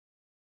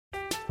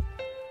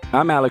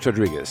I'm Alex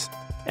Rodriguez.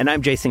 And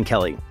I'm Jason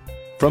Kelly.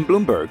 From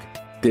Bloomberg,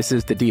 this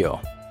is The Deal.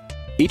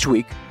 Each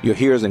week, you'll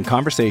hear us in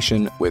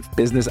conversation with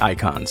business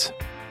icons.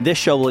 This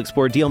show will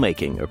explore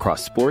deal-making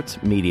across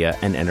sports, media,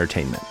 and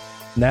entertainment.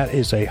 That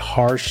is a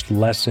harsh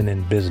lesson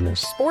in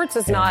business. Sports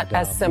is not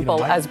as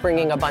simple as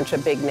bringing a bunch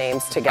of big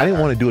names together. I didn't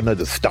want to do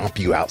another stomp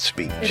you out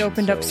speech. It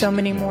opened up so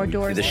many more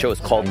doors. The show is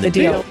called The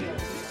Deal.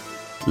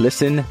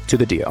 Listen to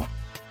The Deal.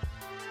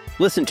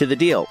 Listen to The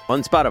Deal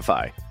on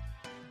Spotify.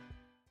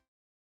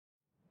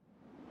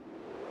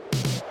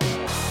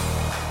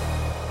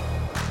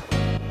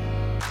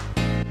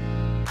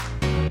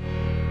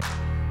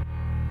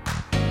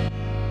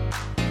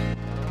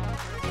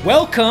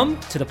 Welcome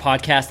to the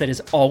podcast that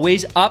is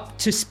always up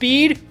to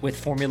speed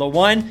with Formula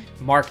One.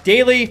 Mark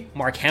Daly,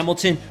 Mark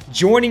Hamilton,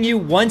 joining you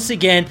once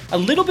again a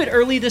little bit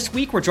early this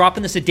week. We're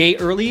dropping this a day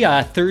early,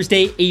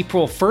 Thursday,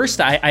 April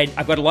 1st.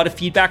 I've got a lot of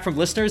feedback from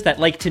listeners that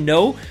like to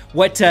know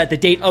what the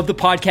date of the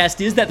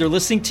podcast is that they're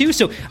listening to.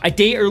 So a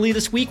day early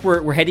this week,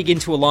 we're heading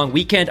into a long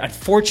weekend.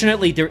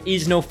 Unfortunately, there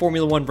is no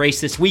Formula One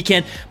race this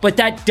weekend, but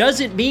that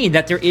doesn't mean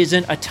that there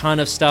isn't a ton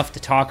of stuff to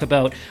talk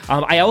about.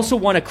 I also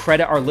want to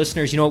credit our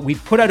listeners. You know, we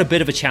put out a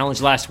bit of a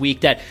challenge last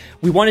week that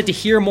we wanted to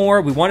hear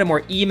more. We wanted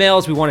more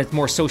emails. We wanted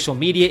more social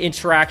media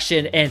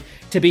interaction. And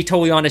to be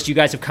totally honest, you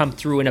guys have come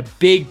through in a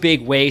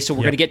big way. So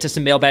we're going to get to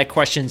some mailbag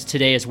questions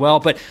today as well.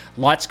 But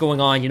lots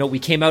going on. You know, we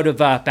came out of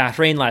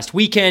Bahrain last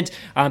weekend.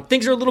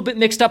 Things are a little bit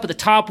mixed up at the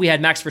top. We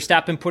had Max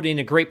Verstappen put in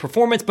a great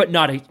performance, but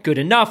not good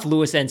enough.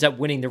 Lewis ends up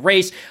winning the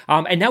race.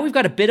 And now we've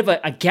got a bit of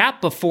a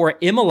gap before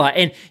Imola.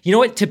 And you know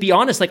what? To be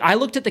honest, like I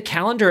looked at the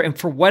calendar and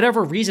for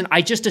whatever reason,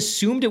 I just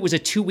assumed it was a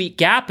 2-week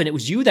gap. And it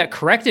was you that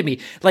corrected me.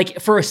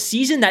 Like for a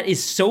season that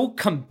is so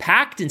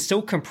compact and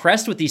so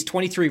compressed with these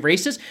 23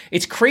 races,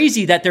 it's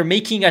crazy that they're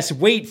making us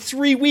wait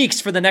 3 weeks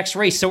for the next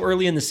race so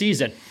early in the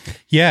season.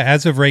 Yeah,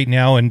 as of right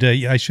now, and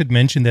I should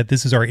mention that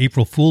this is our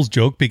April Fool's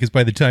joke because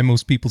by the time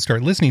most people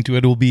start listening to it,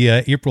 it'll be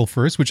April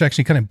 1st, which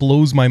actually kind of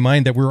blows my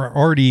mind that we're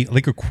already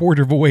like a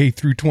quarter of a way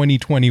through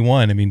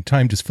 2021. I mean,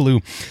 time just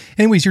flew.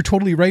 Anyways, you're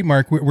totally right,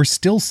 Mark. We're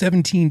still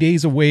 17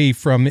 days away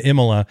from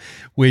Imola,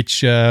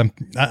 which I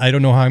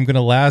don't know how I'm going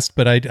to last,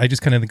 but I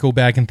just kind of go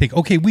back and think,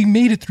 okay, we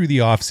made it through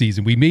the off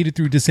season. We made it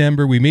through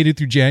December. We made it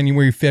through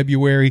January,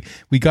 February.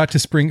 We got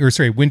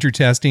to winter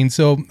testing.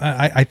 So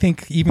I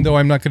think even though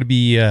I'm not going to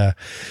be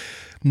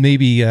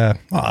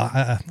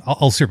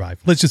I'll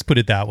survive. Let's just put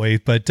it that way.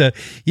 But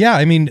yeah,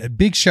 I mean,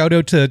 big shout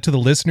out to the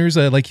listeners.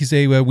 Like you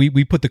say,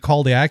 we put the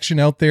call to action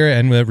out there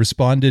and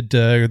responded.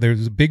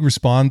 There's a big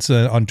response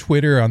on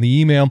Twitter, on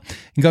the email,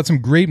 and got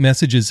some great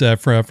messages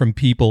from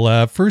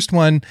people. First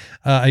one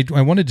I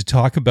wanted to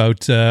talk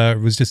about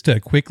was just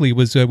quickly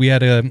was we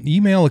had an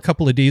email a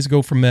couple of days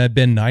ago from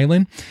Ben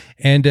Nyland,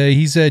 and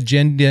he's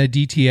Gen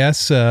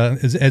DTS,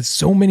 as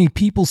so many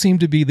people seem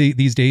to be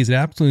these days. It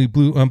absolutely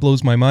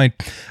blows my mind.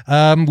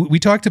 We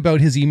talked about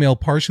his email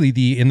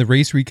partially in the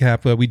race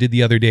recap we did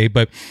the other day,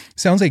 but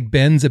sounds like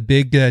Ben's a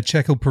big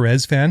Checo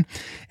Perez fan,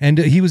 and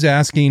he was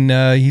asking,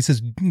 he says,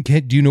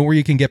 do you know where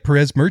you can get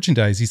Perez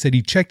merchandise? He said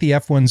he checked the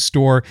F1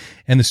 store,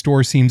 and the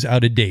store seems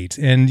out of date.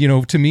 And, you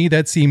know, to me,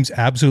 that seems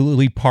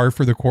absolutely par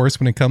for the course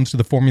when it comes to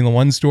the Formula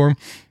One store.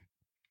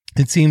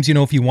 It seems, you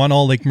know, if you want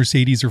all like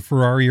Mercedes or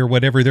Ferrari or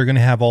whatever, they're going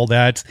to have all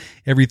that.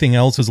 Everything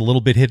else is a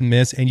little bit hit and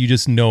miss, and you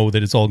just know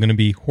that it's all going to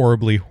be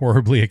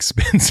horribly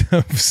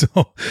expensive.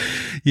 So,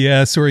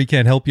 yeah, sorry,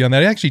 can't help you on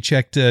that. I actually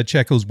checked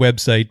Checo's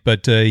website,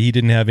 but he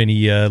didn't have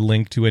any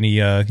link to any,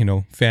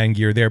 fan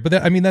gear there. But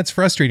that's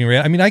frustrating,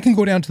 right? I mean, I can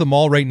go down to the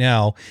mall right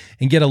now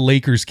and get a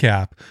Lakers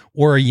cap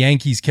or a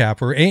Yankees cap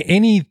or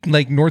any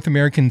like North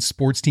American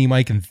sports team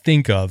I can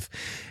think of.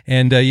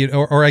 And,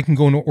 or I can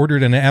go and order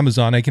it on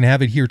Amazon. I can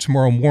have it here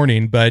tomorrow morning.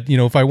 But, you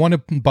know, if I want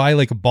to buy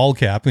like a ball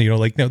cap, you know,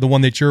 like the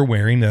one that you're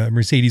wearing, the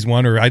Mercedes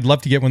one, or I'd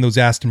love to get one of those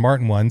Aston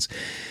Martin ones,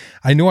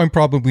 I know I'm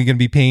probably going to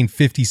be paying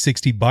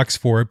 $50-$60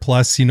 for it,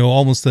 plus, you know,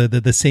 almost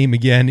the same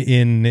again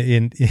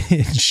in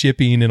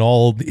shipping and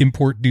all the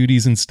import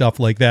duties and stuff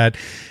like that.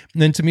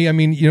 And then to me, I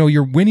mean, you know,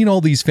 you're winning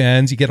all these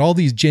fans, you get all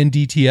these Gen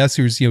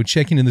DTSers, you know,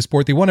 checking in the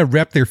sport. They want to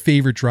rep their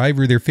favorite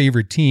driver, their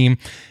favorite team,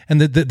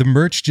 and the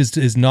merch just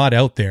is not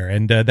out there.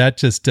 And that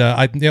just,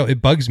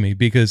 it bugs me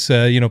because,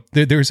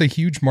 there's a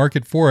huge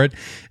market for it,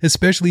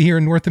 especially here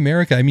in North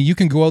America. I mean, you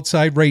can go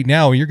outside right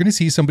now, you're going to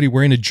see somebody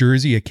wearing a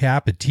jersey, a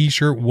cap, a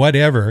t-shirt,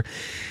 whatever.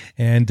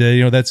 And,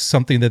 that's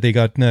something that they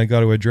got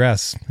to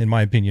address, in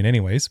my opinion,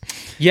 anyways.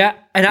 Yeah.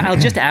 And I'll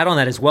just add on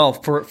that as well.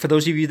 For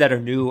those of you that are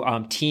new,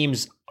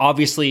 teams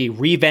obviously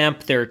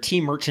revamp their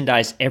team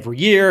merchandise every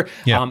year.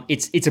 Yeah.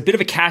 It's a bit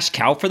of a cash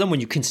cow for them when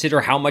you consider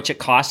how much it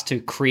costs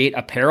to create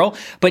apparel.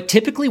 But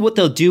typically what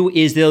they'll do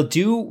is they'll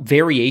do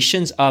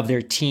variations of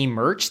their team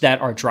merch that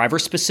are driver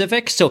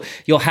specific. So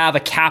you'll have a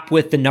cap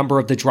with the number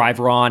of the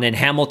driver on, and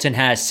Hamilton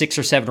has 6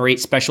 or 7 or 8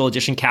 special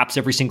edition caps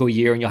every single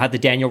year, and you'll have the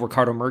Daniel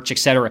Ricciardo merch,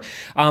 etc.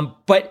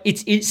 But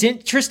it's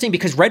interesting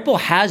because Red Bull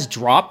has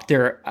dropped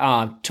their,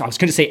 I was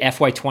going to say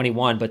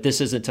FY21, but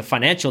this isn't a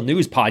financial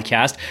news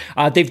podcast.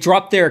 They've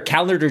dropped their their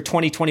calendar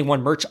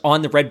 2021 merch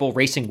on the Red Bull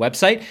Racing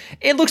website.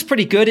 It looks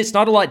pretty good. It's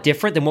not a lot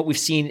different than what we've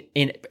seen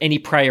in any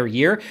prior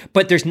year,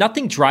 but there's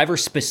nothing driver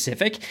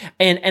specific.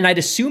 And I'd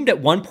assumed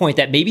at one point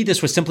that maybe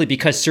this was simply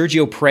because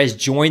Sergio Perez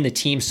joined the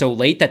team so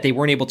late that they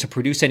weren't able to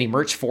produce any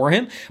merch for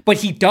him. But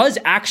he does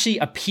actually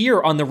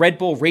appear on the Red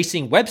Bull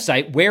Racing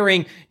website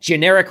wearing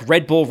generic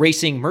Red Bull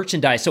Racing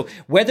merchandise. So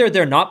whether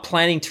they're not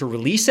planning to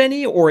release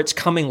any or it's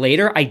coming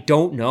later, I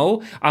don't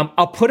know.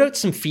 I'll put out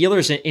some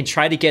feelers and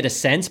try to get a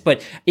sense,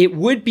 but it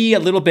would be a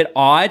little bit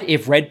odd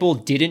if Red Bull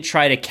didn't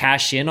try to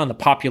cash in on the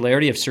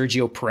popularity of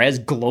Sergio Perez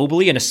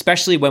globally, and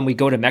especially when we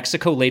go to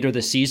Mexico later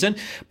this season.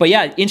 But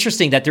yeah,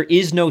 interesting that there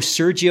is no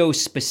Sergio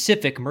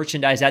specific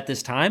merchandise at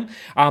this time,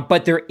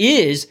 but there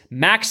is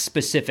Max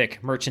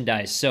specific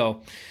merchandise.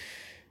 So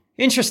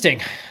interesting.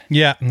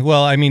 Yeah,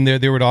 well, I mean,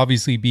 there would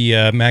obviously be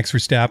Max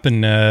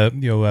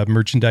Verstappen,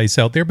 merchandise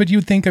out there, but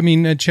you'd think, I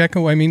mean,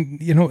 Checo, I mean,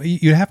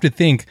 you have to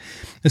think,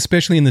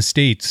 especially in the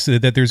States,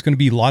 that there's going to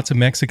be lots of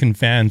Mexican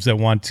fans that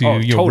want to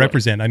totally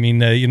represent. I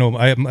mean,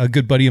 a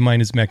good buddy of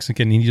mine is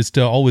Mexican. He just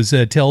always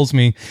tells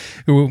me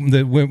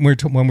that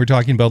when we're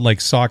talking about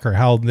like soccer,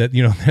 how that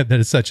that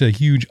is such a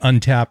huge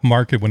untapped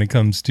market when it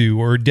comes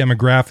to or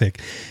demographic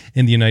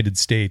in the United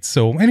States.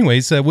 So,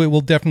 anyways,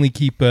 we'll definitely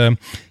keep an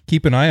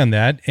eye on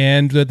that.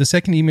 And the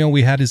second email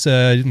we had is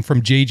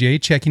from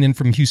JJ checking in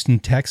from Houston,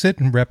 Texas,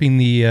 and repping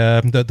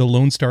the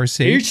Lone Star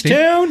State.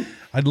 H-Town.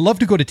 I'd love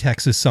to go to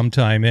Texas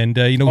sometime, and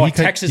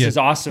Texas is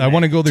awesome. I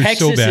want to go there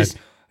so bad.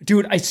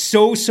 Dude, it's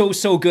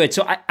so good.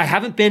 So I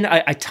haven't been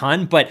a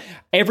ton, but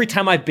every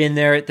time I've been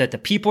there, that the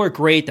people are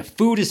great, the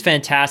food is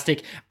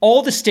fantastic.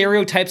 All the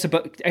stereotypes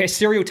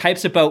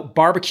about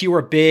barbecue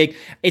are big.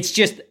 It's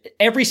just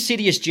every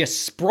city is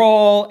just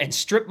sprawl and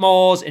strip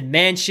malls and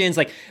mansions.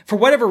 Like for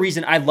whatever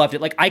reason, I loved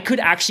it. Like I could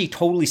actually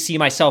totally see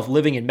myself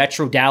living in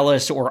Metro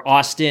Dallas or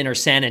Austin or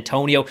San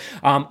Antonio,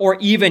 or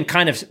even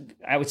kind of,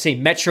 I would say,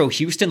 Metro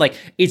Houston. Like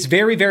it's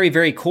very, very,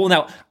 very cool.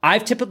 Now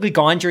I've typically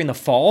gone during the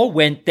fall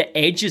when the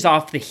edge is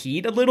off the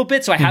heat a little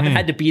bit. So I haven't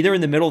had to be there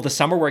in the middle of the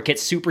summer where it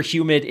gets super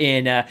humid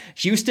in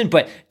Houston,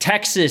 but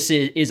Texas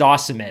is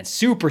awesome, man.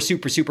 Super,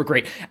 super, super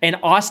great. And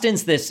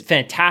Austin's this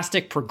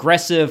fantastic,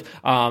 progressive,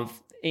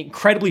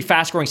 incredibly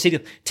fast growing city.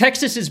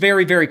 Texas is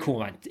very, very cool,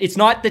 man. It's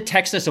not the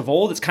Texas of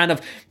old. It's kind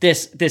of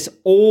this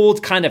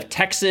old kind of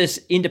Texas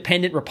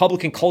independent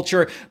Republican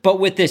culture, but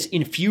with this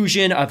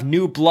infusion of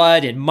new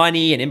blood and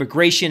money and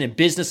immigration and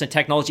business and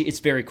technology. It's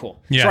very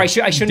cool. Yeah,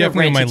 so I shouldn't have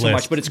ranted so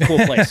much, but it's a cool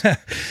place.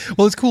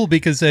 Well, it's cool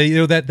because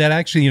that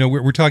actually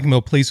we're talking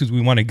about places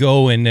we want to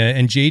go, and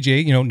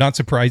JJ, not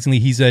surprisingly,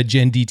 he's a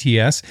Gen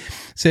DTS.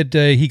 Said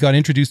he got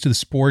introduced to the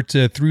sport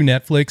through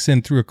Netflix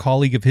and through a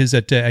colleague of his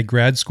at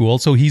grad school.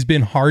 So he's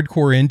been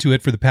hardcore into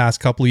it for the past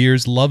couple of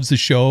years, loves the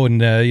show, and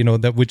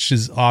that, which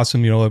is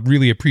awesome. I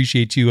really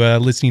appreciate you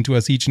listening to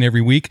us each and every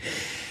week.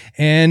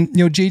 And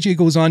JJ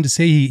goes on to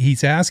say he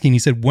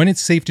said, when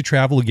it's safe to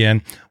travel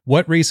again,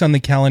 what race on the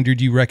calendar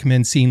do you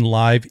recommend seeing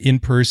live in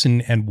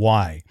person and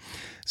why?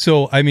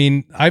 So, I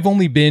mean, I've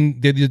only been,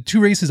 the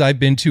two races I've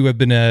been to have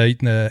been at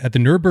the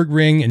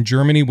Nürburgring in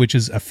Germany, which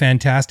is a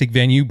fantastic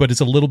venue, but it's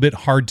a little bit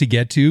hard to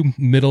get to,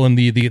 middle in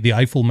the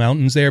Eifel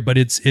Mountains there, but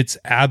it's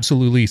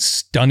absolutely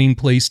stunning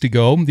place to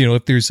go.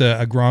 If there's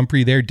a Grand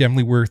Prix there,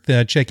 definitely worth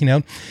checking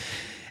out.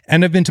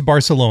 And I've been to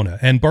Barcelona,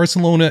 and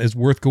Barcelona is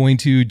worth going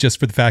to just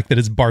for the fact that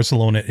it's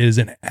Barcelona. It is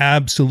an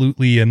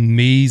absolutely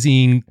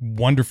amazing,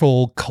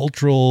 wonderful,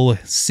 cultural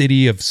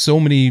city of so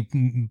many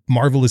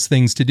marvelous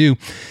things to do.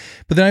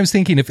 But then I was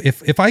thinking,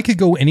 if I could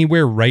go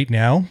anywhere right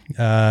now,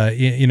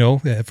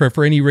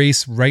 for any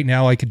race right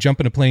now, I could jump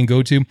in a plane and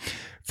go to.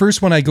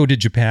 First one, I go to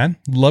Japan.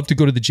 Love to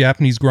go to the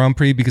Japanese Grand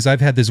Prix because I've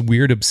had this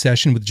weird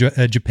obsession with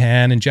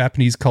Japan and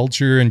Japanese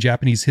culture and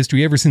Japanese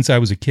history ever since I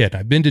was a kid.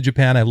 I've been to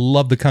Japan. I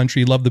love the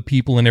country, love the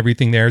people and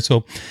everything there.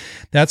 So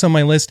that's on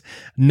my list.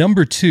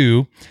 Number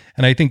 2,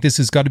 and I think this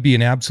has got to be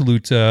an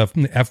absolute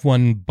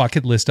F1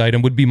 bucket list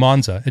item, would be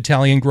Monza,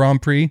 Italian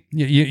Grand Prix.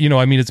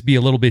 It's be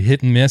a little bit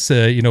hit and miss,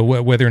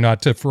 whether or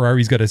not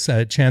Ferrari's got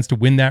a chance to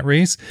win that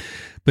race.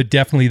 But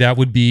definitely that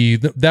would be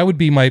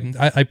my,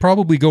 I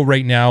probably go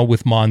right now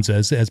with Monza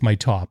as my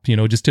top,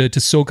 just to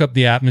soak up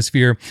the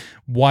atmosphere,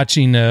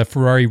 watching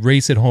Ferrari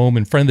race at home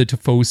in front of the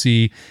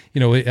Tifosi,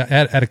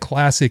 at a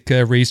classic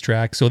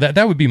racetrack. So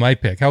that would be my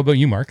pick. How about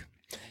you, Mark?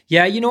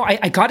 Yeah,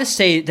 I got to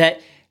say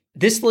that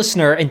this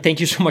listener, and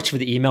thank you so much for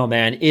the email,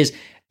 man, is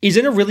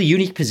in a really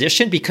unique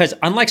position because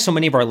unlike so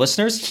many of our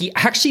listeners, he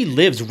actually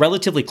lives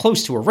relatively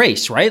close to a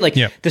race, right? Like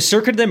the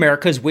Circuit of the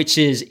Americas, which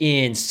is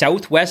in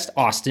Southwest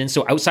Austin,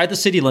 so outside the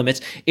city limits,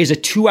 is a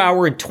 2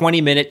 hour and 20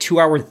 minute, 2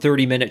 hour and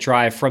 30 minute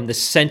drive from the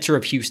center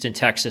of Houston,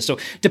 Texas. So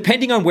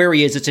depending on where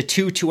he is, it's a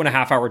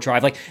 2.5 hour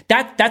drive. Like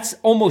that's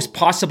almost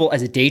possible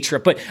as a day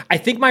trip. But I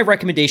think my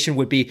recommendation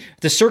would be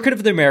the Circuit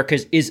of the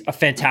Americas is a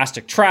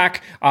fantastic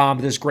track.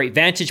 There's great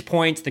vantage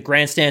points. The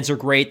grandstands are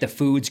great. The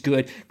food's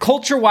good.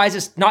 Culture-wise,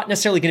 it's not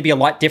necessarily going to be a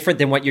lot different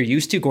than what you're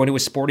used to going to a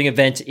sporting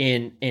event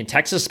in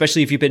Texas,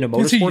 especially if you've been to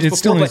motorsports before. It's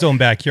still in his own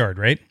backyard,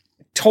 right?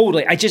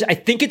 Totally. I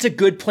think it's a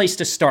good place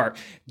to start.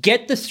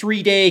 Get the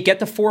 3-day, get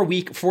the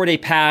 4-day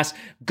pass,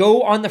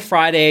 go on the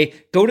Friday,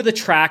 go to the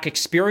track,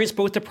 experience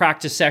both the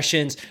practice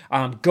sessions,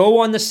 go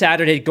on the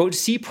Saturday, go to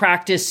see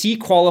practice, see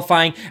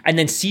qualifying, and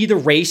then see the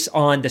race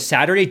on the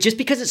Saturday, just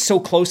because it's so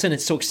close and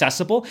it's so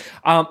accessible.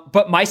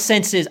 But my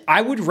sense is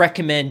I would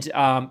recommend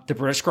the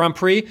British Grand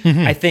Prix.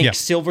 I think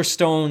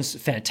Silverstone's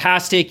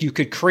fantastic. You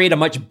could create a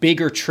much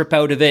bigger trip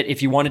out of it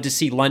if you wanted to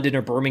see London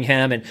or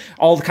Birmingham and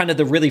all the kind of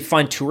the really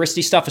fun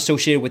touristy stuff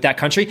associated with that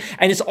country.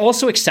 And it's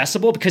also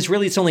accessible because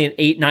really it's only an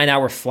 8-9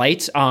 hour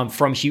flight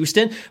from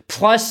Houston.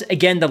 Plus,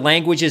 again, the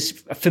language is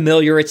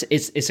familiar.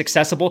 It's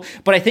accessible.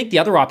 But I think the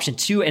other option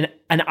too, and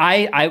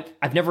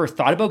I've never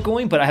thought about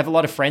going, but I have a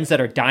lot of friends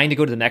that are dying to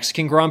go to the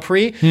Mexican Grand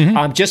Prix.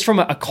 Just from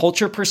a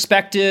culture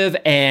perspective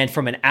and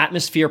from an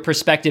atmosphere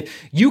perspective,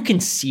 you can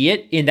see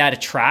it in that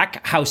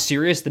track, how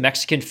serious the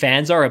Mexican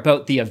fans are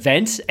about the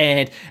event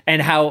and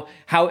how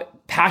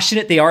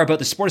passionate they are about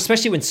the sport,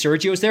 especially when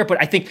Sergio's there.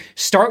 But I think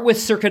start with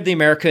Circuit of the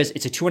Americas.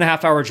 It's a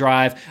 2.5 hour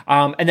drive.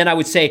 And then I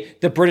would say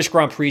the British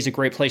Grand Prix is a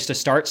great place to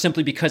start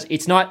simply because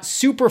it's not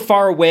super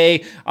far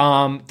away.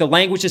 The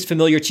language is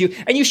familiar to you,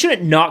 and you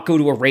shouldn't not go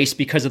to a race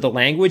because of the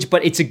language,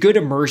 but it's a good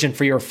immersion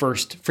for your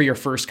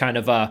first kind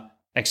of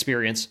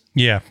experience.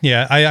 Yeah.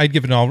 I'd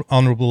give an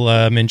honorable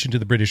mention to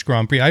the British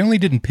Grand Prix. I only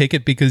didn't pick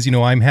it because,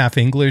 I'm half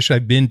English.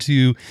 I've been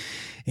to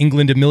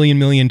England a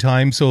million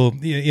times. So,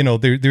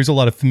 there's a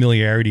lot of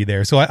familiarity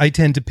there. So I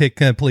tend to pick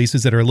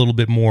places that are a little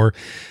bit more,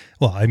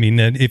 well, I mean,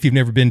 if you've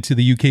never been to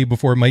the UK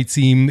before, it might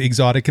seem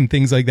exotic and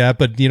things like that.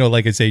 But,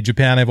 like I say,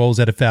 Japan, I've always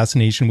had a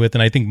fascination with.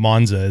 And I think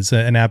Monza is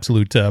an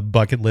absolute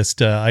bucket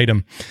list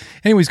item.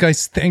 Anyways,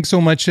 guys, thanks so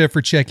much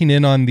for checking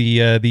in on the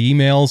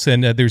emails.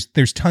 And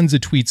there's tons of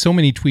tweets, so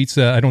many tweets.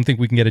 I don't think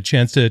we can get a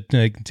chance to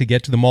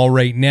get to them all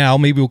right now.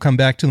 Maybe we'll come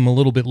back to them a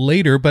little bit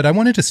later. But I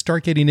wanted to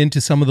start getting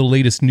into some of the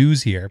latest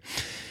news here.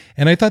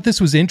 And I thought this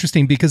was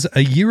interesting because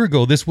a year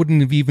ago, this wouldn't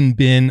have even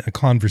been a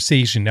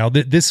conversation. Now,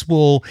 this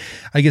will,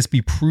 I guess,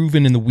 be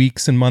proven in the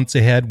weeks and months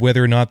ahead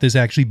whether or not this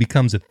actually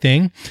becomes a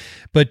thing.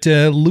 But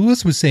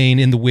Lewis was saying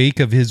in the wake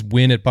of his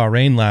win at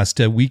Bahrain last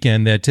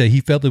weekend that he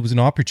felt it was an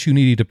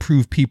opportunity to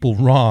prove people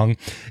wrong,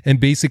 and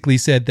basically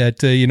said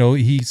that,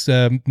 he's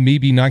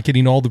maybe not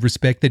getting all the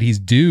respect that he's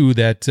due,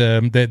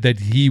 that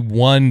he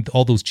won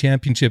all those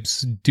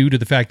championships due to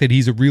the fact that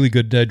he's a really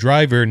good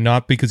driver,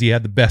 not because he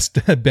had the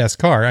best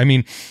car. I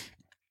mean,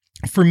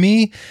 for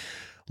me,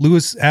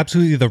 Lewis,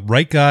 absolutely the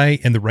right guy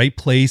in the right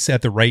place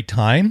at the right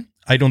time.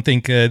 I don't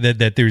think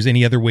that there's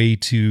any other way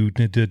to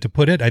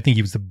put it. I think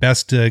he was the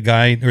best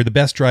guy or the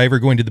best driver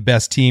going to the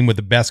best team with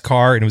the best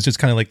car. And it was just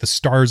kind of like the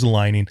stars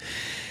aligning.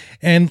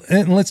 And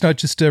let's not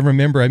just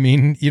remember, I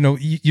mean,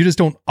 you just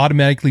don't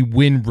automatically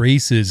win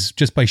races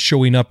just by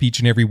showing up each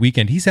and every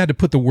weekend. He's had to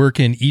put the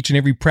work in each and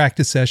every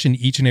practice session,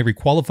 each and every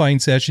qualifying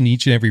session,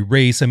 each and every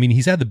race. I mean,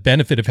 he's had the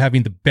benefit of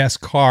having the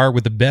best car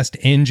with the best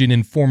engine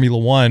in Formula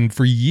One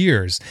for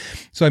years.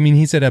 So, I mean,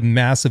 he's had a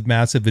massive,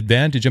 massive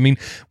advantage. I mean,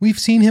 we've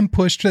seen him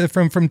pushed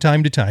from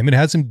time to time. It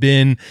hasn't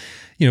been,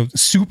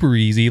 super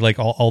easy like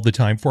all the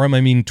time for him.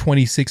 I mean,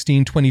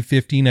 2016,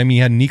 2015, I mean, he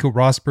had Nico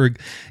Rosberg,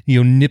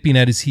 nipping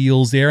at his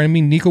heels there. I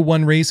mean, Nico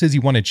won races, he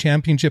won a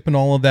championship and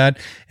all of that.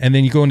 And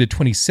then you go into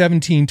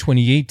 2017,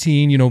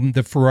 2018,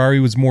 the Ferrari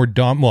was more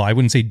I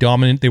wouldn't say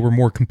dominant. They were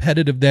more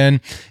competitive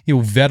then.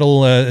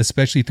 Vettel,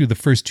 especially through the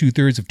first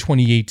 2/3 of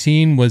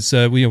 2018 was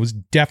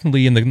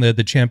definitely in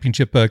the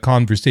championship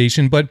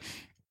conversation. But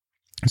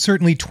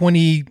certainly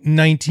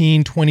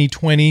 2019,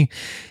 2020,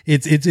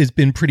 it's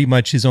been pretty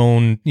much his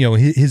own,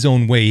 his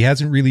own way. He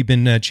hasn't really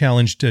been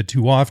challenged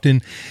too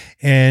often.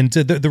 And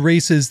the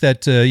races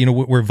that,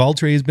 where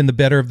Valtteri has been the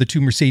better of the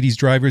two Mercedes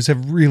drivers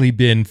have really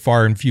been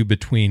far and few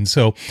between.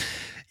 So,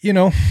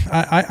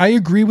 I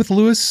agree with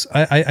Lewis.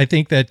 I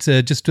think that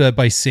just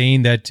by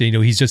saying that,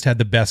 he's just had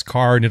the best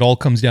car and it all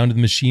comes down to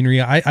the machinery,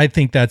 I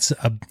think that's,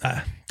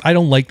 I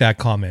don't like that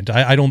comment.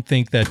 I don't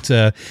think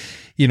that,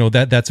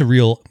 that's a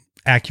real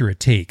accurate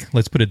take.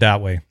 Let's put it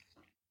that way.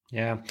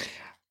 Yeah.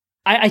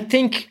 I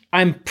think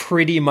I'm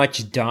pretty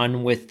much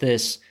done with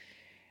this,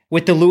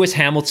 with the Lewis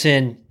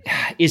Hamilton,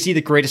 is he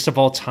the greatest of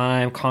all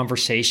time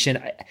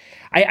conversation.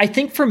 I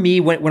think for me,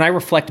 when I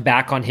reflect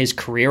back on his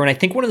career, and I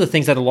think one of the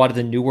things that a lot of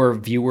the newer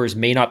viewers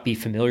may not be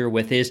familiar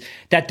with is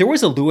that there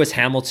was a Lewis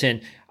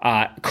Hamilton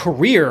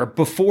career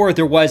before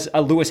there was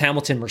a Lewis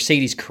Hamilton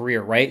Mercedes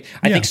career, right?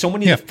 I think so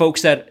many of the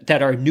folks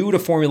that are new to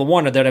Formula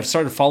One or that have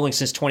started following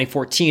since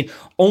 2014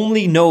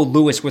 only know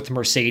Lewis with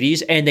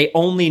Mercedes, and they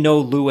only know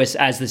Lewis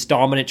as this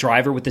dominant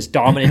driver with this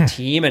dominant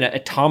team and a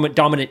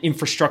dominant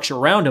infrastructure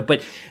around him.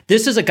 But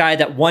this is a guy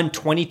that won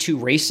 22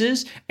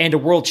 races and a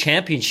world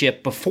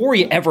championship before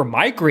he ever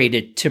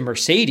migrated to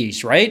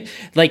Mercedes, right?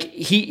 Like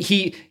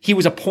he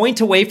was a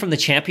point away from the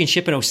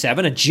championship in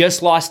 07 and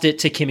just lost it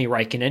to Kimi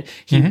Räikkönen.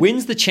 He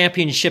wins the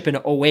championship in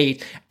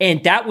 08,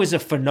 and that was a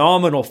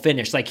phenomenal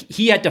finish. Like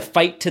he had to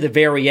fight to the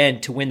very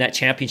end to win that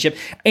championship,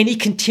 and he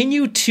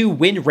continued to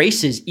win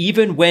races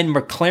even when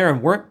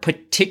McLaren weren't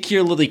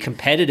particularly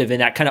competitive in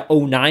that kind of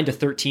 09 to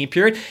 13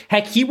 period.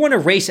 Heck, he won a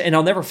race, and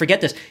I'll never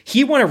forget this,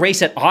 he won a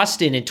race at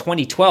Austin in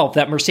 2012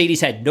 that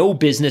Mercedes had no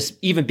business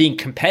even being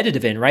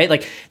competitive in, right?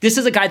 Like this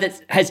is a guy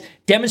that has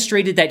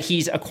demonstrated that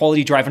he's a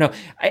quality driver. Now,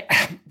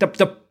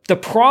 the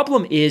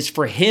problem is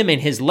for him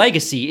and his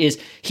legacy is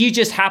he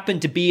just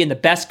happened to be in the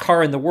best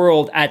car in the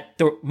world at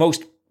the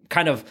most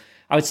kind of,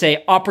 I would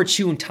say,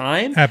 opportune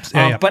time.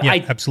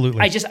 Absolutely.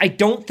 I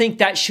don't think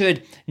that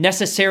should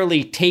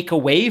necessarily take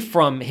away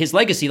from his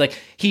legacy. Like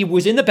he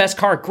was in the best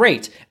car,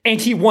 great. And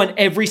he won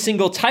every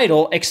single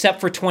title except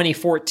for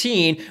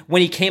 2014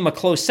 when he came a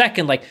close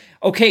second. Like,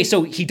 okay,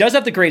 so he does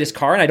have the greatest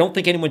car, and I don't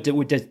think anyone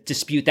would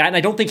dispute that, and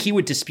I don't think he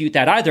would dispute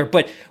that either.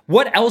 But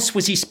what else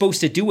was he supposed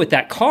to do with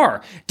that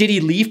car? Did he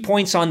leave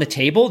points on the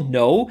table?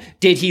 No.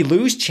 Did he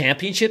lose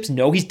championships?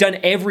 No. He's done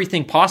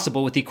everything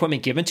possible with the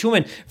equipment given to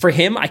him, and for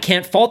him, I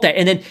can't fault that.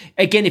 And then,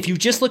 again, if you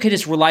just look at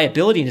his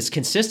reliability and his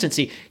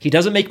consistency, he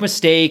doesn't make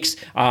mistakes.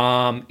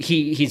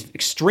 He's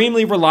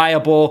extremely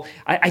reliable.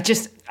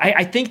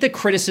 I think the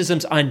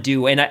criticism's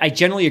undue, and I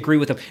generally agree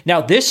with him.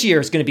 Now, this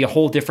year is going to be a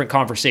whole different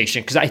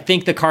conversation because I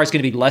think the car is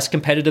going to be less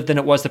competitive than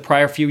it was the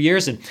prior few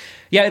years. And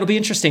yeah, it'll be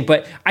interesting.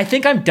 But I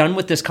think I'm done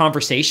with this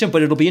conversation,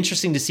 but it'll be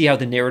interesting to see how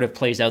the narrative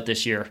plays out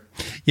this year.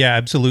 Yeah,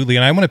 absolutely.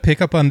 And I want to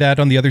pick up on that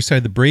on the other side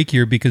of the break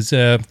here because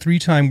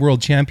three-time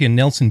world champion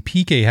Nelson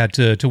Piquet had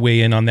to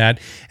weigh in on that.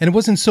 And it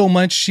wasn't so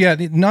much,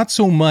 not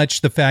so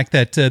much the fact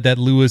that that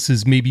Lewis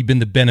has maybe been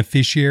the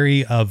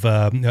beneficiary of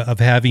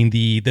having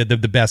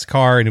the best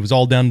car, and it was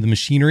all down to the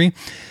machinery.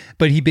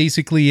 But he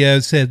basically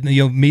said,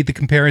 made the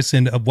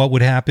comparison of what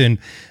would happen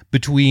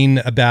between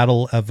a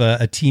battle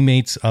of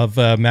teammates of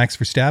Max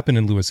Verstappen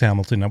and Lewis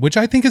Hamilton, which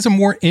I think is a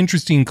more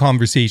interesting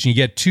conversation. You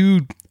get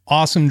two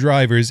awesome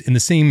drivers in the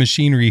same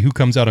machinery, who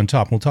comes out on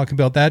top. We'll talk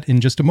about that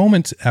in just a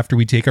moment after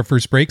we take our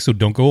first break, so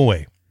don't go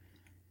away.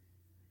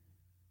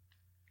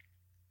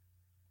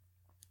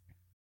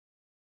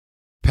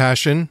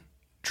 Passion,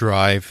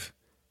 drive,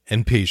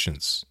 and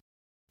patience.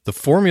 The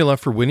formula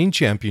for winning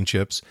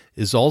championships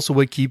is also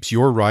what keeps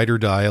your ride or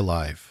die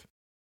alive.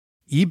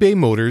 eBay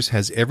Motors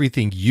has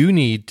everything you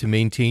need to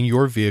maintain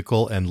your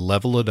vehicle and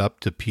level it up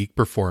to peak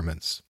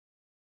performance.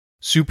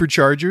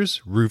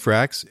 Superchargers, roof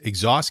racks,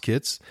 exhaust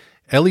kits,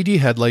 LED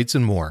headlights,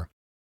 and more.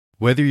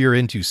 Whether you're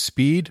into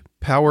speed,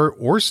 power,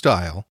 or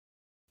style,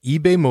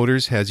 eBay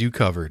Motors has you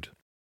covered.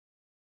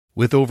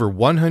 With over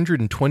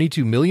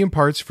 122 million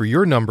parts for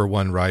your number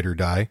one ride or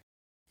die,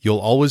 you'll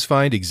always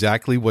find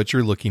exactly what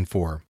you're looking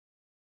for.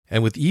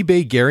 And with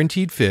eBay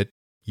Guaranteed Fit,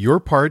 your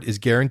part is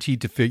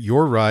guaranteed to fit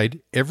your ride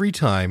every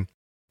time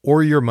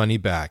or your money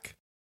back.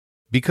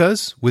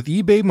 Because with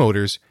eBay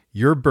Motors,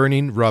 you're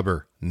burning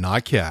rubber,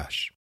 not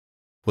cash.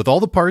 With all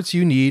the parts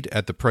you need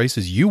at the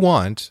prices you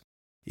want,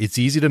 it's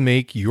easy to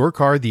make your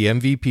car the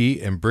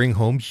MVP and bring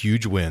home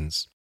huge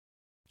wins.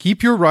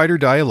 Keep your ride or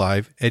die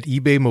alive at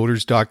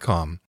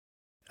ebaymotors.com.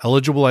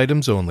 Eligible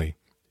items only.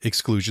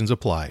 Exclusions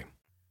apply.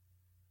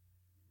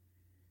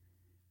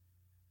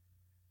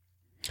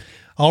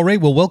 All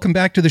right, well, welcome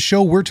back to the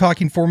show. We're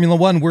talking Formula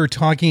One. We're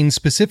talking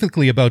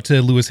specifically about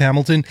Lewis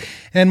Hamilton.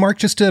 And Mark,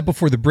 just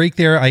before the break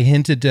there, I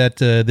hinted at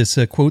this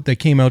quote that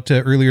came out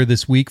earlier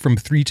this week from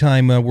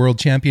three-time world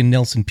champion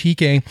Nelson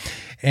Piquet.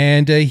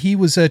 And he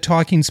was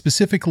talking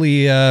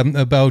specifically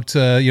about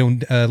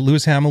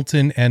Lewis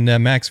Hamilton and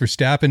Max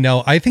Verstappen.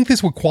 Now, I think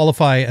this would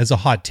qualify as a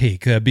hot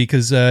take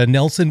because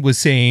Nelson was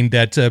saying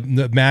that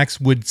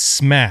Max would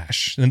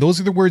smash. And those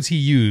are the words he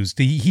used.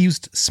 He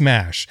used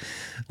smash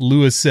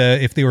Lewis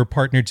if they were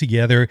partnered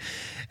together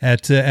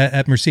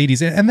at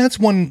Mercedes. And that's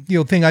one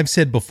thing I've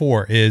said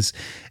before is,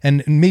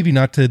 and maybe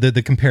not to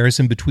the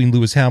comparison between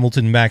Lewis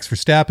Hamilton and Max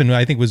Verstappen.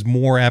 I think it was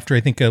more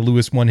after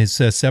Lewis won his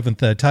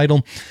seventh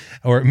title,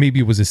 or maybe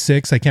it was a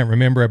sixth. I can't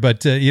remember.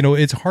 But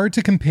it's hard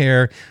to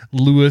compare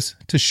Lewis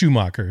to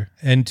Schumacher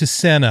and to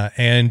Senna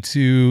and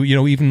to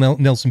even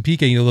Nelson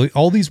Piquet.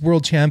 All these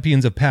world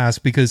champions have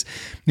passed because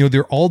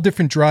they're all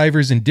different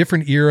drivers in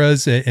different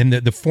eras, and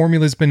the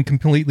formula's been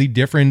completely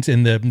different,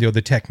 and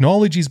the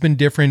technology's been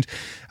different.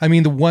 I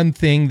mean, the one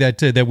thing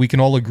that we can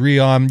all agree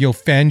on,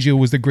 Fangio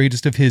was the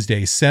greatest of his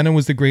day, Senna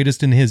was the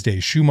greatest in his day,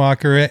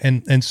 Schumacher,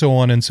 and so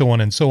on and so on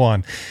and so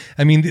on.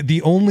 I mean,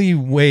 the only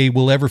way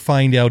we'll ever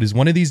find out is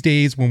one of these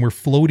days when we're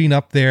floating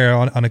up there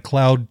on a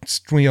cloud,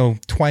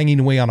 twanging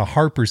away on a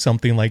harp or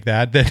something like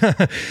that,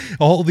 that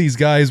all these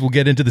guys will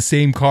get into the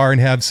same car and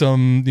have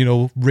some,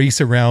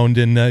 race around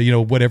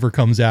and, whatever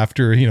comes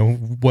after,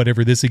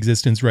 whatever this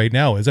existence right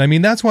now is. I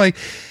mean, that's why,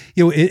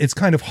 it's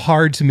kind of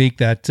hard to make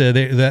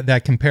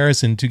that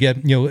comparison to get,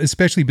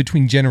 especially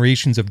between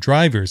generations of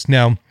drivers.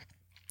 Now,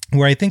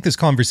 where I think this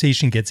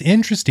conversation gets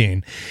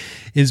interesting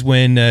is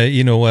when,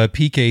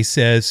 Piquet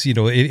says,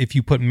 if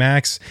you put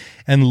Max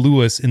and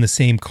Lewis in the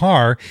same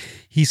car,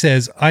 he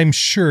says, I'm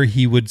sure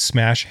he would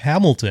smash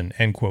Hamilton,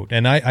 end quote.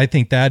 And I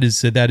think that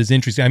is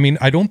interesting. I mean,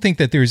 I don't think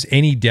that there's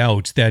any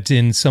doubt that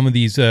in some of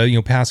these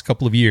past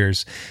couple of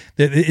years,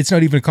 that it's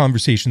not even a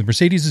conversation. The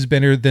Mercedes is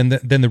better than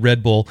the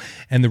Red Bull,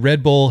 and the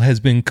Red Bull has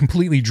been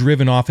completely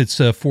driven off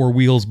its four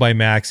wheels by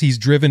Max. He's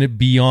driven it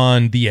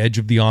beyond the edge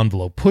of the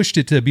envelope, pushed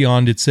it to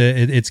beyond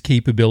its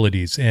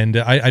capabilities, and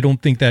I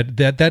don't think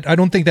that I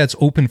don't think that's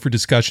open for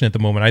discussion at the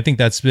moment. I think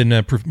that's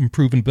been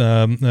proven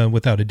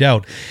without a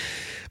doubt.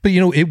 But,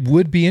 it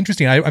would be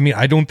interesting. I mean,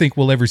 I don't think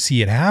we'll ever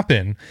see it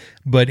happen,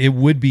 but it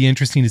would be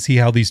interesting to see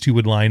how these two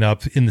would line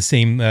up in the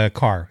same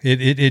car.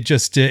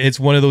 It's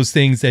one of those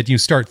things that you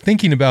start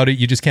thinking about it,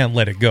 you just can't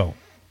let it go.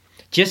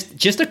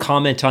 Just a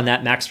comment on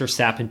that Max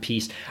Verstappen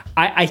piece.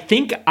 I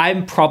think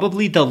I'm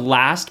probably the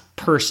last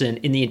person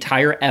in the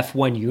entire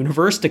F1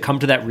 universe to come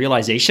to that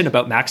realization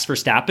about Max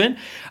Verstappen.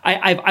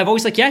 I've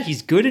always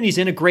he's good and he's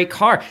in a great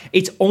car.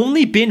 It's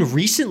only been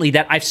recently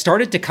that I've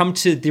started to come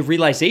to the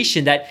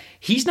realization that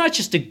he's not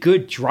just a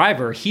good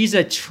driver, he's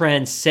a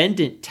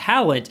transcendent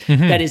talent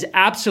that is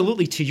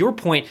absolutely, to your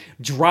point,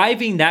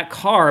 driving that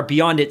car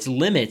beyond its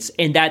limits,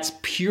 and that's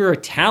pure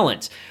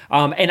talent.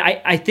 And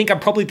I think I'm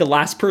probably the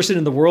last person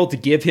in the world to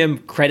give him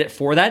credit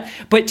for that.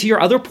 But to your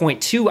other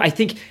point too, I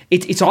think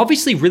it's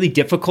obviously really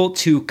difficult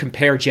to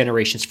compare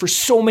generations for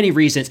so many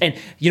reasons. And,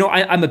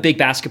 I'm a big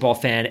basketball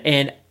fan,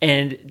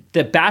 and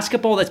the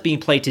basketball that's being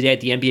played today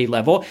at the NBA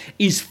level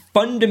is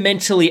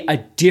fundamentally a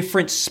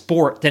different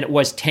sport than it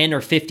was 10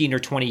 or 15 or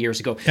 20 years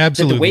ago.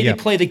 Absolutely. The way they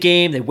play the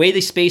game, the way they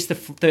space the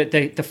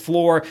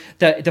floor,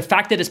 the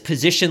fact that it's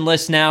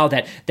positionless now,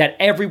 that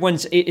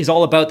everyone's is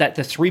all about the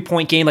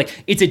 3-point game,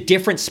 it's a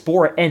different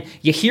sport. And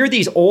you hear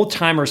these old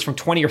timers from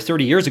 20 or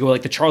 30 years ago,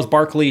 like the Charles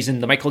Barkleys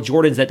and the Michael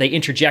Jordans, that they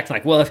interject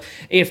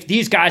if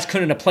these guys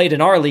couldn't have played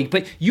in our league,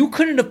 but you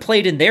couldn't have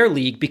played in their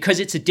league because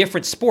it's a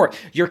different sport.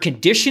 Your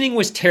conditioning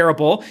was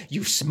terrible.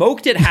 You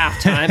smoked at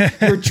halftime.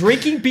 You're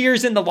drinking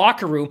beers in the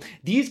locker room.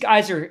 These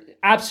guys are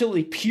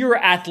absolutely pure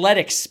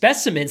athletic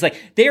specimens.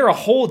 They are a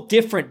whole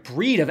different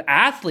breed of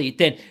athlete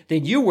than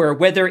you were,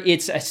 whether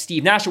it's a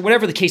Steve Nash or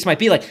whatever the case might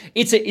be.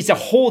 It's a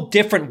whole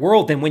different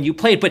world than when you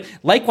played. But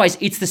likewise,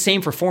 it's the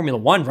same for Formula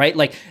One, right?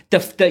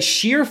 The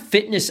sheer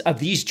fitness of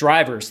these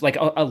drivers, like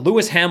a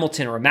Lewis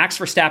Hamilton or a Max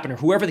Verstappen or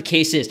whoever the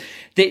case is,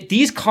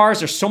 these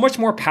cars are so much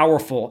more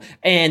powerful,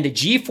 and the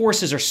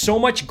G-forces are so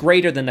much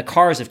greater than the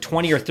cars of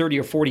 20 or 30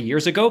 or 40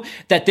 years ago,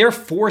 that they're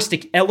forced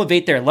to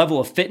elevate their level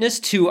of fitness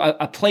to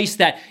a place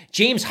that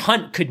James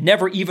Hunt could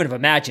never even have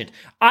imagined.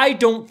 I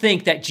don't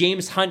think that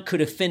James Hunt could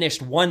have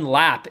finished one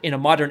lap in a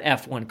modern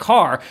F1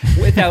 car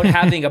without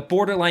having a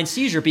borderline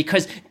seizure,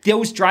 because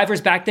those drivers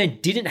back then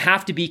didn't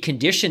have to be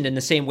conditioned in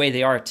the same way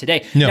they are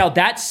today. No. Now,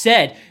 that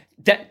said,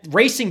 that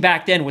racing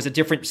back then was a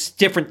different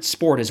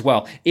sport as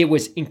well. It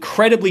was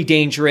incredibly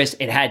dangerous.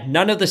 It had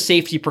none of the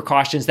safety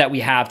precautions that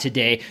we have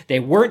today. They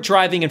weren't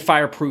driving in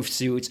fireproof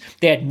suits.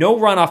 They had no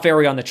runoff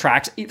area on the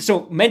tracks.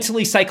 So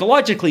mentally,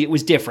 psychologically, it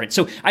was different.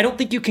 So I don't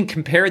think you can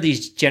compare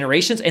these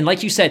generations. And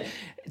like you said,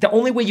 the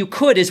only way you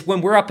could is when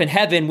we're up in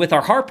heaven with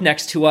our harp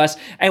next to us,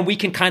 and we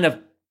can kind of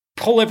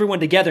pull everyone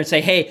together and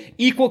say, hey,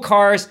 equal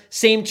cars,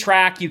 same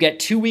track, you get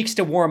 2 weeks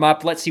to warm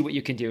up. Let's see what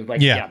you can do.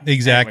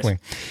 Exactly.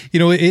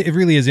 Anyways. It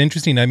really is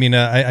interesting. I mean,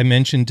 I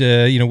mentioned,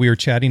 we were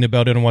chatting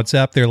about it on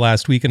WhatsApp there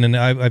last week, and then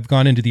I've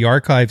gone into the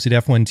archives at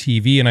F1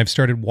 TV, and I've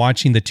started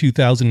watching the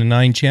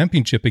 2009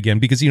 championship again,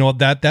 because,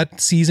 that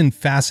season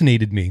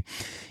fascinated me.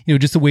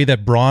 Just the way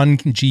that Braun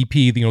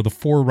GP, the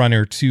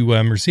forerunner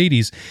to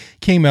Mercedes,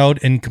 came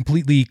out and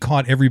completely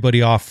caught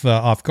everybody off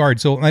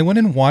guard. So I went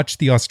and watched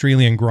the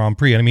Australian Grand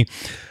Prix. And I mean,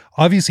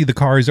 obviously the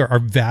cars are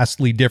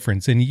vastly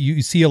different, and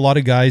you see a lot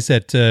of guys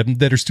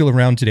that are still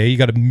around today. You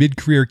got a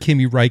mid-career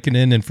Kimi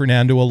Räikkönen and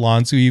Fernando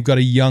Alonso. You've got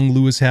a young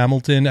Lewis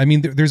Hamilton. I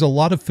mean, there's a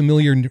lot of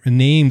familiar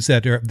names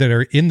that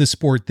are in the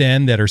sport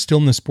then, that are still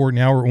in the sport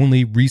now, or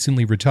only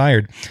recently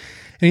retired.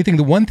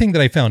 The one thing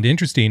that I found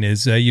interesting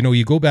is,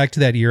 you go back to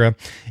that era,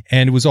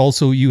 and it was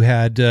also, you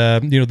had,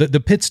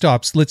 the pit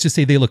stops, let's just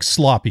say they look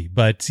sloppy,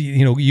 but,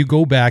 you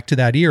go back to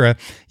that era,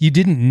 you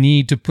didn't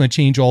need to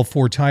change all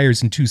 4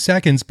 tires in 2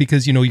 seconds,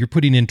 because, you're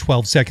putting in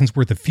 12 seconds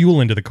worth of fuel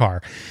into the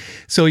car.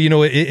 So,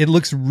 it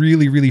looks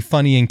really, really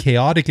funny and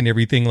chaotic and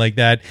everything like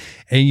that.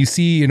 And you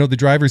see, the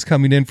drivers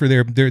coming in for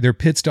their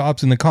pit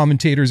stops, and the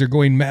commentators are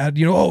going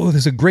mad, oh,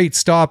 there's a great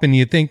stop. And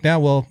you think now,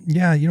 well,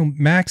 yeah,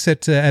 Max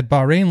at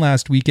Bahrain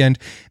last weekend,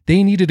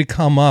 they needed to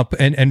come up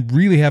and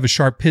really have a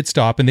sharp pit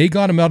stop, and they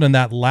got him out on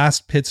that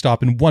last pit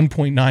stop in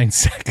 1.9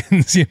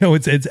 seconds.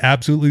 It's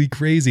absolutely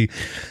crazy.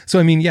 So,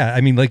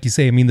 like you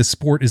say, the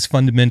sport is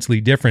fundamentally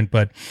different,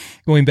 but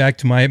going back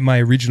to my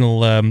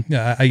original,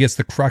 I guess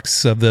the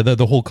crux of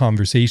the whole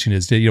conversation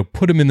is to,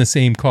 put them in the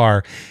same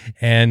car,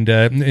 and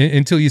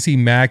until you see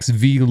Max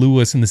v.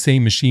 Lewis in the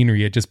same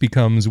machinery, it just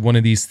becomes one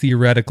of these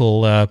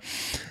theoretical,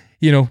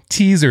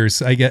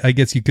 teasers, I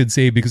guess you could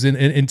say, because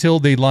until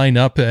they line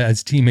up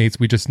as teammates,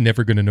 we're just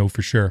never going to know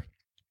for sure.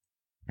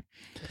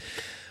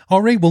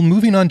 All right. Well,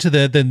 moving on to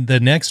the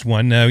next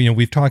one.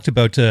 We've talked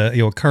about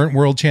a current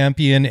world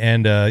champion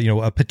and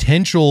a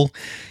potential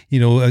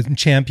a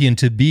champion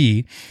to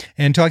be,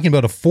 and talking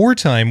about a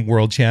 4-time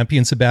world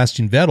champion,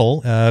 Sebastian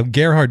Vettel.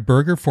 Gerhard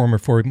Berger, former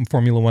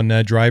Formula One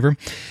driver,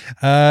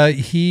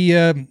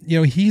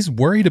 he's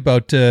worried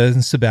about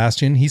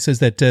Sebastian. He says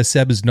that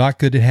Seb is not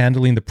good at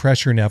handling the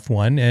pressure in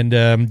F1,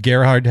 and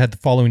Gerhard had the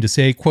following to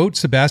say, quote,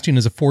 Sebastian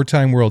is a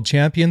 4-time world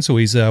champion, so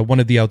he's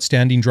one of the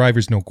outstanding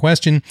drivers, no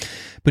question,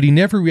 but he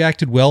never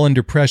reacted well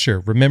under pressure.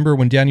 Remember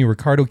when Daniel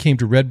Ricciardo came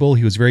to Red Bull,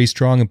 he was very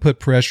strong and put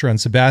pressure on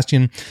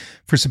Sebastian.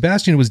 For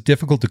Sebastian, it was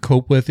difficult to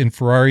cope with. In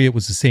Ferrari, it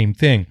was the same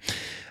thing.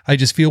 I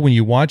just feel when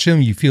you watch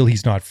him, you feel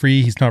he's not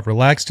free, he's not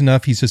relaxed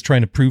enough, he's just trying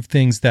to prove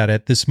things that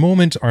at this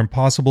moment are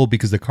impossible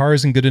because the car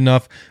isn't good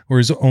enough or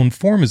his own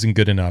form isn't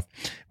good enough.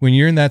 When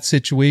you're in that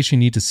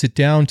situation, you need to sit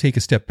down, take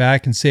a step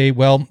back and say,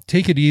 well,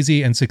 take it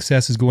easy and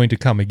success is going to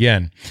come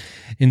again.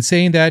 In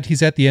saying that,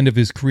 he's at the end of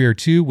his career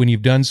too. When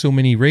you've done so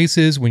many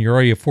races, when you're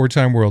already a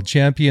 4-time world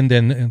champion,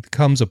 then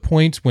comes a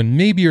point when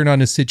maybe you're not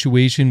in a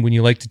situation when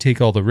you like to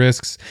take all the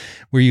risks,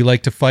 where you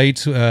like to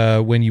fight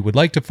when you would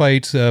like to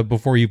fight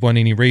before you've won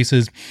any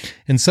races.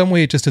 In some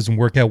way, it just doesn't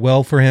work out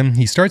well for him.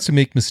 He starts to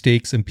make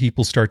mistakes and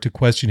people start to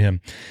question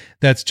him.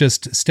 That's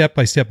just step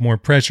by step more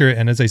pressure.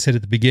 And as I said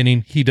at the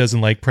beginning, he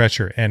doesn't like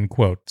pressure, end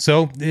quote.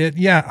 So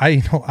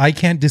I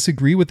can't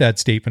disagree with that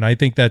statement. I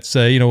think that's,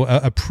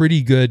 a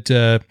pretty good,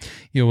 a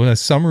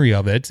summary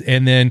of it.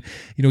 And then,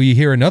 you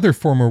hear another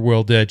former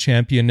world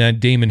champion,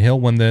 Damon Hill,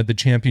 won the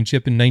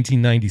championship in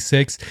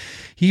 1996.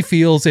 He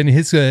feels, and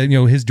his,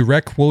 his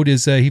direct quote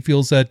is, he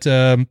feels that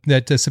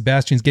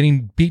Sebastian's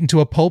getting beaten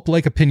to a pulp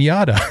like a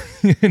piñata.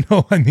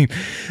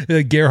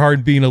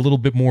 Gerhard being a little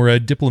bit more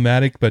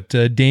diplomatic, but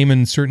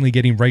Damon certainly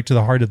getting right to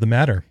the heart of the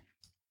matter.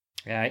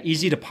 Yeah,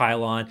 easy to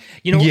pile on.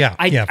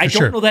 I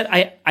don't know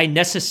that I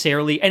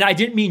necessarily, and I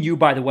didn't mean you,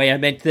 by the way. I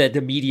meant the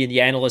media and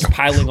the analysts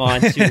piling on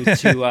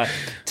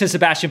to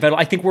Sebastian Vettel.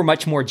 I think we're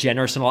much more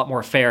generous and a lot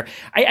more fair.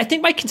 I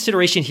think my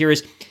consideration here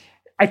is,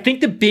 I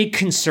think the big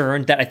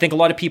concern that I think a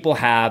lot of people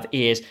have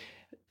is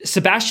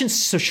Sebastian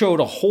showed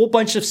a whole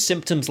bunch of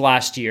symptoms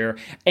last year,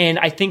 and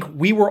I think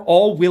we were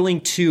all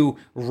willing to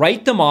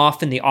write them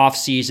off in the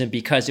offseason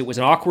because it was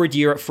an awkward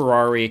year at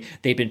Ferrari.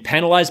 They've been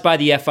penalized by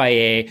the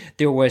FIA.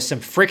 There was some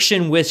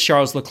friction with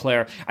Charles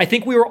Leclerc. I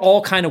think we were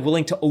all kind of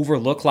willing to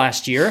overlook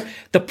last year.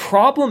 The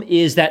problem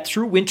is that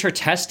through winter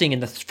testing in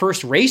the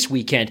first race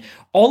weekend,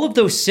 all of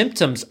those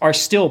symptoms are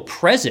still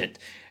present.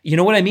 You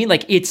know what I mean?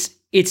 Like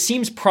it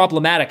seems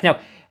problematic. Now,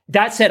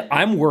 that said,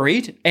 I'm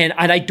worried, and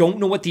I don't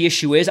know what the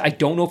issue is. I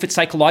don't know if it's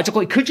psychological.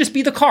 It could just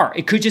be the car.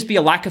 It could just be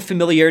a lack of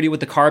familiarity with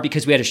the car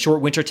because we had a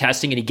short winter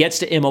testing, and he gets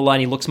to Imola,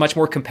 and he looks much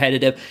more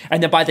competitive.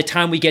 And then by the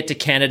time we get to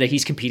Canada,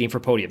 he's competing for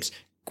podiums.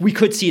 We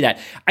could see that.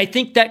 I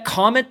think that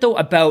comment, though,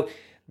 about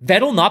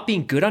Vettel not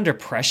being good under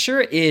pressure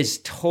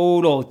is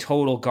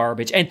total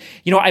garbage. And,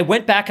 I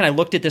went back and I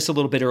looked at this a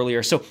little bit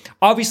earlier. So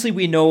obviously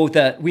we know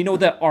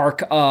the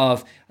arc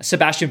of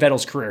Sebastian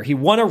Vettel's career. He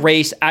won a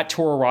race at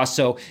Toro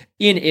Rosso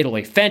in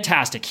Italy.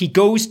 Fantastic. He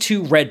goes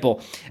to Red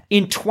Bull.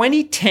 In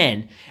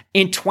 2010,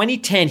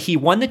 he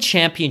won the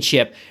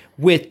championship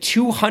with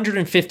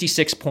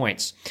 256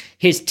 points.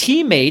 His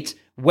teammate,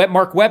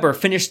 Mark Webber,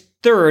 finished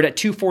third at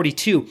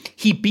 242.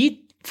 He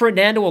beat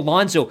Fernando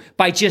Alonso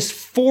by just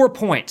 4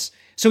 points.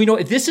 So,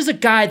 if this is a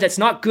guy that's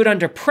not good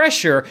under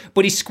pressure,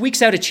 but he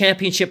squeaks out a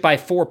championship by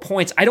 4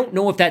 points, I don't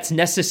know if that's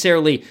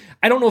necessarily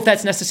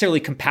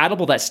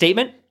compatible, that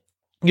statement.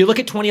 You look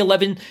at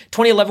 2011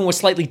 was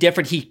slightly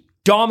different. He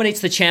dominates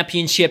the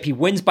championship. He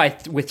wins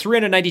with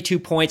 392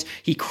 points.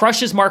 He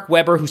crushes Mark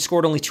Webber, who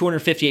scored only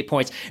 258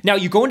 points. Now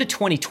you go into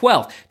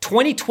 2012.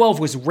 2012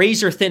 was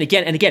razor thin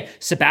again. And again,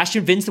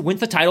 Sebastian wins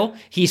the title.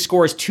 He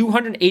scores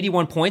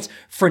 281 points.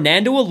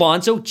 Fernando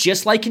Alonso,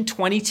 just like in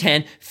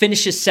 2010,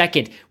 finishes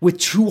second with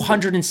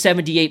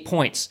 278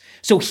 points.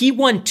 So he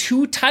won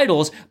 2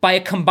 titles by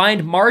a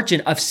combined margin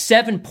of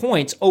 7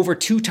 points over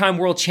 2-time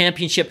world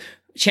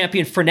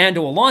champion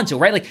Fernando Alonso,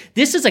 right? Like,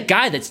 this is a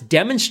guy that's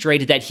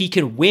demonstrated that he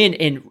can win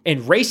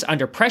and race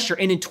under pressure.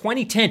 And in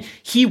 2010,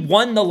 he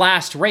won the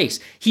last race.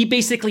 He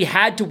basically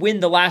had to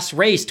win the last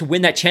race to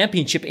win that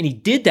championship, and he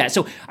did that.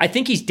 So I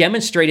think he's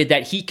demonstrated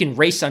that he can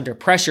race under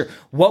pressure.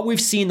 What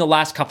we've seen the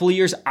last couple of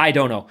years, I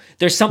don't know.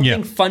 There's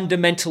something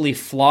fundamentally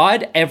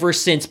flawed ever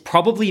since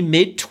probably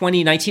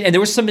mid-2019. And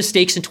there were some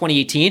mistakes in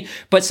 2018,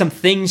 but some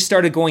things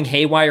started going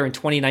haywire in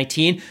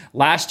 2019.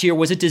 Last year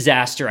was a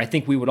disaster. I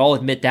think we would all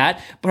admit that.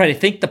 But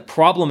I think the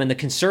problem and the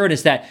concern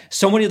is that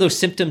so many of those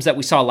symptoms that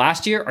we saw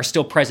last year are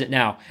still present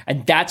now.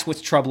 And that's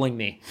what's troubling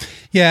me.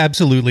 Yeah,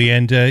 absolutely.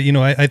 And,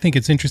 I think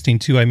it's interesting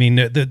too. I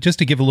mean, just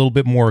to give a little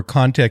bit more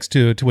context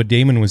to what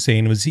Damon was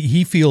saying, was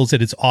he feels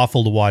that it's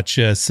awful to watch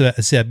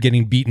Seb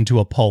getting beaten to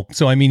a pulp.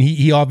 So, I mean,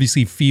 he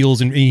obviously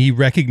feels and he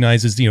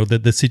recognizes,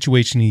 the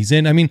situation he's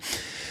in. I mean,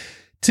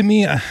 To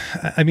me,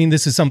 I mean,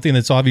 this is something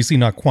that's obviously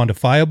not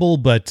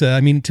quantifiable, but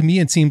I mean, to me,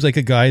 it seems like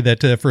a guy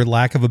that, for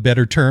lack of a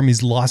better term,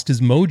 he's lost his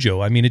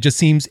mojo. I mean, it just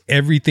seems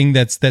everything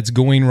that's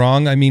going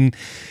wrong. I mean,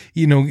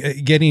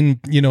 not getting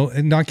out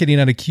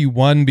of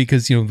Q1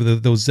 because,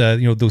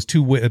 those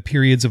two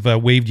periods of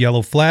waved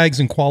yellow flags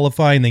in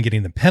qualifying, then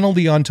getting the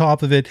penalty on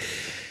top of it.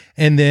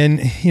 And then,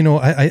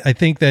 I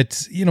think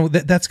that,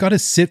 that's got to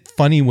sit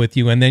funny with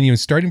you. And then,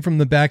 starting from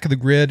the back of the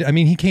grid, I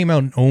mean, he came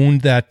out and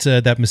owned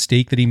that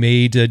mistake that he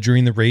made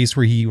during the race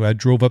where he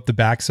drove up the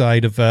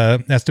backside of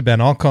Esteban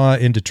Ocon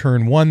into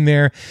turn 1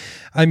 there.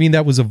 I mean,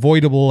 that was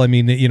avoidable. I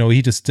mean,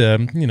 he just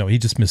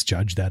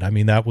misjudged that. I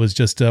mean, that was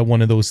just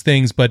one of those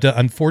things. But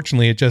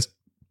unfortunately, it just,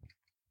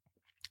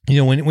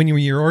 when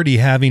you're already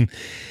having,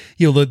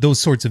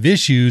 those sorts of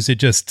issues, it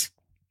just,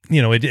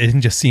 it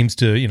just seems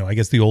to, I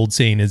guess the old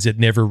saying is it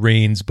never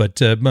rains,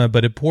 but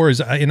it pours,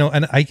 and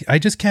I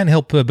just can't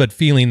help but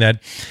feeling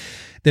that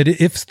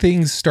if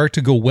things start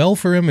to go well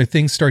for him, if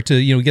things start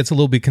to, gets a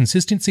little bit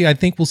consistency, I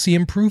think we'll see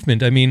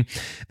improvement. I mean,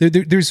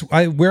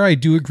 where I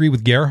do agree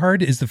with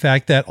Gerhard is the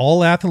fact that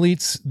all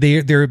athletes,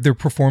 their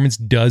performance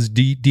does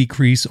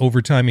decrease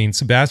over time. I mean,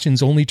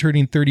 Sebastian's only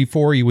turning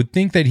 34. You would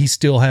think that he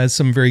still has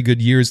some very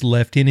good years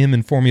left in him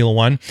in Formula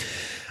One.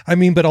 I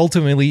mean, but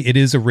ultimately it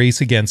is a race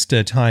against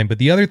time. But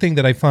the other thing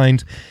that I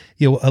find,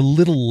 a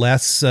little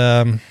less,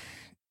 I'm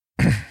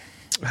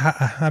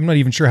not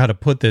even sure how to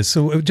put this.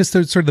 So just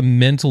sort of the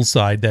mental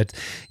side that,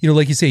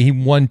 like you say, he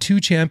won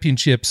 2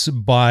 championships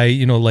by,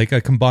 like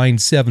a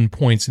combined 7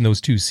 points in those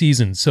 2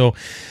 seasons. So,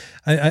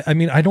 I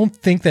mean, I don't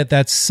think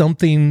that's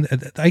something,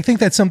 I think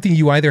that's something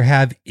you either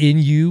have in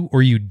you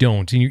or you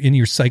don't, in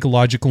your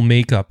psychological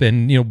makeup.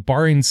 And,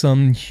 barring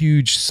some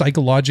huge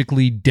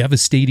psychologically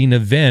devastating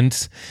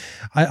event,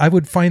 I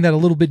would find that a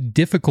little bit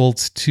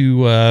difficult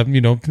to,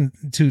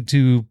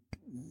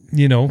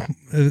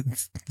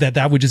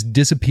 that would just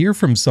disappear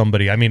from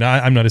somebody. I mean,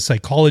 I'm not a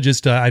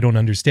psychologist. I don't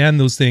understand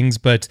those things,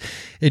 but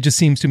it just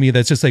seems to me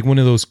that's just like one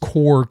of those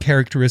core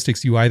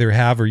characteristics you either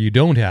have or you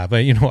don't have.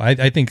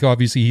 I think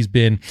obviously he's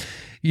been,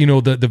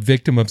 the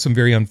victim of some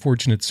very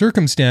unfortunate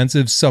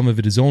circumstances. Some of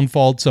it his own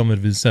fault, some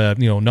of his,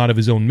 not of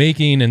his own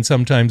making, and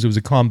sometimes it was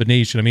a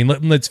combination. I mean,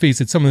 let's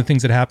face it, some of the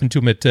things that happened to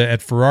him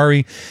at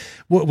Ferrari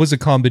was a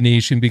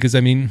combination because,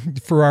 I mean,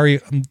 Ferrari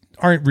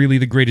aren't really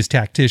the greatest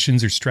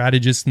tacticians or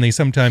strategists, and they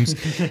sometimes,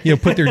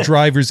 put their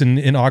drivers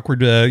in awkward,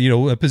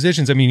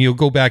 positions. I mean, you'll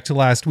go back to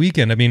last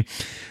weekend. I mean,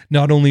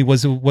 not only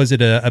was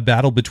it a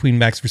battle between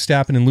Max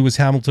Verstappen and Lewis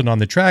Hamilton on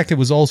the track, it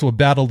was also a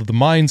battle of the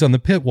minds on the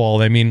pit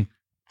wall. I mean,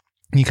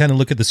 you kind of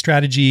look at the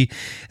strategy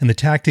and the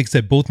tactics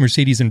that both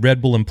Mercedes and Red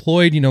Bull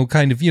employed,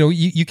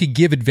 you could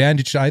give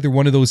advantage to either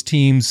one of those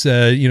teams,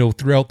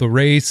 throughout the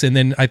race. And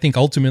then I think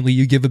ultimately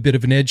you give a bit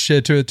of an edge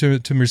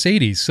to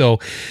Mercedes. So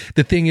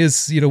the thing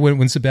is,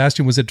 when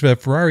Sebastian was at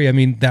Ferrari, I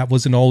mean, that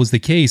wasn't always the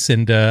case.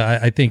 And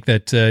I think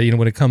that,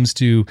 when it comes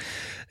to,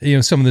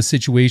 some of the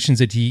situations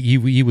that he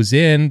was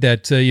in,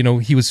 that,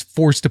 he was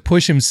forced to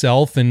push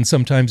himself, and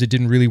sometimes it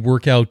didn't really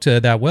work out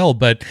that well.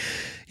 But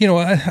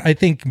I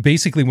think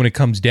basically when it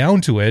comes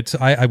down to it,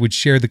 I would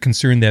share the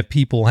concern that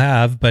people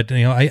have, but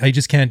I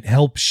just can't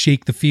help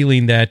shake the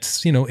feeling that,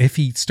 if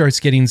he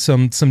starts getting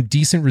some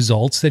decent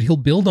results, that he'll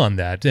build on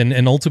that,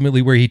 and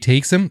ultimately where he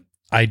takes him,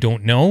 I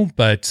don't know,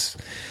 but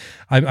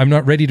I'm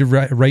not ready to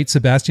write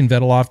Sebastian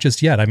Vettel off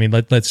just yet. I mean,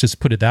 let's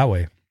just put it that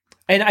way.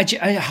 And I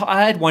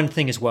had one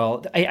thing as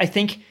well. I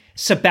think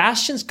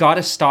Sebastian's got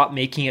to stop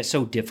making it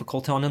so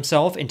difficult on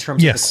himself in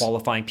terms of the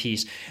qualifying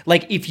piece.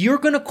 Like, if you're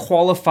going to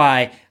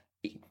qualify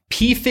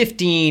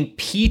P15,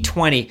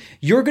 P20,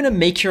 you're going to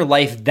make your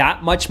life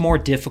that much more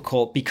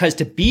difficult, because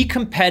to be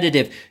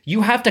competitive,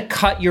 you have to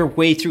cut your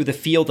way through the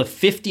field of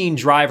 15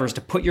 drivers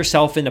to put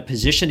yourself in a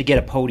position to get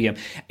a podium.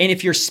 And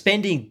if you're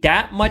spending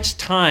that much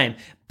time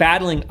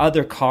battling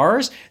other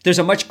cars, there's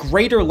a much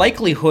greater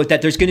likelihood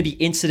that there's going to be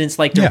incidents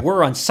like there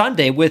were on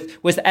Sunday with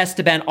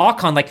Esteban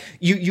Ocon. Like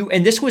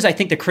and this was, I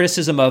think, the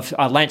criticism of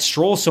Lance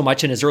Stroll so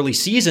much in his early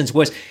seasons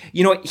was,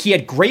 he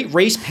had great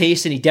race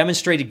pace and he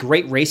demonstrated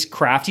great race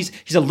craft.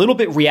 He's a little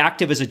bit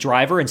reactive as a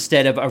driver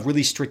instead of a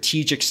really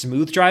strategic,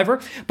 smooth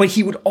driver, but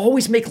he would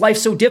always make life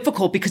so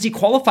difficult because he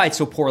qualified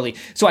so poorly.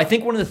 So I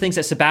think one of the things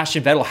that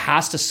Sebastian Vettel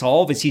has to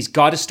solve is he's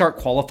got to start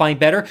qualifying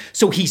better,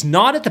 so he's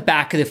not at the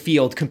back of the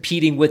field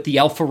competing with the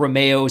Alfa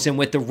Romeos and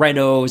with the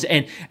Renaults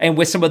and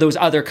with some of those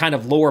other kind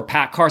of lower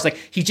pack cars. Like,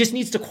 he just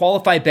needs to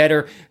qualify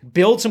better,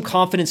 build some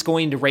confidence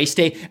going into race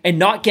day, and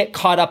not get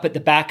caught up at the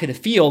back of the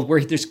field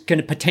where there's going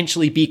to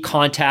potentially be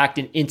contact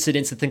and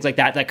incidents and things like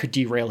that could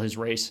derail his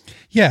race.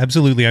 Yeah,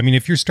 absolutely. I mean,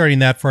 if you're starting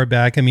that far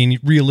back, I mean,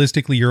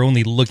 realistically, you're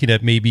only looking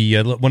at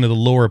maybe one of the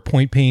lower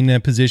point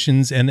pain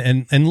positions,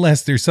 and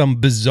unless there's some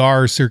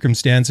bizarre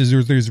circumstances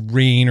or there's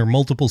rain or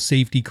multiple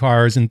safety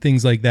cars and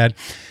things like that,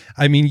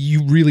 I mean,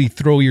 you really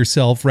throw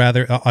yourself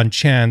rather on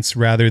chance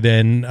rather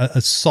than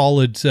a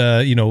solid,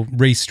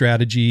 race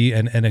strategy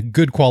and a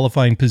good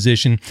qualifying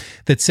position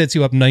that sets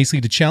you up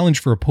nicely to challenge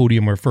for a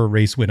podium or for a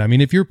race win. I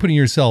mean, if you're putting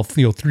yourself,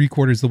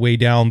 3/4 the way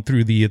down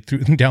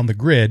down the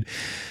grid,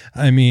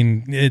 I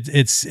mean,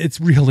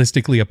 it's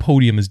realistically a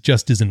podium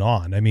isn't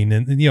on. I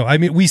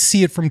mean, we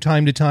see it from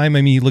time to time.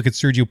 I mean, you look at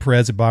Sergio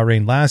Perez at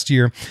Bahrain last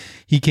year.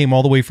 He came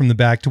all the way from the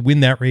back to win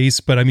that race.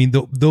 But I mean,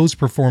 those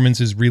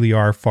performances really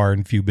are far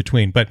and few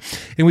between. But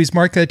anyways,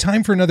 Mark,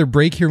 time for another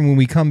break here. When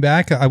we come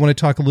back, I want to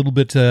talk a little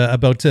bit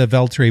about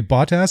Valtteri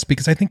Bottas,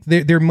 because I think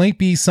there might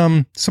be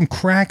some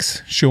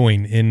cracks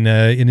showing in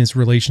his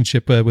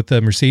relationship with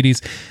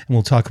Mercedes. And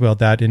we'll talk about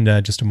that in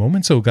just a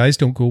moment. So guys,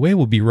 don't go away.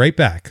 We'll be right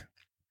back.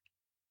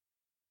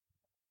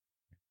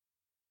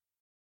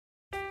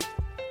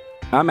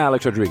 I'm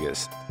Alex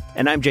Rodriguez.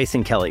 And I'm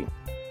Jason Kelly.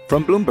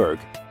 From Bloomberg,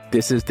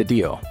 this is The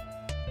Deal.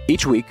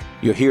 Each week,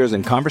 you'll hear us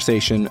in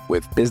conversation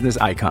with business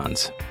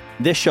icons.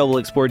 This show will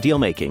explore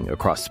deal-making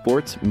across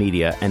sports,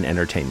 media, and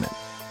entertainment.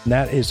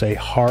 That is a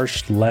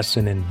harsh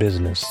lesson in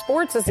business.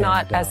 Sports is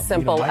not as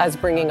simple as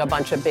bringing a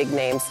bunch of big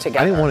names together.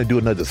 I didn't want to do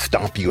another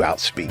stomp you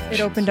out speech.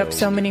 It opened up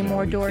so many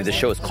more doors. The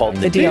show is called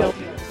The Deal.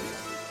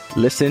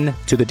 Listen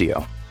to The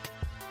Deal.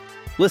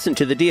 Listen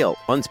to The Deal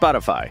on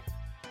Spotify.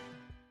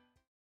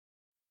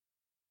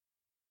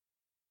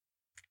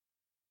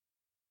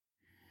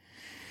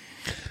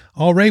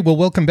 All right. Well,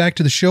 welcome back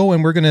to the show,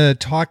 and we're going to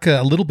talk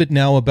a little bit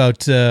now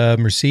about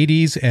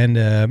Mercedes and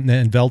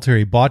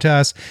Valtteri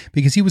Bottas,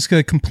 because he was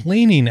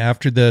complaining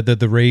after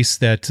the race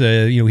that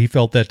he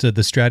felt that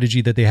the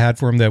strategy that they had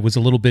for him that was a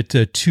little bit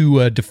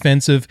too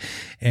defensive,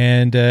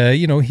 and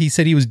he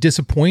said he was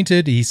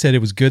disappointed. He said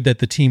it was good that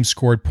the team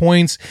scored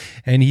points,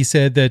 and he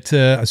said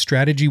that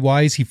strategy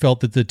wise, he felt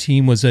that the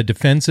team was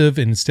defensive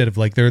instead of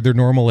like their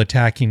normal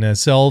attacking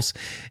selves.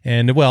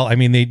 And well, I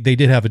mean, they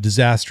did have a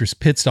disastrous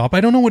pit stop.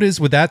 I don't know what it is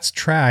with that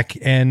track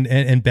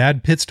and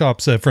bad pit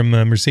stops from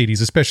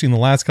Mercedes, especially in the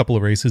last couple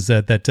of races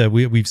that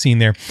we've seen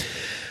there.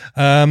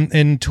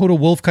 And Toto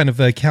Wolff kind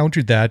of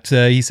countered that.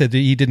 He said that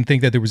he didn't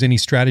think that there was any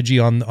strategy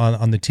on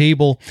the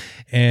table,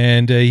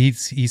 and he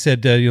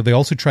said they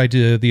also tried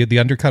to the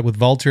undercut with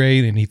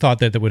Valtteri, and he thought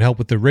that would help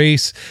with the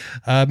race.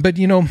 But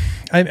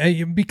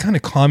be kind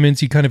of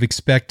comments you kind of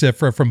expect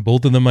from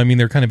both of them. I mean,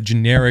 they're kind of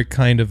generic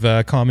kind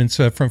of comments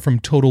from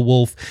Toto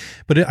Wolff,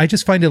 but I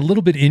just find it a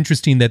little bit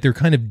interesting that they're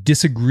kind of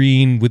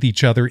disagreeing with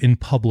each other in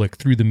public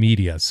through the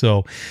media.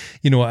 So,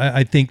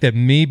 I think that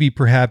maybe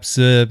perhaps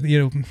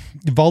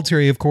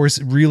Valtteri, of course,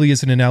 really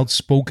isn't an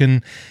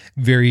outspoken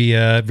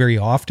very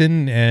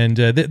often, and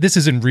this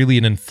isn't really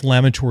an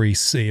inflammatory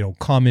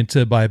comment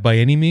by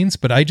any means,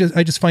 but I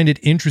just find it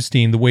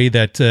interesting the way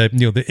that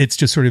it's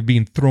just sort of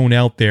being thrown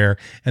out there,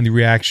 and the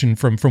reaction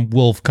from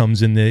Wolff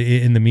comes in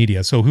the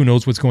media. So who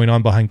knows what's going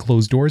on behind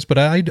closed doors, but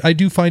I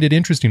do find it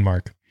interesting,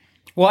 Mark.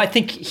 Well, I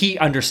think he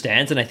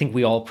understands, and I think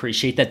we all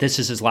appreciate that this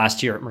is his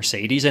last year at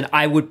Mercedes. And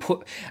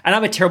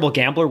I'm a terrible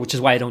gambler, which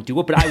is why I don't do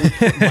it, but I would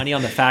put money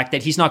on the fact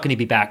that he's not going to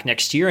be back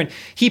next year. And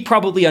he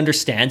probably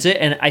understands it.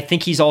 And I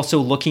think he's also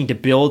looking to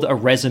build a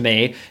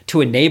resume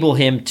to enable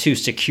him to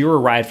secure a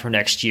ride for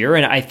next year.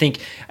 And I think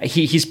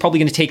he's probably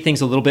going to take things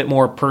a little bit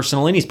more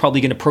personally, and he's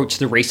probably going to approach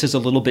the races a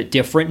little bit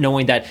different,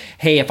 knowing that,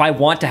 hey, if I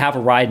want to have a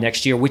ride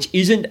next year, which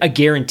isn't a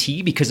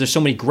guarantee because there's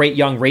so many great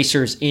young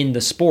racers in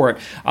the sport,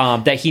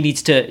 that he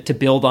needs to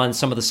build on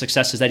some of the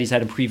successes that he's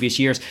had in previous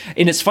years.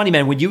 And it's funny,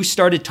 man, when you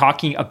started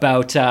talking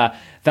about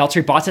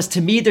Valtteri Bottas,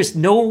 to me, there's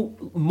no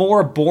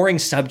more boring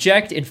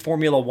subject in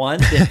Formula One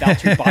than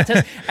Valtteri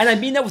Bottas. And I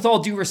mean that with all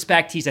due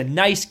respect. He's a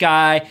nice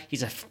guy.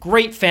 He's a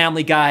great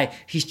family guy.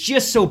 He's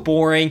just so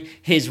boring.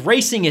 His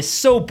racing is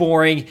so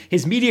boring.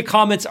 His media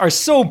comments are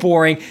so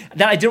boring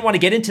that I didn't want to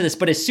get into this.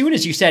 But as soon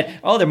as you said,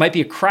 oh, there might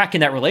be a crack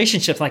in that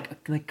relationship,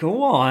 like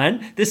go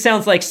on. This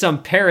sounds like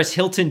some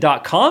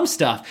ParisHilton.com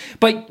stuff.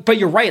 But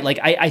you're right. Like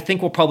I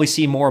think we'll probably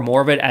see more and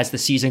more of it as the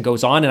season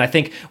goes on. And I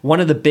think one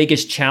of the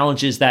biggest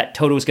challenges that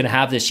Toto is going to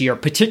have this year,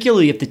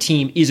 particularly if the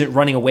team isn't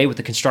running away with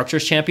the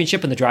Constructors'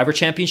 Championship and the Driver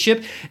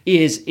Championship,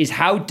 is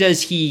how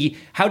does he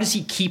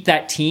keep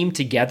that team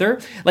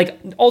together? Like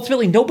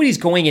ultimately, nobody's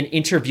going and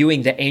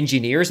interviewing the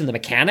engineers and the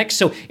mechanics.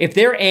 So if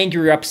they're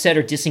angry or upset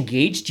or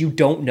disengaged, you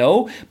don't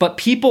know. But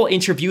people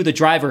interview the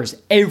drivers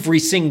every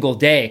single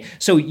day.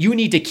 So you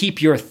need to keep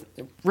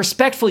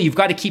respectfully, you've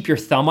got to keep your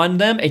thumb on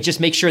them and just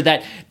make sure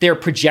that they're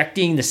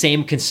projecting the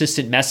same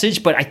consistent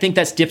message. But I think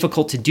that's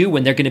difficult to do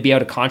when they're going to be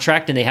out of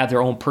contract and they have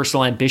their own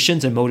personal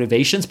ambitions and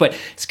motivations. But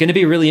it's going to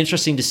be really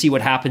interesting to see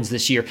what happens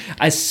this year,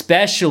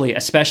 especially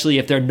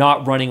if they're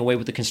not running away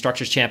with the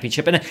Constructors'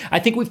 Championship. And I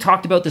think we've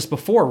talked about this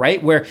before,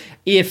 right? Where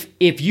if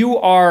you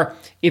are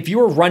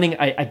running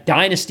a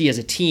dynasty as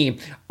a team,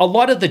 a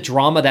lot of the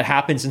drama that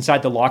happens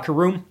inside the locker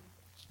room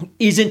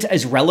isn't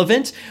as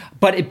relevant,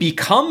 but it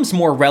becomes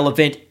more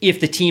relevant if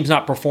the team's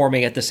not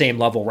performing at the same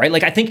level, right?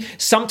 Like I think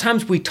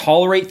sometimes we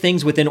tolerate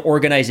things within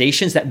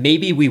organizations that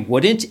maybe we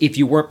wouldn't if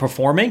you weren't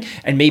performing,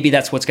 and maybe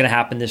that's what's going to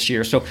happen this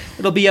year. So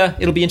it'll be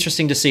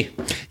interesting to see.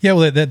 Yeah,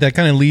 well, that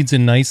kind of leads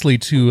in nicely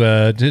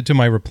to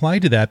my reply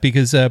to that,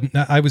 because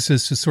I was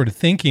just sort of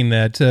thinking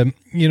that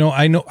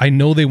I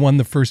know they won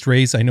the first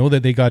race. I know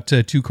that they got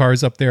 2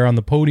 cars up there on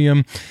the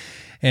podium.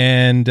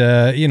 And,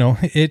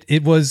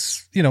 it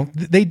was,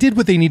 they did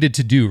what they needed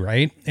to do,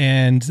 right?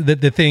 And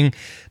the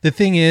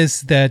thing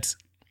is that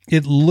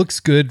it looks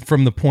good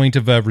from the point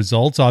of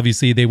results.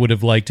 Obviously, they would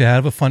have liked to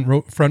have a front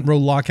row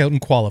lockout in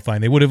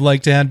qualifying. They would have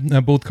liked to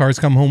have both cars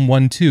come home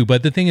 1-2.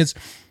 But the thing is,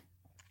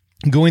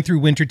 going through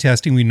winter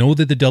testing, we know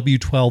that the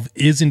W12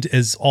 isn't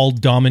as all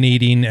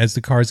dominating as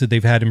the cars that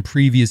they've had in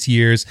previous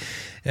years.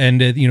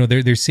 And,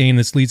 they're saying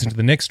this leads into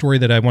the next story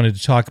that I wanted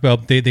to talk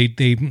about.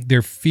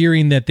 They're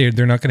fearing that they're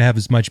not going to have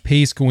as much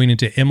pace going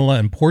into Imola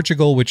and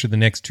Portugal, which are the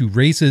next 2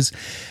 races.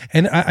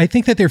 And I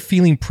think that they're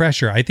feeling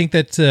pressure. I think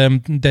that,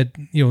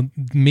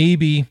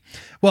 maybe,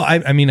 well,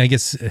 I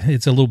guess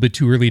it's a little bit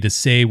too early to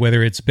say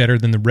whether it's better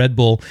than the Red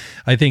Bull.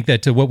 I think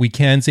that what we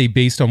can say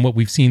based on what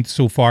we've seen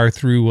so far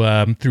through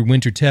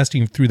winter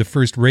testing, through the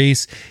first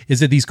race, is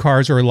that these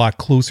cars are a lot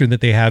closer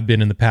than they have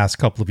been in the past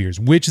couple of years.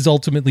 Which is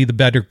ultimately the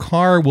better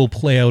car will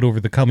play out over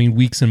the coming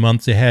weeks and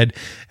months ahead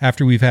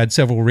after we've had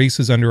several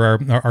races under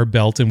our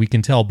belt, and we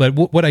can tell. But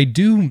what I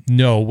do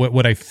know,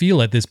 what I feel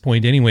at this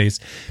point anyways,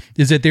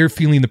 is that they're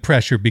feeling the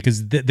pressure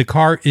because the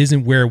car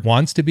isn't where it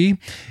wants to be.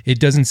 It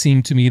doesn't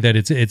seem to me that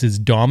it's as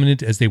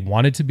dominant as they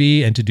want it to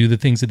be and to do the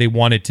things that they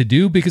want it to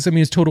do, because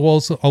as Toto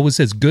always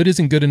says, good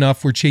isn't good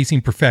enough. We're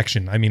chasing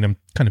perfection. I'm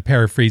kind of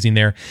paraphrasing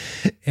there.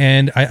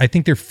 And I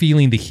think they're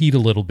feeling the heat a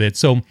little bit.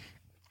 So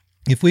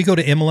if we go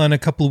to Imola in a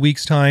couple of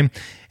weeks' time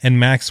and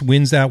Max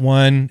wins that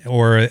one,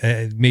 or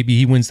maybe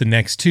he wins the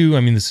next 2,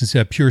 this is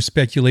pure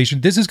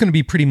speculation. This is going to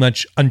be pretty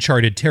much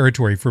uncharted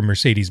territory for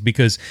Mercedes,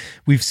 because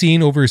we've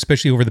seen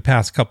especially over the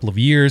past couple of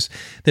years,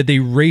 that they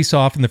race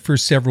off in the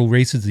first several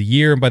races of the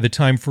year. And by the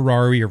time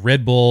Ferrari or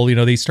Red Bull,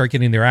 they start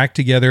getting their act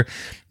together,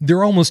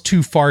 they're almost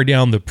too far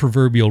down the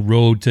proverbial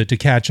road to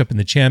catch up in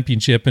the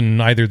championship,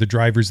 and either the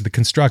drivers or the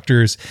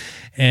constructors.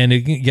 And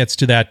it gets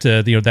to that,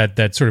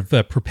 that sort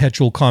of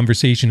perpetual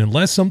conversation,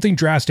 unless something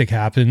drastic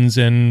happens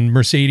and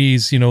Mercedes,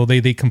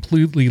 they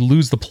completely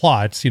lose the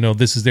plot.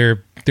 This is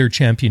their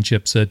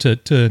championships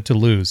to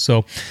lose.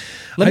 So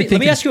let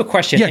me ask you a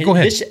question. Yeah, go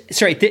ahead.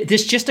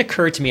 This just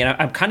occurred to me, and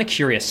I'm kind of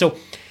curious. So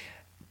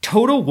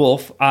Toto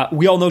Wolff,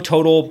 we all know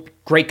Toto,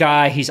 great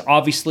guy. He's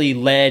obviously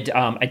led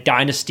a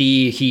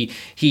dynasty.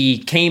 He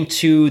came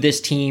to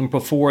this team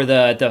before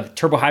the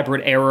turbo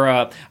hybrid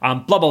era.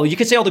 Blah, blah. You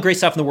can say all the great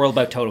stuff in the world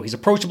about Toto. He's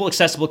approachable,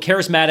 accessible,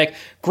 charismatic,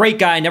 great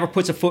guy, never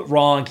puts a foot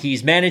wrong.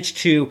 He's managed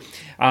to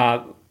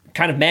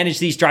kind of manage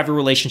these driver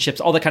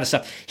relationships, all that kind of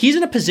stuff. He's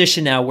in a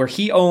position now where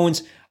he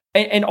owns,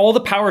 and all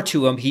the power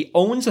to him, he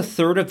owns a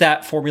third of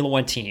that Formula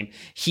One team.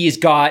 He's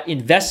got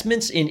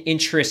investments in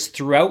interests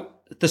throughout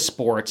the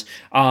sport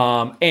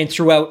and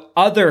throughout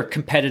other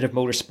competitive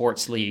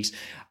motorsports leagues.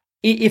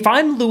 If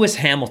I'm Lewis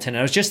Hamilton,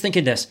 I was just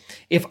thinking this,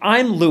 if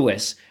I'm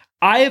Lewis,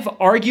 I've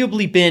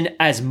arguably been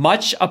as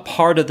much a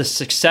part of the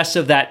success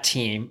of that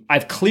team.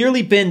 I've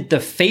clearly been the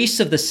face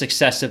of the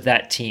success of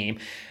that team.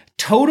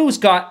 Toto's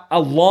got a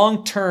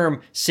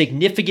long-term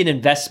significant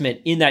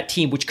investment in that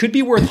team, which could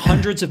be worth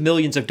hundreds of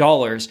millions of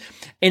dollars.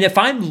 And if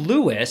I'm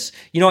Lewis,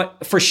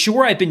 for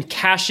sure I've been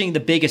cashing the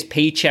biggest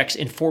paychecks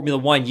in Formula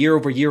One year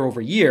over year over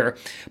year.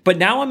 But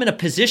now I'm in a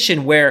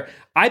position where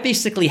I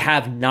basically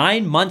have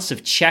 9 months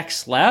of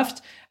checks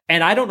left,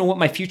 and I don't know what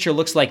my future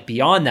looks like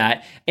beyond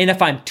that. And if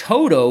I'm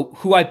Toto,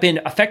 who I've been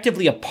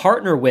effectively a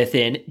partner with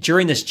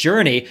during this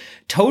journey,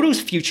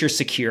 Toto's future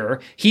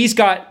secure. He's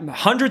got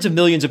hundreds of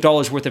millions of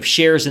dollars worth of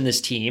shares in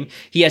this team.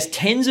 He has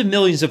tens of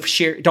millions of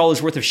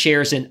dollars worth of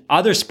shares in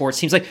other sports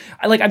teams.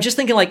 I'm just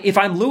thinking, if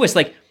I'm Lewis,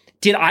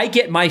 did I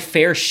get my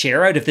fair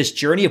share out of this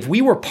journey? If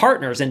we were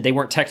partners, and they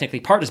weren't technically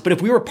partners, but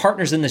if we were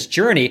partners in this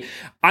journey,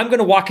 I'm going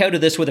to walk out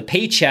of this with a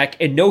paycheck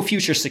and no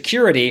future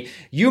security.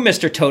 You,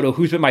 Mr. Toto,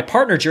 who's been my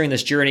partner during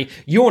this journey,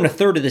 you own a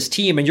third of this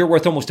team and you're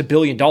worth almost $1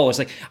 billion.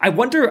 I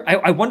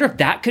wonder if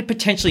that could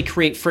potentially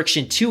create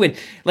friction too. And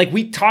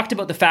we talked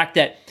about the fact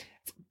that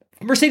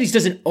Mercedes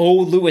doesn't owe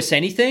Lewis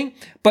anything,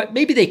 but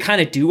maybe they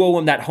kind of do owe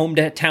him that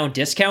hometown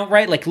discount,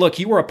 right? Look,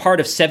 you were a part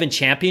of 7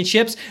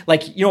 championships.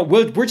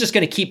 We're just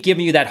going to keep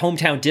giving you that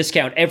hometown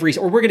discount or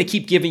we're going to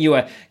keep giving you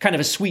a kind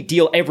of a sweet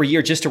deal every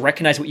year just to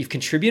recognize what you've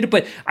contributed.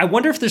 But I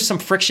wonder if there's some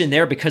friction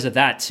there because of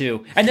that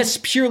too. And that's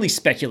purely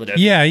speculative.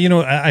 Yeah.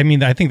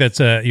 I think that's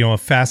a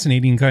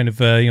fascinating kind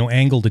of,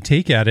 angle to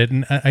take at it.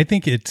 And I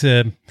think it,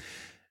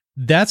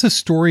 that's a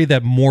story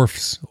that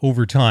morphs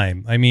over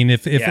time. I mean,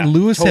 if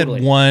Lewis had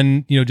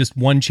won, just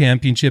one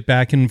championship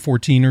back in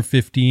 14 or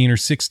 15 or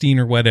 16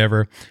 or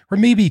whatever, or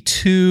maybe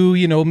two,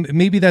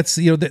 maybe that's,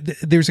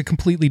 there's a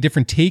completely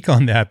different take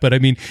on that. But I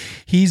mean,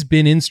 he's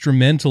been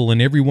instrumental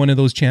in every one of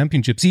those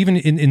championships. Even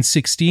in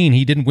 16,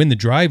 he didn't win the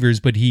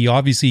drivers, but he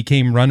obviously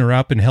came runner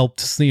up and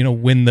helped,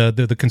 win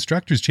the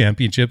Constructors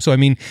Championship. So, I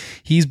mean,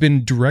 he's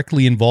been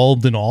directly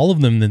involved in all of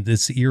them in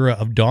this era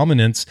of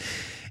dominance.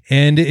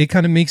 And it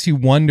kind of makes you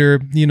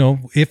wonder,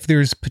 if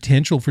there's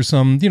potential for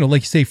some,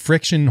 like you say,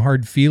 friction,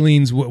 hard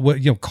feelings,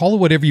 call it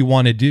whatever you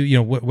want to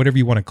do, whatever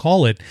you want to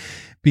call it,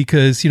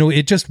 because,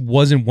 it just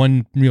wasn't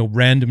one,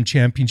 random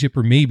championship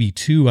or maybe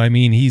two. I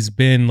mean, he's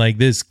been like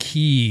this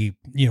key,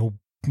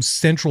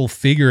 central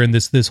figure in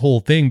this whole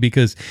thing,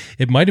 because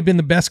it might have been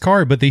the best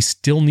car, but they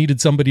still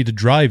needed somebody to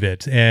drive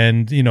it.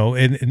 And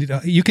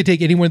and you could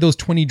take any one of those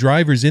 20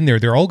 drivers in there,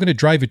 they're all going to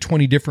drive it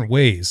 20 different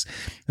ways,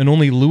 and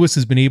only Lewis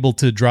has been able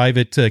to drive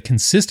it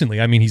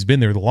consistently. I mean, he's been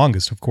there the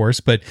longest, of course,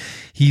 but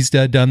he's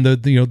done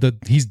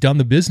he's done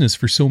the business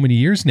for so many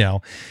years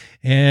now.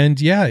 And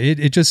yeah,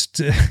 it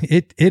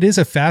is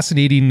a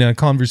fascinating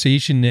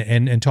conversation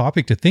and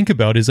topic to think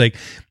about. Is like,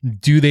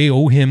 do they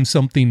owe him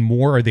something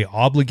more? Are they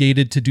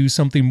obligated to do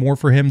something more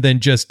for him than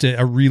just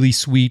a really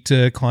sweet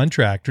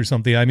contract or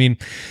something? I mean,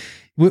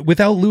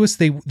 without Lewis,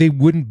 they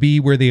wouldn't be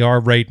where they are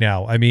right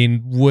now. I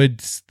mean,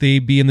 would they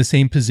be in the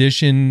same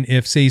position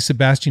if, say,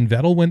 Sebastian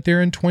Vettel went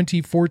there in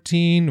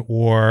 2014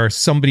 or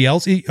somebody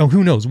else?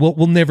 Who knows?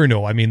 We'll never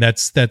know. I mean,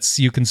 that's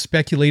you can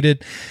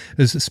speculate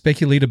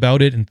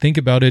about it and think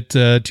about it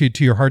to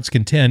your heart's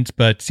content,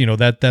 but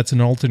that's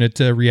an alternate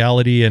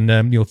reality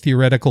and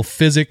theoretical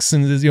physics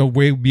and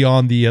way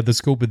beyond the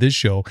scope of this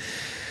show.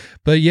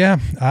 But yeah,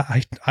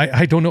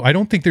 I don't know. I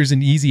don't think there's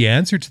an easy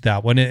answer to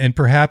that one. And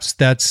perhaps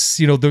that's,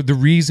 the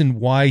reason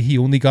why he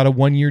only got a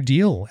 1-year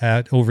deal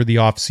over the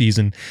off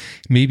season.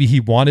 Maybe he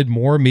wanted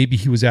more. Maybe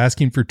he was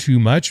asking for too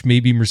much.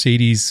 Maybe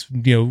Mercedes,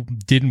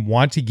 didn't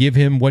want to give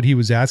him what he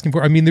was asking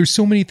for. I mean, there's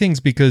so many things,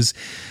 because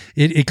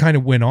it kind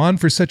of went on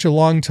for such a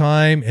long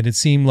time, and it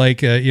seemed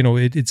like,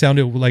 it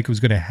sounded like it was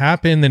going to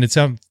happen. Then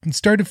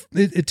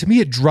to me,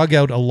 it drug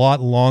out a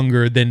lot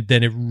longer than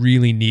it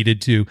really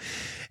needed to.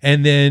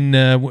 And then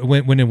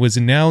when it was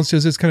announced, it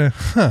was just kind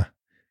of,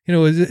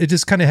 it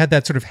just kind of had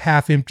that sort of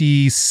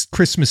half-empty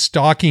Christmas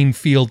stocking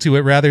feel to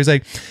it. Rather, it's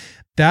like,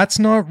 that's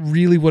not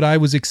really what I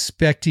was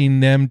expecting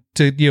them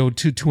to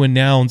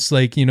announce.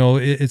 Like,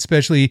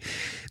 especially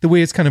the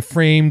way it's kind of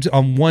framed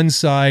on one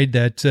side,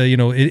 that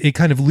it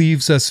kind of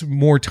leaves us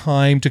more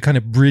time to kind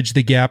of bridge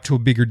the gap to a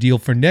bigger deal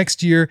for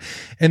next year.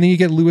 And then you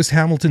get Lewis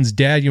Hamilton's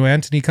dad,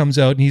 Anthony, comes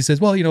out and he says,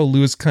 well,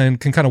 Lewis can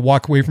kind of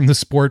walk away from the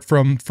sport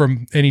from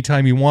any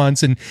time he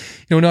wants. And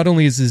not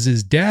only is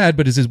his dad,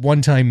 but is his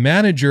one-time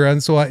manager.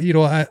 And so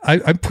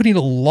I'm putting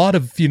a lot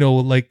of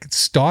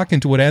stock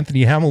into what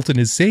Anthony Hamilton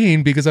is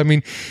saying, because I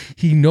mean,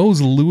 he knows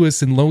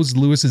Lewis and knows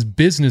Lewis's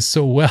business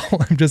so well.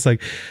 I'm just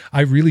like,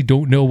 I really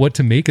don't know what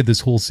to make of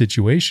this whole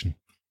situation.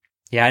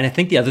 Yeah, and I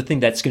think the other thing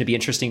that's going to be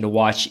interesting to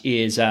watch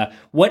is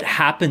what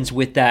happens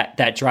with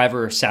that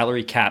driver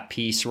salary cap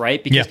piece,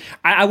 right? Because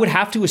I would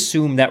have to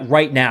assume that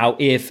right now,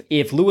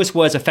 if Lewis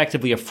was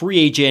effectively a free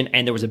agent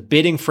and there was a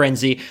bidding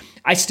frenzy,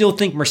 I still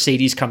think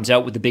Mercedes comes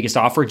out with the biggest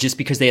offer just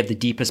because they have the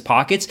deepest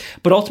pockets.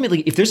 But ultimately,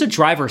 if there's a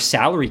driver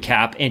salary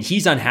cap and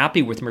he's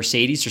unhappy with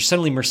Mercedes, or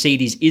suddenly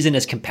Mercedes isn't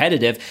as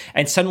competitive,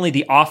 and suddenly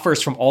the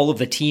offers from all of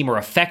the team are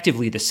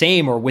effectively the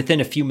same or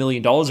within a few $1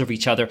 million of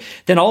each other,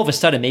 then all of a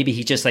sudden maybe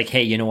he's just like,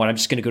 hey, you know what, I'm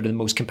just going to go to the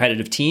most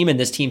competitive team, and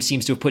this team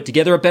seems to have put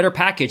together a better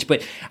package.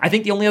 But I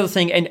think the only other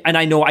thing, and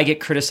I know I get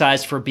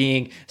criticized for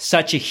being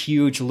such a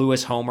huge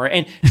Lewis homer,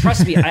 and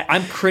trust me,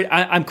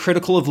 I'm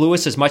critical of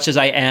Lewis as much as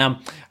I am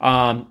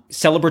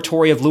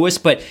celebratory of Lewis,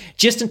 but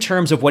just in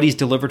terms of what he's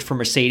delivered for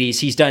Mercedes,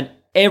 he's done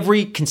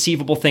every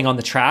conceivable thing on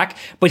the track,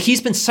 but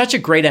he's been such a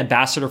great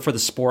ambassador for the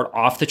sport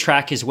off the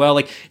track as well.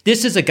 Like,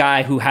 this is a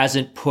guy who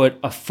hasn't put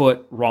a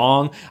foot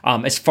wrong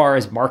as far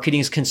as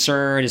marketing is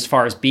concerned, as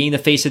far as being the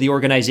face of the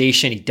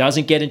organization. He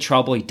doesn't get in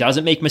trouble. He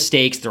doesn't make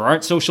mistakes. There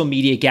aren't social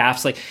media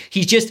gaffes. Like,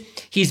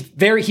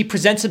 he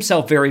presents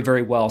himself very,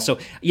 very well. So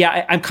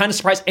yeah, I'm kind of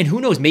surprised. And who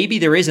knows, maybe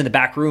there is in the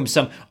back room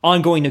some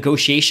ongoing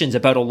negotiations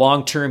about a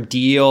long-term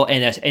deal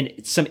and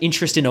some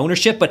interest in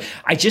ownership. But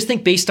I just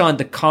think based on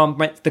the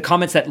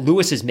comments that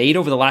Lewis has made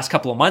over the last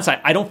couple of months,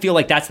 I don't feel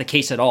like that's the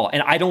case at all.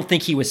 And I don't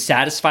think he was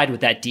satisfied with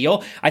that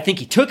deal. I think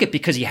he took it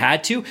because he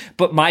had to,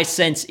 but my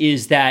sense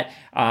is that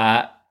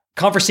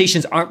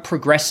conversations aren't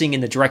progressing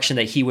in the direction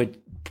that he would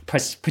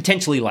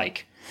potentially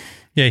like.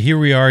 Yeah, here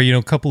we are,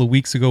 a couple of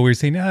weeks ago, we were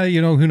saying,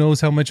 who knows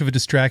how much of a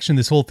distraction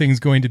this whole thing's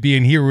going to be.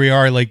 And here we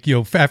are,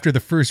 after the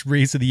first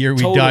race of the year,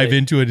 we dive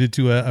into it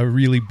into a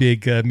really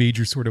big,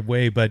 major sort of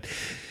way. But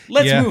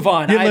let's move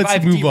on. Yeah,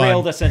 I've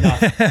derailed us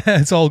enough.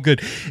 It's all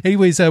good.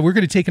 Anyways, we're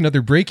going to take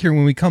another break here.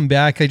 When we come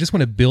back, I just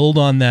want to build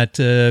on that.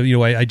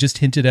 I just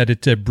hinted at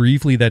it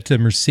briefly that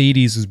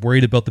Mercedes is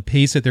worried about the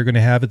pace that they're going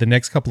to have at the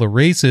next couple of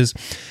races.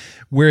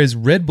 whereas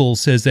Red Bull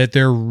says that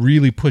they're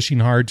really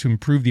pushing hard to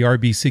improve the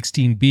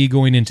RB16B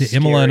going into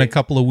Imola in a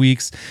couple of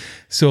weeks.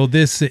 So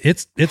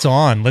it's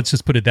on. Let's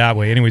just put it that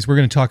way. Anyways, we're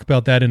going to talk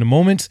about that in a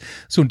moment.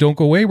 So don't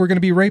go away. We're going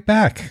to be right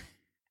back.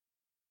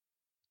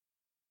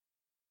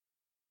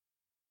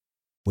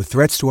 With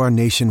threats to our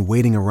nation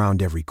waiting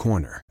around every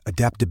corner,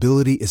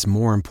 adaptability is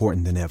more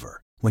important than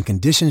ever. When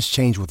conditions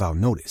change without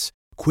notice,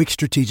 quick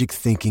strategic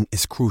thinking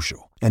is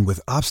crucial. And with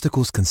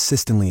obstacles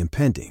consistently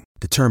impending,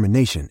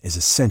 determination is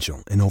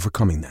essential in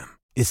overcoming them.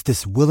 It's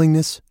this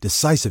willingness,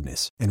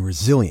 decisiveness, and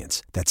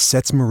resilience that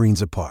sets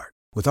Marines apart.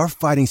 With our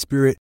fighting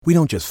spirit, we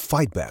don't just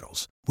fight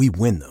battles, we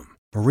win them.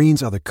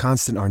 Marines are the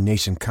constant our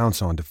nation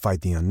counts on to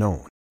fight the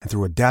unknown. And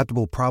through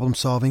adaptable problem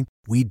solving,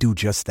 we do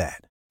just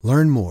that.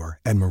 Learn more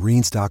at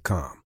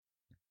marines.com.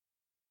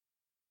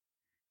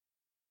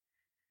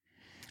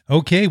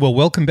 Okay, well,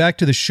 welcome back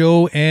to the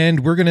show, and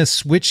we're going to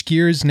switch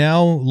gears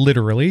now,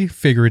 literally,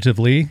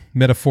 figuratively,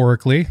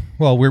 metaphorically.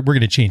 Well, we're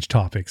going to change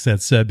topics.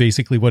 That's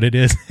basically what it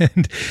is.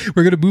 And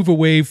we're going to move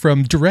away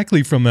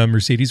directly from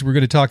Mercedes. We're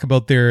going to talk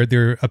about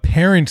their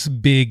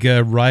apparent big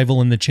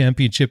rival in the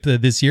championship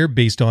this year,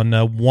 based on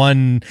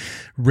one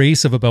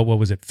race of about,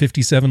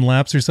 57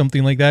 laps or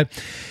something like that.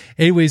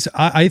 Anyways,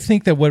 I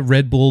think that what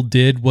Red Bull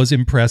did was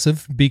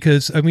impressive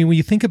because, I mean, when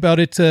you think about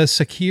it,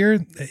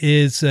 Sakhir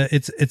is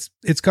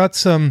it's got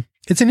some.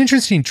 It's an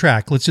interesting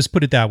track. Let's just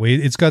put it that way.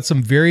 It's got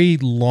some very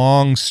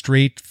long,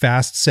 straight,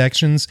 fast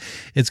sections.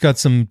 It's got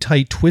some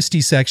tight,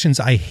 twisty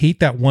sections. I hate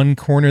that one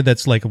corner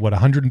that's like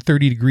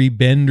 130-degree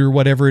bend or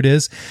whatever it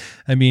is.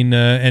 I mean,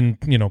 and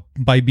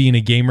by being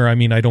a gamer, I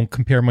mean, I don't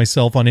compare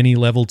myself on any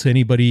level to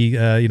anybody,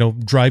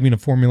 driving a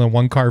Formula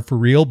One car for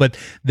real. But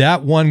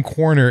that one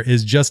corner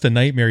is just a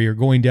nightmare. You're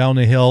going down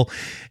a hill,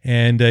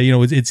 and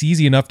it's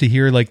easy enough to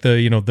hear like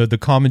the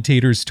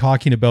commentators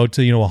talking about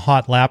a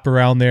hot lap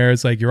around there.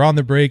 It's like you're on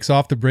the brakes,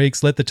 off the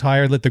brakes, let the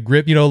tire, let the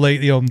grip, and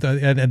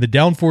the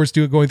downforce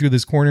do it going through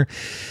this corner.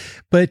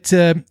 But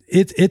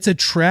it's a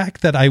track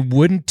that I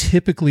wouldn't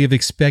typically have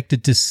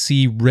expected to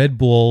see Red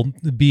Bull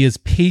be as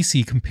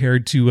pacey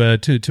compared to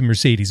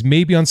Mercedes.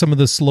 Maybe on some of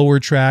the slower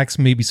tracks,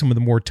 maybe some of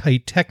the more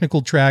tight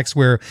technical tracks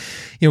where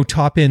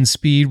top end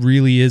speed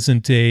really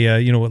isn't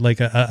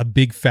a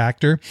big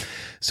factor.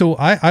 So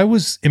I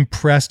was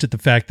impressed at the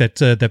fact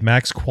that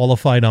Max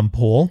qualified on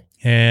pole.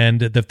 And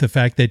the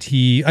fact that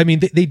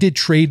they did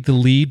trade the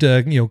lead,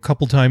 a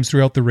couple times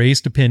throughout the race,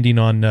 depending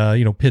on,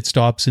 pit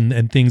stops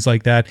and things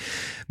like that.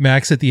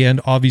 Max at the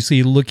end,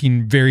 obviously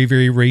looking very,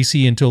 very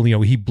racy until,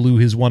 he blew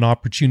his one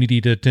opportunity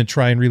to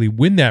try and really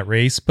win that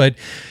race. But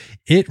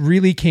it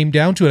really came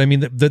down to it. I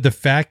mean, the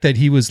fact that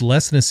he was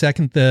less than a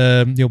second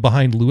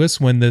behind Lewis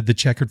when the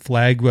checkered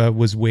flag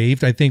was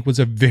waved, I think was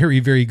a very,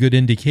 very good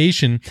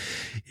indication.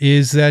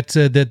 Is that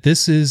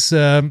this is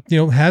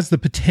has the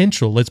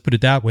potential, let's put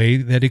it that way,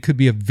 that it could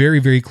be a very,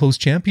 very close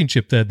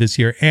championship this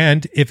year.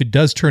 And if it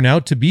does turn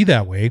out to be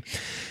that way,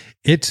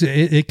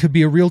 it could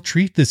be a real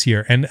treat this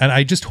year. And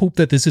I just hope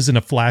that this isn't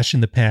a flash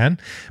in the pan.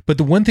 But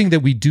the one thing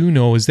that we do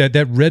know is that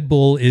Red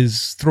Bull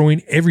is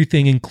throwing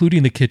everything,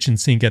 including the kitchen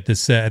sink at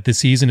this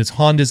season. It's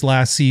Honda's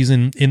last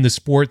season in the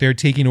sport. They're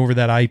taking over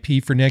that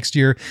IP for next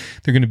year.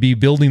 They're going to be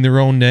building their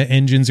own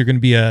engines. They're going to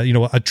be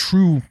a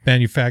true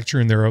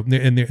manufacturer in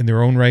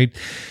their own right.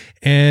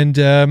 And,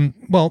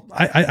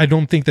 I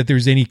don't think that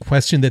there's any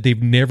question that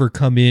they've never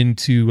come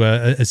into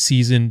a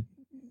season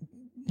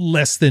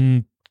less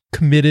than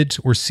committed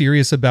or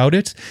serious about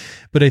it.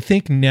 But I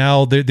think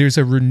now there's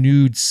a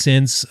renewed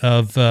sense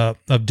of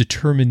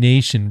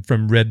determination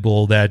from Red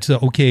Bull that,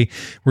 okay,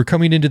 we're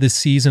coming into this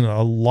season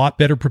a lot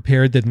better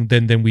prepared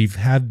than we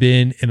have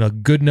been in a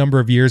good number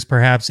of years,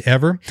 perhaps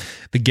ever.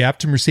 The gap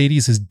to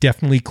Mercedes is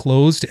definitely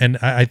closed. And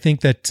I think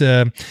that,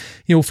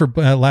 for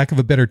lack of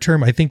a better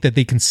term, I think that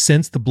they can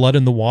sense the blood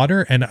in the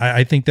water. And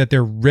I think that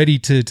they're ready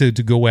to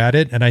go at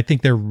it. And I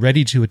think they're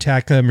ready to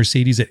attack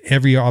Mercedes at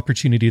every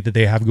opportunity that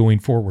they have going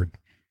forward.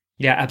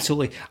 Yeah,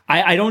 absolutely.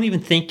 I don't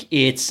even think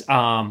it's,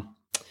 I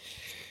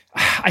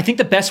think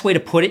the best way to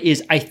put it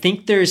is I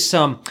think there's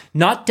some,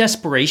 not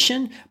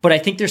desperation, but I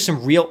think there's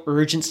some real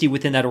urgency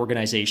within that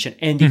organization.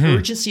 And the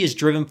urgency is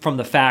driven from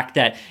the fact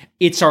that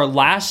it's our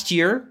last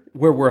year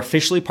where we're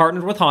officially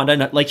partnered with Honda.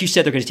 And like you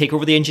said, they're going to take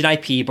over the engine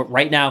IP, but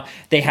right now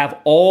they have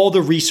all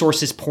the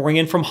resources pouring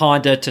in from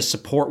Honda to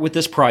support with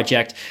this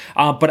project.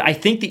 But I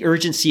think the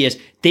urgency is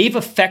they've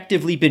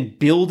effectively been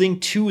building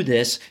to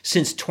this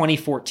since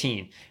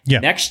 2014. Yeah.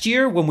 Next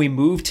year, when we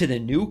move to the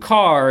new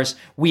cars,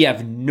 we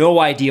have no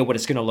idea what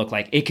it's going to look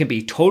like. It can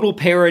be total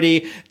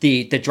parity.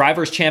 The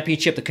Drivers'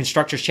 Championship, the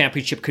Constructors'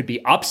 Championship could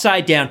be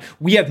upside down.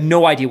 We have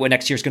no idea what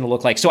next year is going to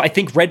look like. So I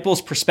think Red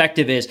Bull's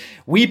perspective is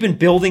we've been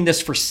building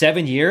this for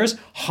 7 years.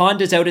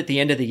 Honda's out at the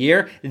end of the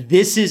year.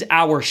 This is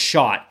our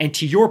shot. And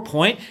to your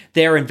point,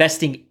 they're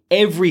investing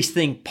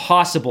everything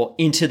possible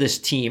into this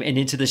team and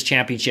into this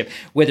championship,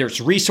 whether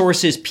it's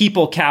resources,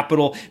 people,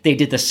 capital. They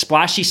did the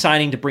splashy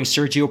signing to bring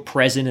Sergio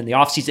Perez in the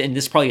offseason, and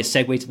this is probably a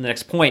segue to the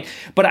next point.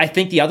 But I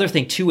think the other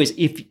thing too is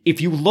if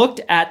you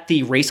looked at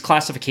the race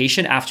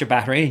classification after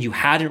Bahrain and you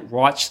hadn't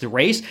watched the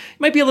race, you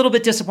might be a little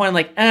bit disappointed,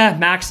 like,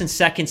 Max in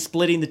second,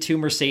 splitting the two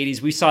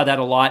Mercedes. We saw that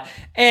a lot.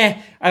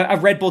 A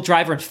Red Bull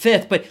driver in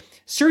fifth, but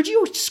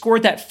Sergio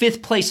scored that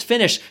fifth place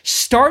finish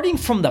starting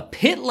from the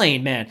pit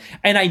lane, man.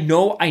 And I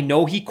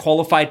know he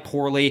qualified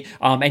poorly,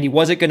 and he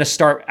wasn't going to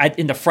start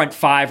in the front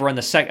five or in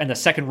the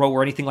second row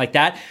or anything like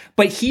that.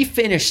 But he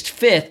finished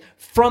fifth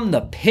from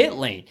the pit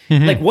lane.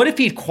 Mm-hmm. Like, what if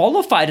he'd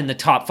qualified in the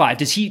top five?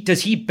 Does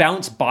he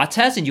bounce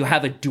Bottas and you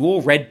have a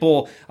dual Red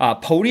Bull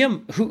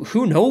podium?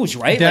 Who knows,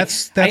 right?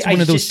 That's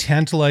one of those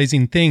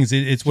tantalizing things.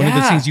 It's one of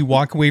those things you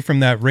walk away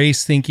from that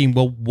race thinking,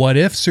 well, what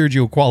if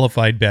Sergio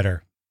qualified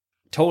better?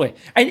 Totally.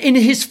 And in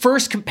his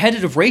first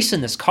competitive race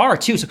in this car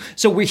too.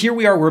 So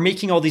we're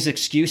making all these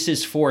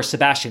excuses for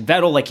Sebastian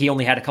Vettel. Like, he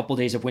only had a couple of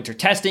days of winter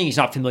testing. He's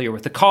not familiar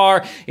with the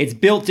car. It's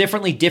built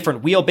differently,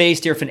 different wheelbase,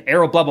 different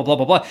aero, blah, blah, blah,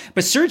 blah, blah.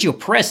 But Sergio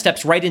Perez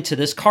steps right into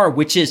this car,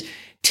 which is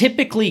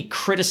typically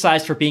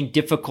criticized for being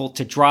difficult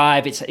to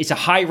drive. It's a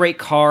high rate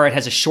car. It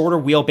has a shorter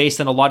wheelbase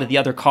than a lot of the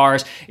other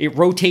cars. It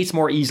rotates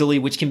more easily,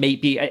 which can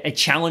be a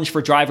challenge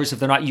for drivers if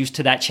they're not used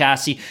to that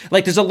chassis.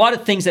 Like, there's a lot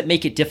of things that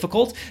make it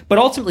difficult, but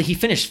ultimately he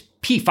finished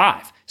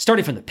P5,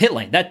 starting from the pit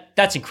lane.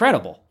 That's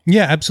incredible.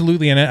 Yeah,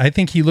 absolutely. And I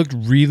think he looked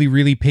really,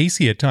 really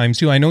pacey at times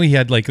too. I know he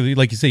had, like you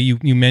say,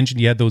 you mentioned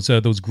he had those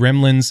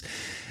gremlins,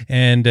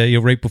 and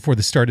right before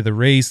the start of the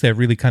race that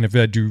really kind of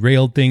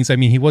derailed things. I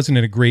mean, he wasn't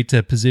in a great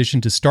position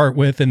to start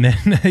with, and then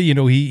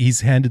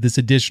he's handed this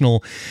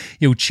additional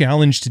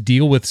challenge to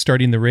deal with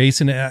starting the race.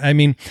 And I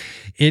mean,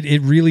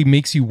 it really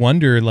makes you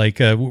wonder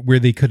where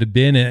they could have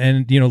been.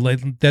 And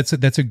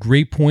that's a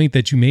great point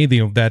that you made.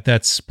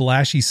 That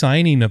splashy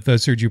signing of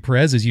Sergio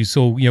Perez, as you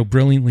so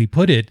brilliantly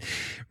put it,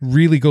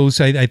 really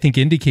goes, I think,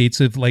 indicates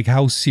of like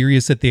how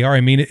serious that they are.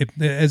 I mean,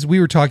 as we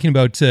were talking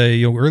about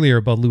earlier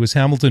about Lewis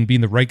Hamilton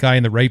being the right guy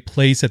in the right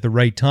place at the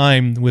right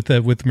time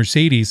with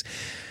Mercedes.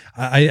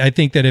 I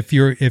think that if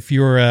you're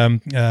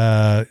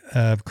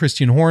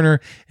Christian Horner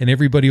and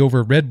everybody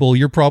over at Red Bull,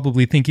 you're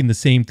probably thinking the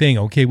same thing.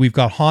 Okay, we've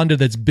got Honda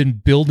that's been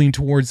building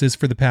towards this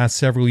for the past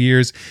several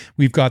years.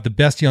 We've got the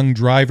best young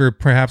driver,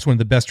 perhaps one of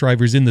the best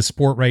drivers in the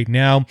sport right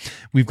now.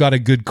 We've got a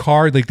good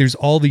car. Like, there's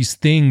all these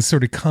things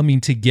sort of coming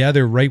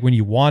together right when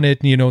you want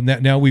it.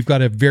 Now we've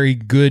got a very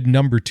good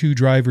number 2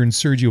 driver in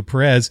Sergio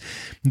Perez.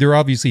 They're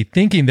obviously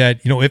thinking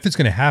that if it's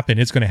going to happen,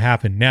 it's going to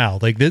happen now.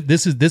 Like,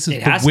 this is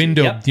the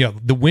window.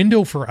 The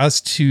window for us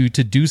to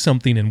do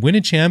something and win a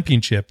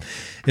championship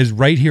is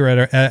right here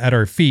at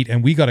our feet,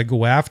 and we got to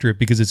go after it,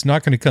 because it's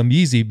not going to come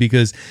easy,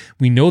 because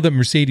we know that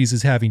Mercedes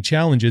is having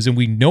challenges, and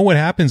we know what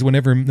happens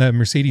whenever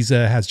Mercedes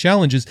has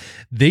challenges.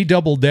 They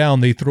double down,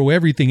 they throw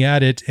everything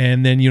at it,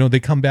 and then they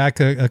come back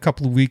a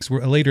couple of weeks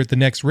later at the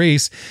next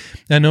race,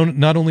 and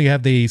not only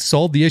have they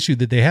solved the issue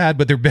that they had,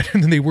 but they're better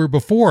than they were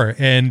before.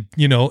 And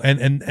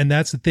and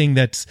that's the thing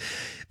that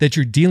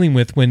you're dealing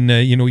with when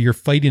you're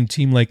fighting a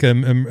team like a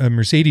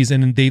Mercedes,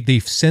 and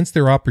they've sensed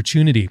their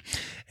opportunity,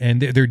 and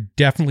they're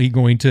definitely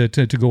going to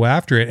go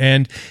after it.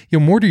 And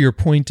more to your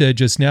point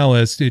just now,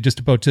 as just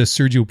about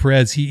Sergio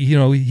Perez,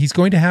 he's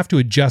going to have to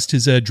adjust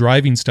his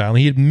driving style.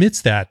 He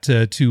admits that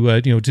to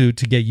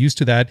get used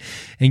to that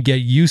and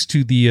get used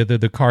to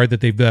the car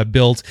that they've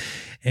built.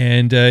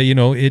 And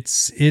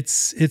it's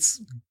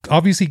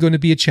obviously going to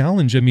be a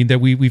challenge. I mean, that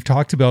we've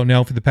talked about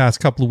now for the past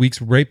couple of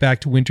weeks, right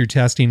back to winter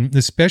testing,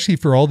 especially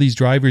for all these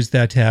drivers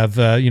that have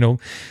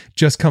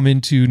just come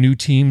into new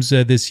teams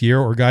this year,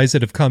 or guys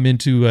that have come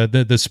into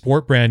the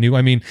sport brand new.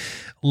 I mean,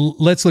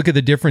 let's look at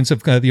the difference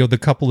of the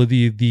couple of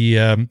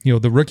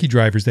the rookie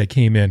drivers that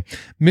came in.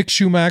 Mick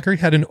Schumacher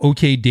had an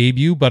okay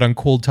debut, but on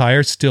cold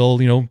tires, still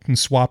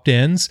swapped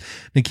ends.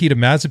 Nikita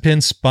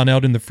Mazepin spun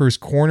out in the first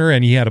corner,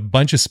 and he had a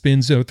bunch of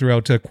spins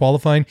throughout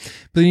qualifying.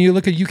 But then you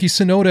look at Yuki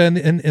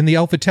Tsunoda and the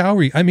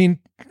AlphaTauri. I mean,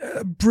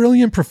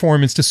 brilliant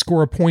performance to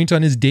score a point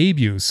on his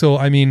debut. So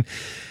I mean,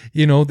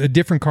 the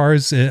different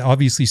cars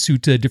obviously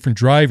suit different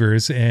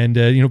drivers, and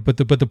but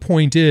the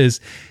point is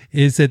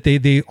that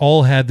they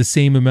all had the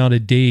same amount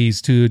of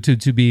days to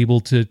be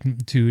able to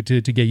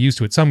get used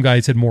to it. Some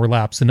guys had more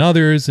laps than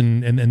others,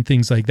 and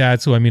things like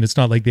that. So I mean, it's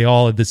not like they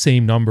all had the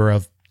same number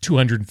of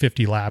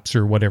 250 laps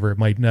or whatever it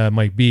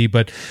might be,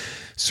 but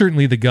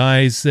certainly the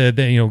guys that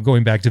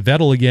going back to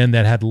Vettel again,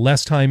 that had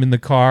less time in the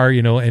car,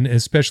 and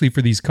especially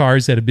for these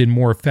cars that have been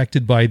more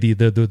affected by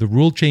the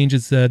rule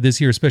changes this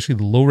year, especially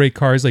the low rate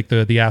cars like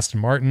the Aston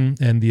Martin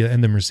and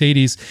the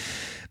Mercedes.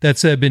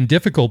 that's been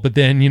difficult. But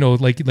then,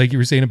 like you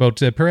were saying about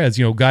Perez,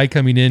 guy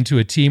coming into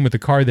a team with a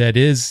car that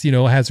is,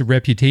 has a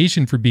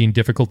reputation for being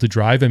difficult to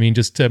drive. I mean,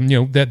 just,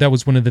 that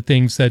was one of the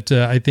things that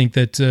I think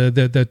that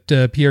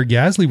Pierre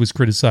Gasly was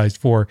criticized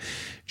for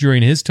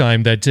during his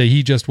time, that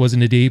he just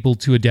wasn't able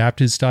to adapt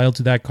his style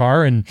to that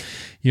car. And,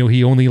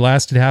 he only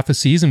lasted half a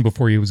season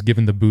before he was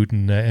given the boot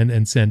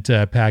and sent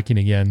packing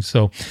again.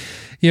 So,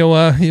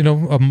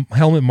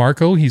 Helmut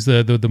Marko, he's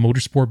the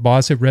motorsport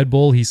boss at Red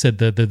Bull. He said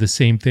the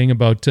same thing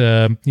about,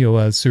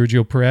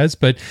 Sergio Perez.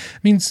 But I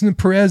mean,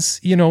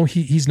 Perez,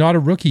 he's not a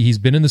rookie. He's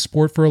been in the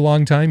sport for a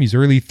long time. He's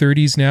early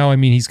 30s now. I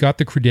mean, he's got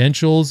the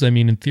credentials. I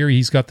mean, in theory,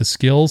 he's got the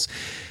skills.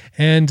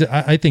 And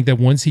I think that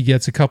once he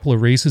gets a couple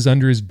of races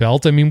under his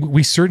belt, I mean,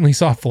 we certainly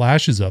saw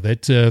flashes of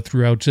it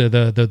throughout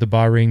the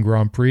Bahrain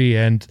Grand Prix.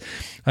 And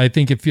I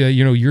think if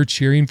you're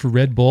cheering for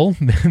Red Bull,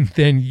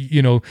 then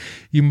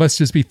you must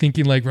just be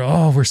thinking like,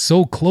 oh, we're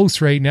so close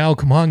right now.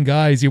 Come on,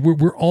 guys,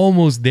 we're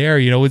almost there.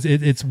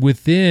 It's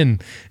within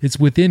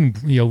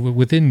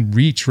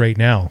reach right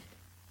now.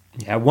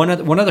 Yeah, one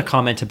other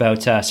comment about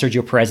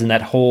Sergio Perez and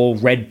that whole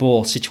Red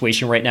Bull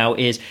situation right now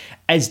is,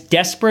 as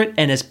desperate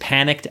and as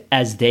panicked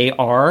as they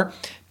are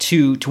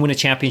to win a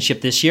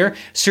championship this year,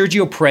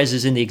 Sergio Perez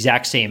is in the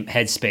exact same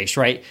headspace,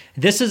 right?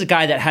 This is a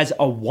guy that has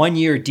a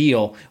 1-year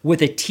deal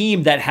with a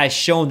team that has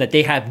shown that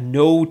they have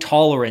no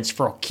tolerance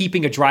for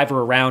keeping a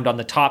driver around on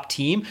the top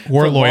team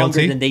or for loyalty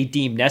longer than they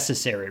deem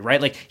necessary,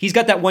 right? Like, he's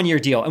got that 1-year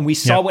deal, and we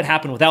saw what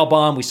happened with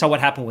Albon, we saw what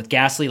happened with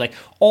Gasly. Like,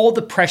 all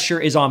the pressure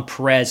is on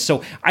Perez,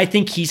 so I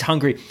think he's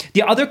hungry.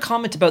 The other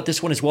comment about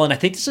this one as well, and I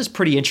think this is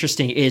pretty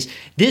interesting, is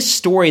this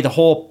story, the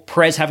whole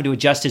Perez having to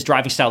adjust his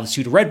driving style to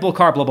suit a Red Bull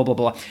car, blah, blah, blah,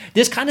 blah.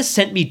 This kind of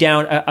sent me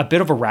down a bit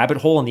of a rabbit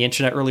hole on the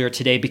internet earlier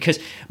today, because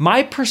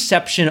my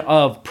perception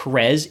of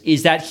Perez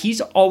is that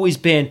he's always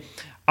been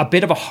a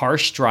bit of a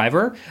harsh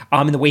driver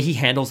in the way he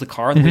handles the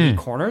car and the way he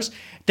corners.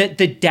 That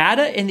the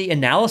data and the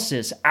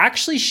analysis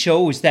actually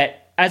shows that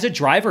as a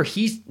driver,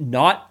 he's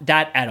not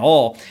that at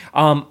all.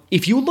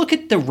 If you look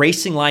at the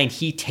racing line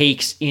he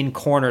takes in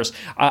corners,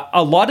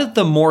 a lot of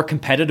the more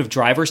competitive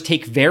drivers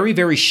take very,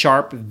 very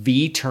sharp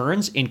V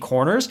turns in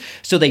corners.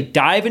 So they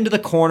dive into the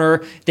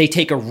corner, they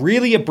take a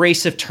really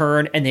abrasive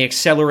turn, and they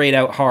accelerate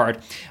out hard.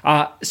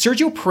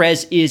 Sergio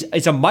Perez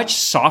is a much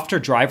softer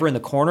driver in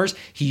the corners.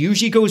 He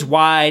usually goes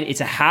wide.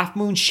 It's a half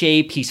moon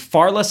shape. He's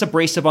far less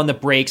abrasive on the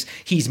brakes.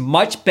 He's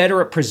much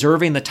better at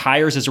preserving the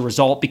tires as a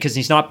result, because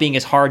he's not being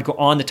as hard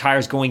on the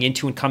tires going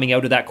into and coming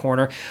out of that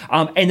corner.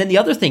 And then the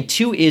other thing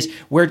too is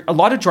where a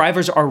lot of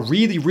drivers are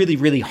really, really,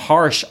 really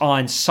harsh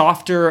on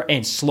softer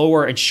and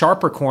slower and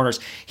sharper corners.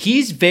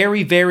 He's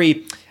very,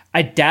 very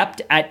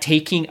adept at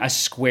taking a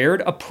squared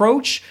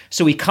approach.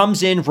 So he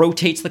comes in,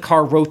 rotates the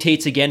car,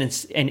 rotates again,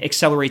 and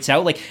accelerates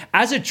out. Like,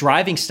 as a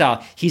driving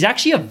style, he's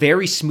actually a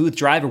very smooth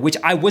driver, which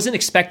I wasn't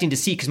expecting to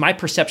see, because my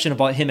perception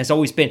about him has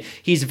always been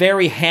he's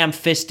very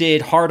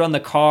ham-fisted, hard on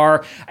the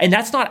car, and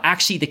that's not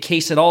actually the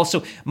case at all.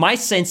 So my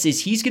sense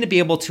is he's going to be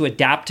able to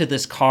adapt to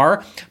this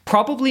car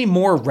probably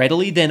more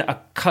readily than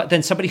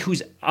somebody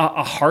who's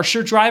a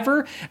harsher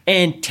driver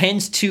and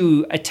tends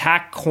to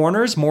attack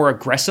corners more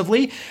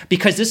aggressively,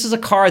 because this is a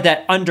car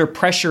that under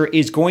pressure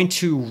is going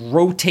to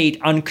rotate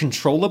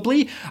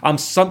uncontrollably,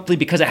 simply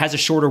because it has a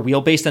shorter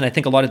wheelbase than I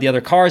think a lot of the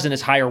other cars and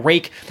its higher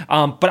rake.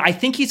 But I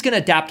think he's going to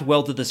adapt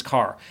well to this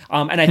car.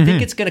 And I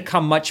think it's going to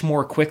come much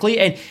more quickly.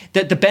 And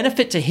the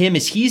benefit to him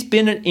is he's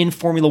been in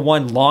Formula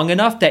One long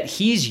enough that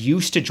he's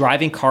used to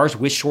driving cars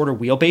with shorter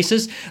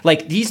wheelbases.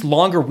 Like, these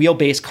longer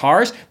wheelbase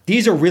cars,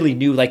 these are really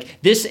new. Like,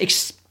 this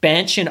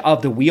expansion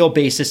of the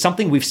wheelbase is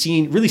something we've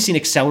really seen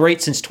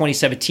accelerate since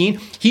 2017.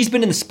 He's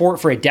been in the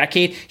sport for a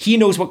decade. He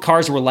knows what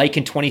cars were like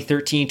in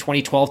 2013,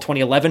 2012,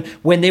 2011,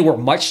 when they were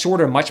much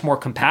shorter, much more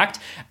compact.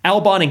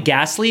 Albon and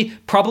Gasly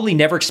probably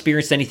never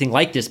experienced anything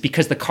like this,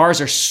 because the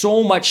cars are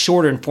so much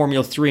shorter in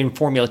Formula 3 and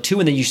Formula 2,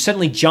 and then you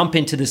suddenly jump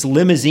into this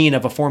limousine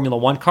of a Formula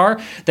 1 car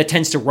that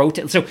tends to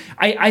rotate. So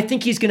I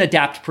think he's going to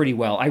adapt pretty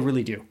well. I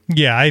really do.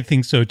 Yeah, I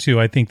think so too.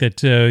 I think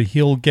that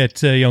he'll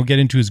get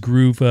into his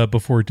groove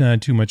before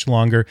too much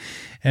longer.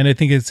 And I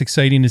think it's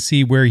exciting to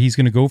see where he's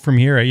going to go from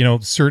here.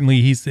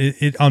 Certainly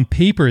on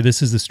paper,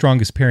 this is the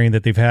strongest pairing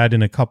that they've had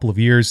in a couple of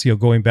years.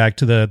 Going back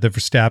to the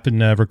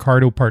Verstappen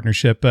Ricciardo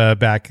partnership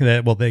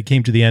that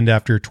came to the end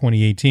after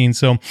 2018.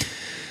 So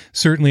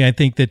certainly, I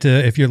think that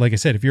if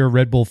you're a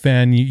Red Bull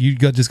fan, you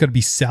just got to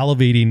be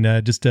salivating.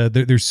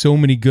 There's so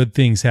many good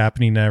things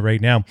happening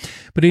right now.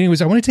 But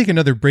anyways, I want to take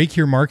another break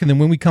here, Mark, and then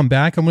when we come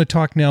back, I'm going to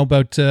talk now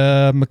about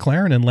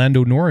McLaren and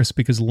Lando Norris,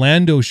 because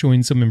Lando's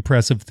showing some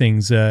impressive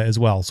things as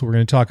well. So we're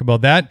going to talk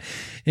about that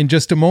in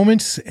just a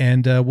moment,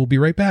 and we'll be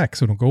right back.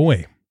 So don't go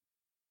away.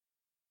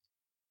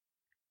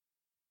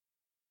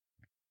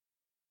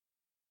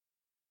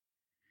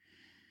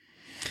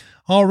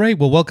 All right.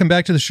 Well, welcome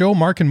back to the show.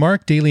 Mark and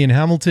Mark, Daly and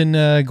Hamilton,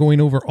 going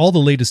over all the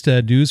latest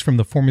news from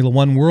the Formula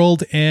One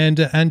world. And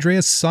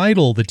Andreas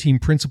Seidel, the team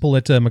principal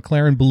at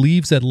McLaren,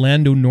 believes that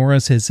Lando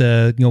Norris has,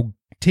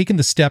 taken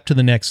the step to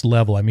the next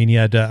level. I mean, he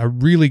had a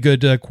really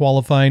good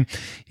qualifying.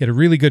 He had a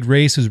really good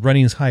race. He was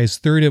running as high as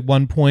third at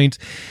one point.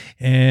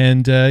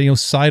 And,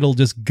 Seidel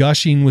just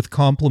gushing with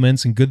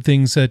compliments and good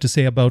things to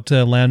say about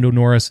Lando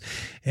Norris.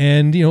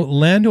 And,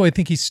 Lando, I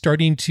think he's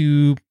starting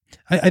to...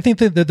 I think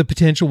that the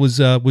potential was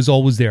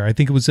always there. I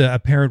think it was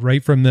apparent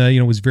right from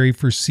his very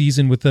first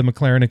season with the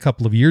McLaren a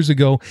couple of years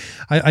ago.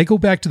 I go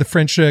back to the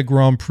French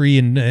Grand Prix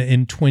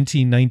in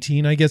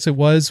 2019, I guess it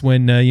was,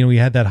 when he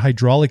had that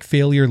hydraulic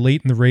failure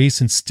late in the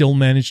race and still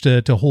managed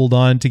to hold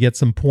on to get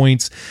some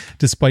points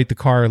despite the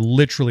car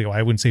literally,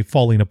 I wouldn't say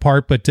falling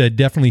apart, but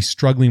definitely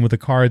struggling with a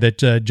car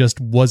that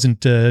just wasn't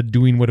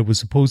doing what it was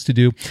supposed to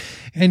do.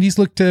 And he's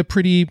looked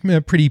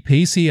pretty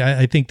pacey.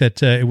 I think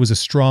that it was a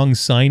strong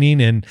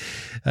signing, and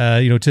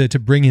to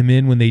bring him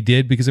in when they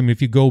did, because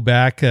if you go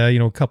back,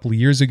 a couple of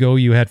years ago,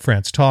 you had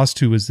Franz Tost,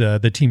 who was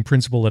the team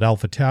principal at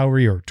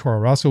AlphaTauri, or Toro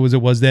Rosso as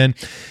it was then,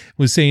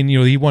 was saying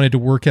he wanted to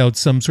work out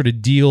some sort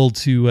of deal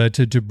to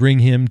bring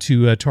him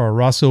to Toro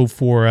Rosso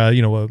for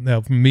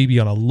maybe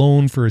on a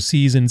loan for a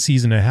season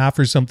and a half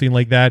or something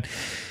like that.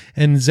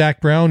 And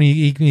Zach Brown,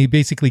 he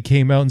basically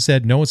came out and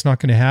said, no, it's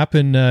not going to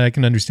happen. I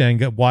can understand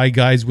why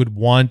guys would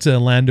want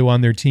Lando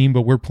on their team,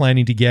 but we're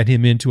planning to get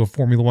him into a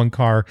Formula One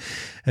car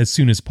as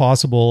soon as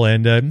possible.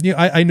 And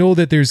I know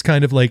that there's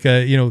kind of like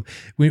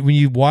when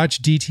you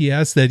watch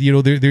DTS,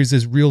 that there's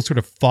this real sort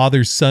of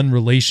father-son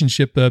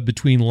relationship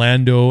between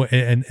Lando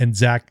and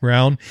Zach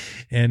Brown,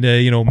 and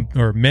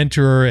or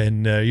mentor,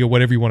 and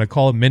whatever you want to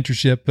call it,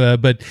 mentorship.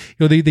 But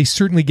they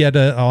certainly get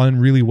on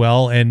really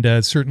well,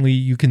 and certainly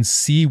you can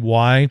see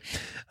why.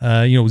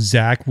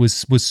 Zach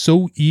was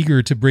so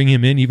eager to bring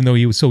him in, even though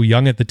he was so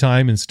young at the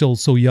time and still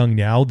so young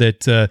now,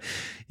 that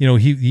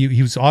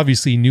he was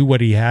obviously knew what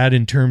he had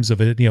in terms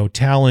of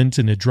talent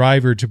and a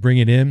driver to bring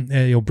it in,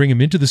 bring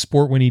him into the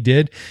sport when he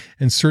did,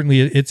 and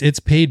certainly it's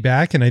paid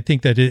back. And I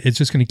think that it's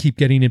just going to keep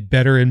getting it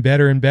better and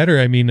better and better.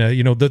 I mean, the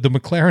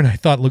McLaren I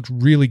thought looked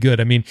really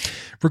good. I mean,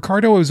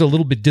 Ricciardo I was a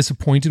little bit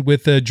disappointed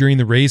with during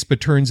the race, but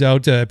turns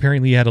out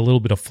apparently he had a little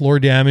bit of floor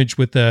damage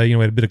with had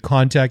a bit of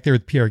contact there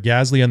with Pierre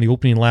Gasly on the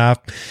opening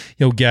lap.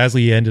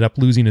 Gasly ended up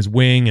losing his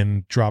wing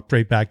and dropped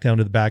right back down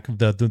to the back of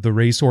the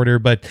race order,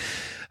 but.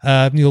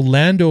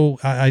 Lando,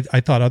 I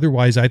thought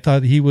otherwise. I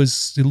thought he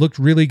looked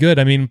really good.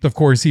 I mean, of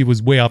course, he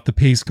was way off the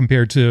pace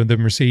compared to the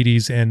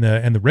Mercedes and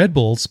the Red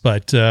Bulls,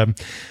 but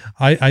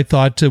I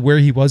thought where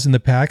he was in the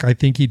pack, I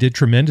think he did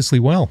tremendously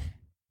well.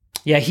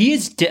 Yeah, he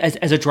is,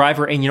 as a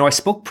driver, and I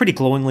spoke pretty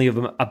glowingly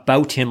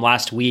about him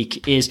last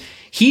week, is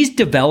he's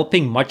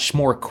developing much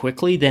more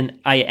quickly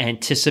than I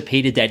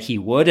anticipated that he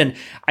would. And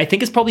I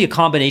think it's probably a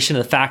combination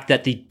of the fact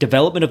that the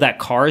development of that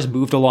car has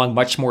moved along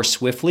much more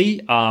swiftly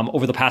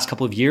over the past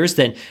couple of years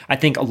than I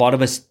think a lot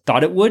of us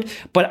thought it would.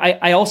 But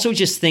I also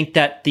just think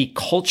that the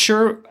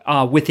culture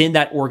within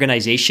that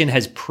organization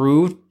has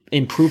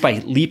improved by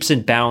leaps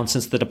and bounds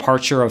since the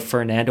departure of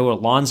Fernando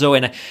Alonso.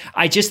 And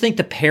I just think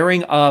the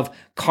pairing of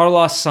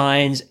Carlos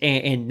Sainz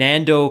and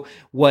Nando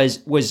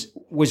was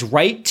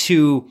right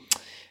to...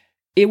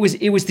 It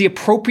was the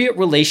appropriate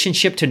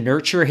relationship to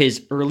nurture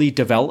his early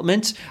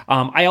development.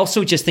 I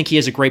also just think he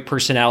has a great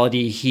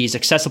personality. He's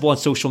accessible on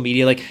social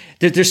media. Like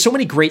there's so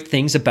many great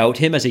things about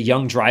him as a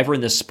young driver in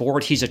this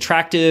sport. He's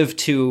attractive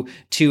to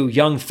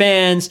young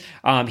fans.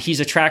 He's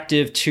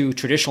attractive to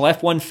traditional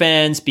F1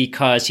 fans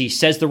because he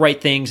says the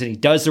right things and he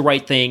does the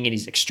right thing, and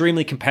he's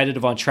extremely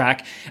competitive on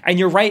track. And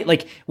you're right,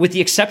 like with the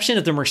exception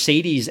of the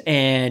Mercedes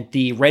and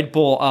the Red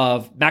Bull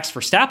of Max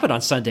Verstappen on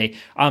Sunday,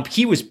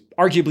 he was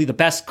arguably the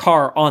best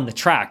car on the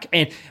track.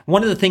 And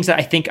one of the things that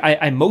I think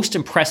I'm most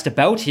impressed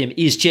about him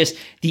is just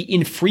the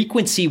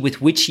infrequency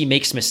with which he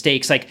makes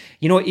mistakes. Like,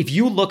 if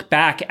you look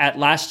back at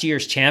last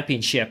year's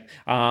championship,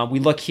 we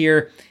look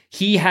here,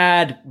 he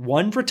had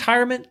one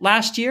retirement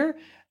last year.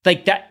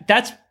 Like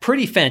that's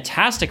pretty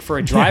fantastic for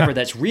a driver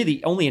that's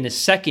really only in his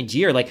second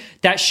year. Like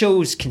that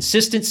shows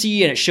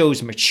consistency and it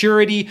shows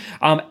maturity.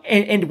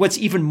 And what's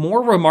even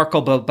more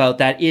remarkable about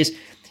that is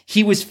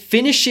he was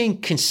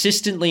finishing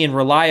consistently and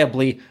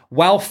reliably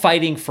while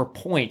fighting for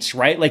points,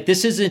 right? Like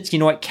this isn't,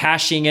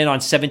 cashing in on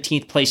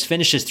 17th place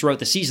finishes throughout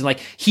the season. Like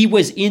he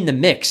was in the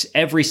mix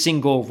every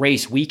single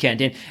race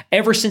weekend. And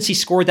ever since he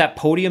scored that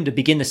podium to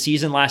begin the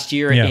season last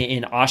year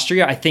in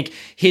Austria, I think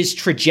his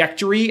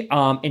trajectory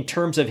in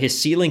terms of his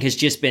ceiling has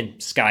just been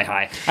sky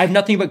high. I have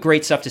nothing but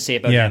great stuff to say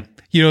about him.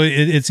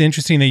 It's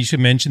interesting that you should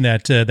mention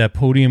that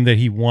podium that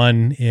he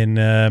won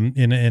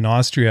in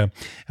Austria,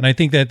 and I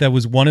think that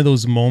was one of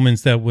those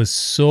moments that was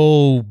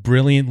so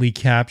brilliantly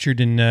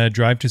captured in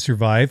Drive to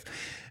Survive.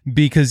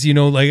 Because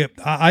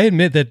I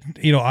admit that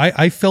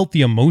I felt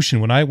the emotion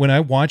when I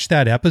watched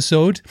that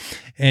episode,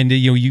 and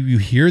you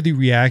hear the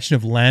reaction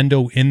of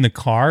Lando in the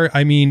car.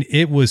 I mean,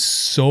 it was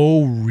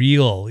so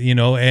real,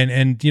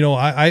 and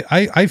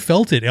I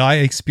felt it. I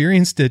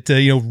experienced it,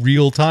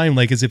 real time,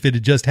 like as if it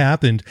had just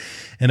happened,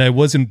 and I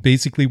wasn't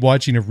basically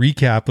watching a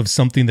recap of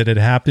something that had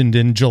happened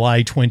in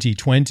July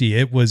 2020.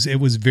 It was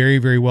very,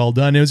 very well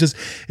done. It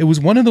was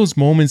one of those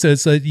moments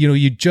that's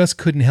you just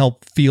couldn't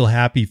help feel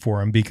happy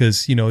for him,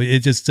 because it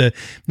just just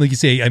like you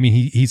say, I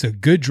mean, he's a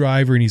good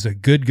driver and he's a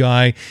good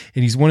guy,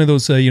 and he's one of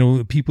those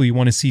people you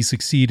want to see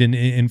succeed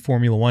in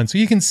Formula One. So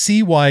you can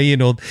see why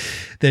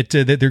that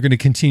they're going to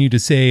continue to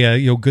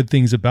say good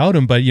things about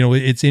him. But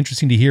it's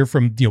interesting to hear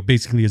from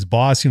basically his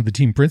boss, the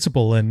team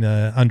principal, and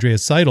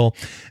Andreas Seidel,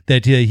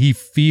 that he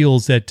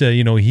feels that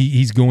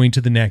he's going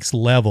to the next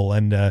level,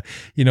 and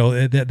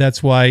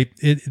that's why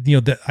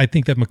I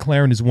think that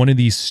McLaren is one of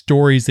these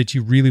stories that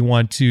you really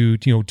want to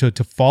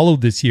follow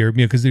this year,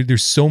 because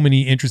there's so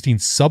many interesting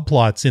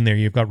subplots in there.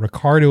 You've got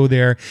Ricciardo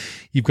there,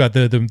 you've got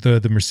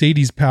the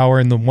Mercedes power,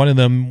 and one of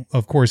them,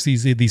 of course,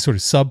 these sort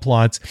of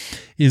subplots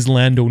is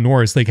Lando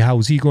Norris. Like, how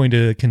is he going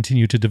to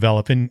continue to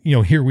develop? And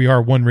here we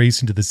are, one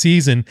race into the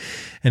season,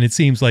 and it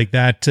seems like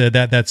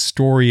that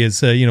story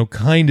is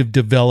kind of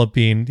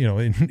developing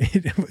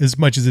as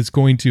much as it's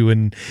going to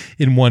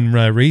in one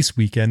race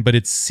weekend. But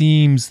it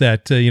seems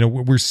that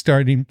we're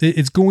starting,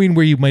 it's going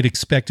where you might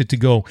expect it to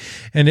go,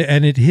 and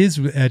it is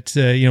at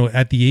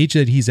the age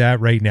that he's at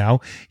right now,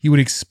 you would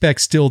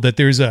expect still that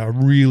there's a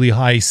really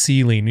high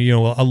ceiling,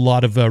 a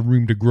lot of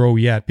room to grow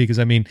yet, because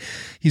I mean,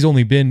 he's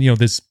only been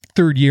this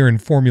third year in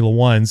Formula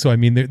One. So, I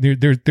mean,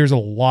 there's a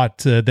lot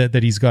that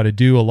he's got to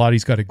do, a lot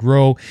he's got to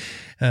grow,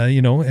 and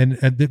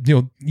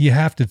you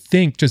have to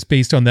think, just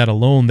based on that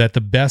alone, that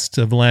the best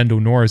of Lando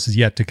Norris is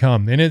yet to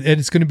come. And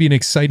it's going to be an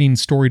exciting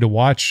story to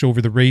watch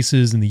over the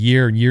races and the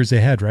year and years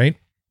ahead, right?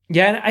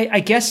 Yeah, and I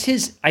guess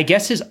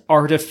his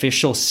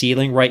artificial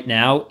ceiling right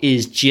now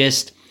is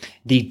just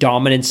the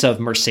dominance of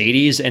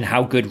Mercedes and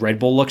how good Red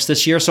Bull looks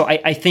this year. So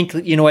I think,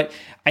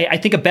 I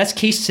think a best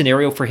case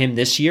scenario for him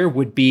this year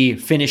would be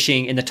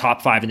finishing in the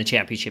top 5 in the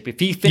championship. If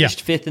he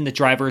finished 5th in the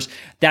drivers,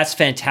 that's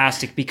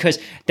fantastic, because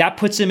that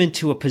puts him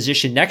into a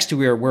position next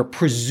year where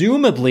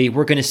presumably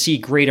we're going to see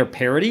greater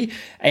parity,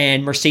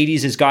 and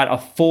Mercedes has got a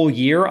full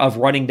year of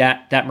running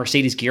that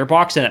Mercedes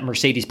gearbox and that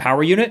Mercedes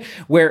power unit,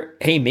 where,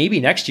 hey, maybe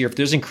next year, if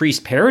there's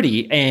increased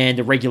parity and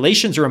the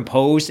regulations are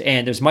imposed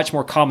and there's much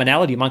more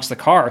commonality amongst the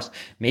cars,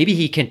 maybe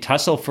he can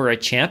tussle for a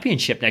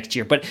championship next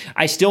year. But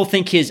I still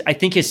think his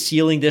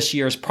ceiling this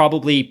year is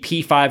probably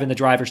P5 in the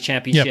Drivers'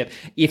 Championship.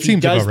 Yep. If he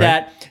does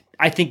that, right,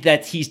 I think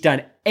that he's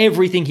done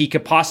everything he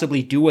could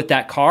possibly do with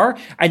that car,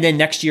 and then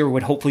next year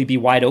would hopefully be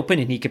wide open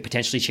and he could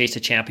potentially chase a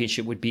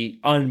championship. Would be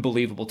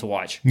unbelievable to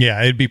watch. Yeah,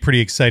 it'd be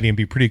pretty exciting. It'd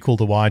be pretty cool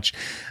to watch,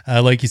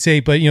 like you say.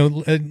 But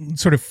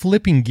sort of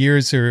flipping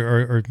gears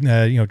or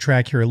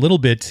track here a little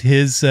bit,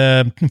 his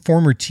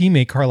former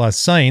teammate Carlos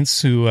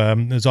Sainz, who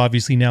is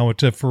obviously now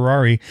at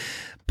Ferrari,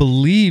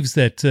 believes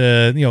that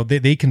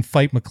they can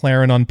fight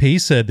McLaren on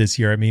pace this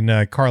year. I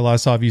mean,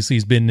 Carlos obviously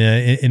has been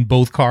in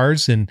both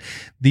cars, and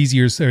this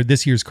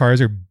year's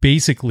cars are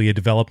basically a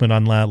development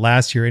on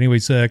last year.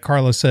 Anyways,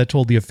 Carlos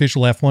told the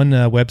official F1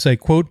 website,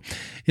 quote,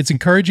 "It's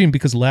encouraging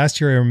because last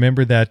year I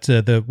remember that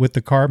with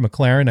the car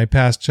McLaren, I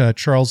passed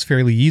Charles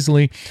fairly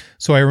easily.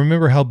 So I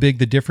remember how big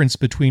the difference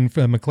between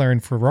McLaren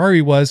and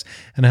Ferrari was,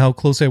 and how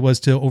close I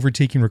was to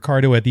overtaking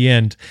Ricciardo at the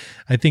end.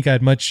 I think I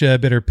had much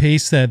better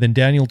pace than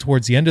Daniel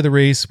towards the end of the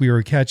race. We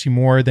were catching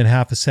more than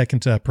half a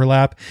second per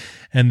lap,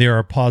 and there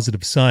are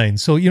positive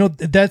signs." So,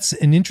 that's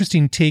an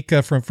interesting take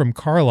from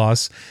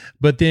Carlos.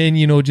 But then,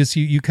 just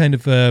you kind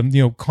of,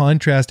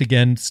 contrast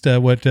against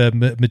what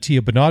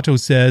Mattia Binotto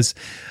says,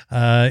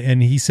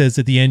 and he says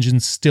that the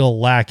engine's still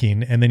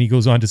lacking. And then he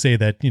goes on to say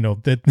that,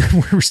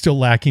 that we're still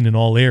lacking in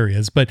all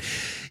areas. But,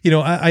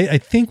 I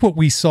think what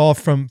we saw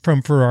from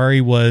Ferrari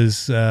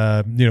was,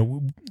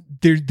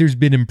 there's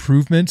been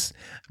improvements,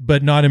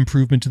 but not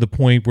improvement to the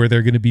point where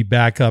they're going to be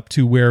back up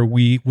to where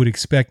we would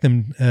expect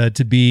them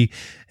to be,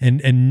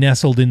 and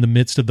nestled in the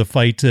midst of the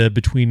fight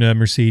between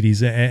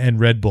Mercedes and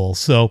Red Bull.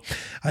 So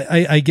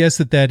I guess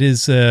that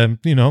is,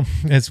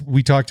 as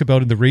we talked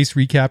about in the race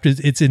recap,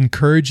 it's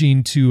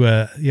encouraging to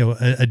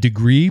a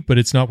degree, but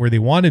it's not where they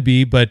want to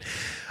be. But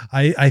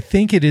I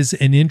think it is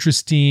an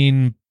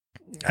interesting.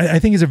 I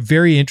think it's a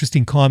very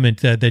interesting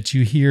comment that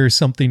you hear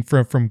something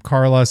from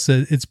Carlos.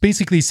 It's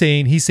basically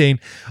he's saying,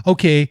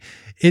 okay,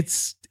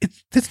 it's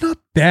not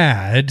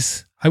bad.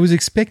 I was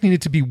expecting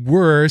it to be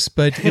worse,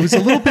 but it was a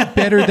little bit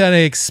better than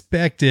I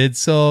expected.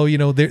 So,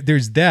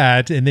 there's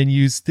that. And then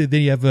you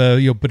have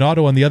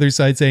Binotto on the other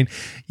side saying,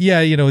 yeah,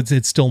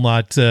 it's still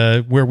not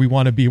where we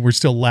want to be. We're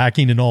still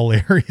lacking in all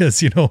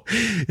areas,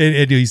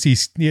 and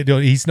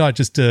he's not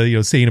just,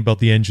 saying about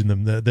the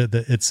engine,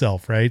 the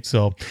itself. Right.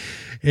 So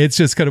it's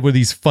just kind of one of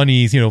these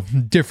funny,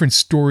 different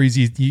stories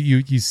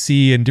you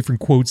see, and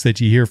different quotes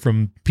that you hear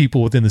from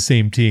people within the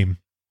same team.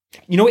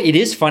 It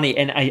is funny,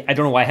 and I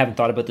don't know why I haven't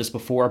thought about this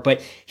before,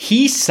 but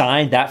he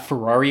signed that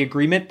Ferrari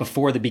agreement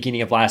before the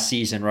beginning of last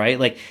season, right?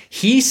 Like,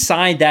 he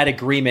signed that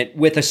agreement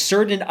with a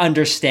certain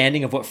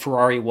understanding of what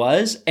Ferrari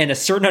was and a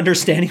certain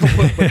understanding of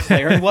what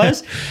McLaren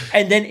was.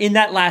 And then in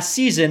that last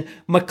season,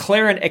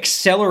 McLaren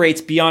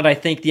accelerates beyond, I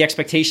think, the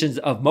expectations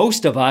of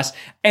most of us,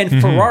 and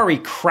Ferrari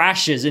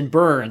crashes and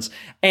burns.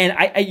 And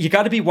you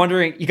got to be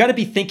wondering, you got to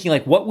be thinking,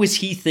 like, what was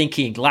he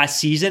thinking last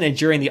season and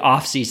during the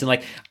off season?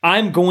 Like,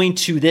 I'm going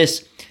to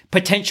this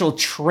potential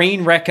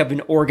train wreck of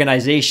an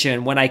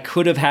organization when I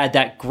could have had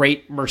that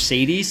great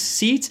Mercedes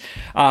seat.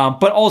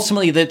 But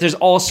ultimately, there's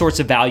all sorts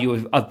of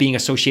value of being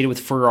associated with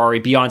Ferrari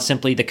beyond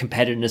simply the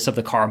competitiveness of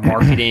the car,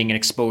 marketing and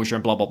exposure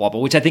and blah, blah, blah,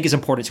 blah, which I think is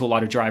important to a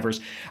lot of drivers.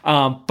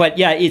 But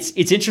yeah,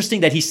 it's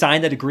interesting that he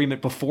signed that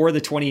agreement before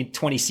the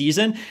 2020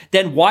 season,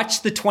 then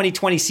watched the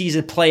 2020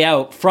 season play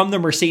out from the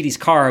Mercedes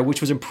car,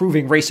 which was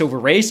improving race over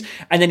race,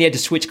 and then he had to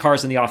switch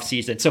cars in the off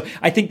season. So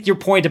I think your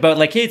point about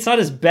like, hey, it's not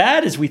as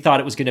bad as we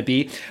thought it was going to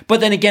be. But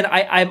then again,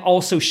 I'm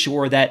also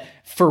sure that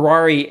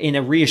Ferrari, in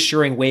a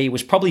reassuring way,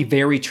 was probably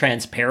very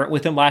transparent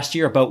with him last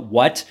year about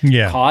what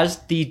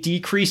caused the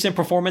decrease in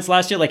performance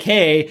last year. Like,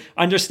 hey,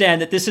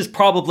 understand that this is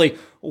probably,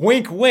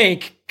 wink,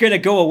 wink, going to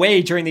go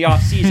away during the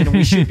off season, and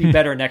we should be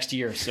better next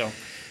year. So.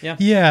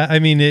 Yeah. I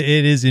mean,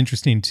 it is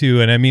interesting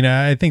too. And I mean,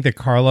 I think that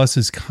Carlos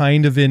is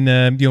kind of in,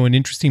 an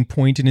interesting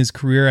point in his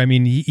career. I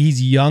mean,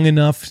 he's young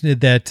enough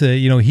that,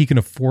 he can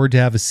afford to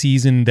have a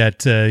season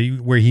that,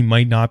 where he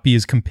might not be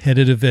as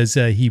competitive as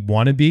he'd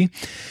want to be.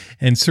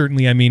 And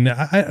certainly, I mean,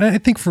 I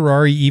think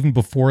Ferrari, even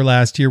before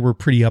last year, were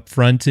pretty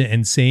upfront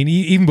and saying,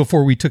 even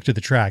before we took to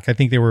the track, I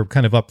think they were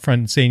kind of upfront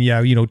and saying,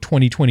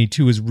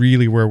 2022 is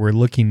really where we're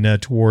looking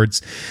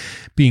towards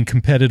being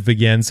competitive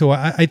again. So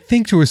I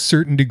think to a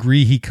certain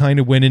degree, he kind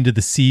of went into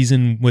the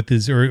season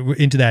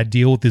into that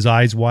deal with his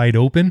eyes wide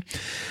open.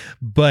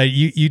 But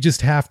you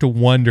just have to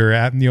wonder,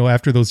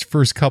 after those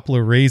first couple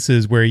of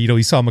races where,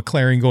 you saw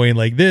McLaren going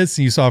like this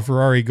and you saw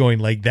Ferrari going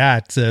like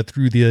that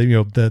through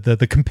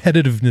the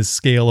competitiveness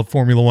scale of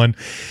Formula One.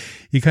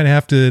 You kind of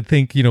have to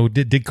think,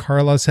 did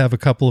Carlos have a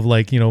couple of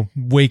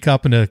wake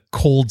up in a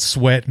cold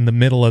sweat in the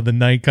middle of the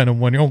night kind of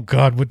wondering, oh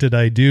God, what did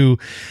I do?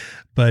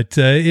 But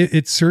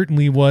it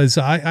certainly was.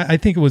 I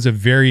think it was a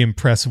very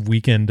impressive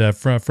weekend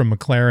from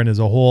McLaren as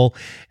a whole,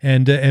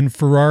 and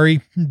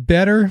Ferrari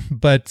better,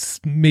 but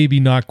maybe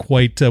not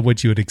quite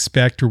what you would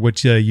expect or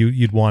what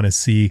you'd want to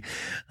see.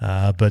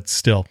 But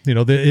still,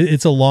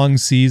 it's a long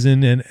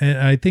season, and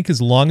I think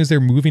as long as they're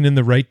moving in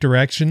the right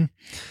direction,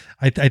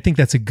 I think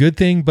that's a good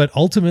thing. But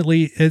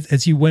ultimately,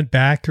 as you went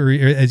back, or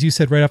as you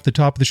said right off the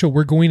top of the show,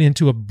 we're going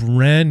into a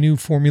brand new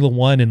Formula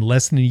One in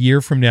less than a year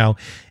from now,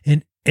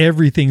 and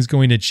everything's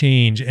going to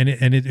change, and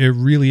it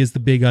really is the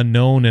big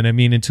unknown. And I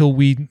mean, until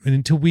we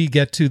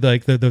get to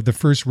like the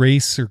first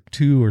race or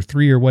 2 or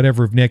 3 or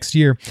whatever of next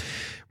year,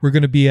 we're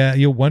going to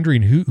be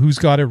wondering who's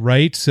got it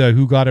right,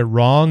 who got it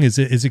wrong. Is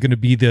it going to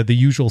be the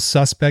usual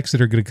suspects that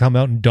are going to come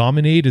out and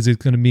dominate? Is it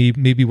going to be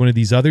maybe one of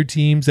these other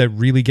teams that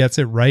really gets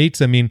it right?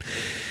 I mean,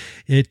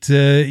 it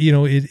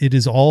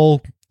is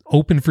all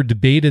open for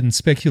debate and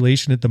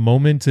speculation at the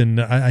moment, and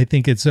I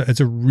think it's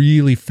a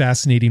really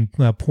fascinating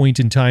point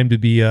in time to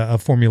be a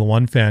Formula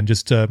One fan.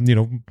 Just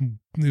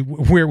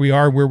where we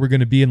are, where we're going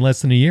to be in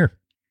less than a year.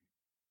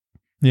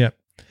 Yeah.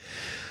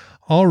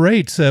 All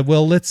right.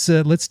 Well, let's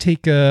go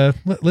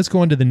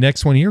on to the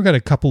next one here. We've got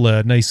a couple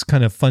of nice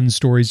kind of fun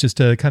stories just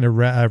to kind of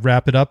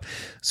wrap it up.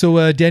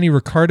 So Danny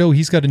Ricciardo,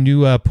 he's got a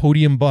new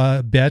podium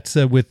bet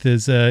with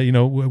his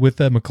with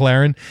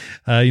McLaren.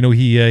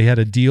 He had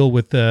a deal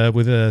with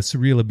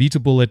Cyril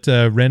Abiteboul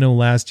at Renault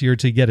last year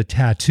to get a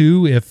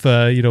tattoo if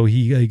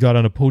he got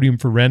on a podium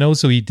for Renault.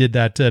 So he did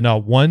that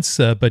not once,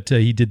 but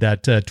he did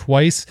that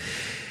twice.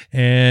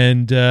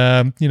 And,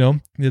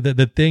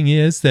 the thing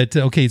is that,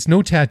 okay, it's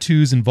no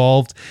tattoos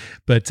involved,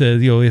 but,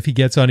 if he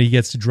gets on, he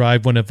gets to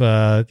drive one of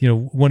the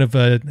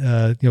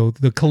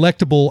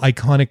collectible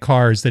iconic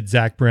cars that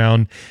Zach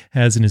Brown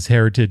has in his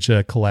heritage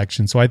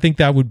collection. So I think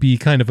that would be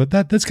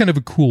that's kind of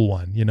a cool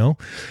one,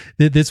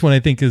 This one I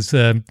think is,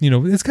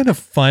 it's kind of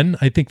fun.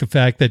 I think the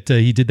fact that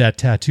he did that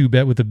tattoo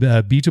bet with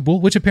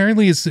Abiteboul, which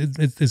apparently is,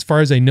 as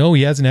far as I know,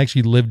 he hasn't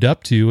actually lived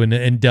up to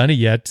and done it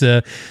yet.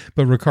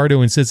 But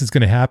Ricciardo insists it's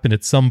going to happen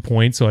at some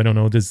point. So I don't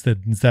know, does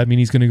that mean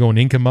he's going to go and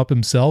ink him up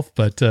himself?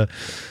 But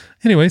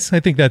anyways,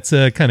 I think that's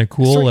kind of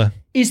cool. So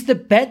is the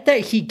bet that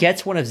he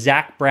gets one of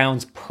Zach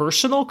Brown's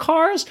personal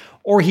cars,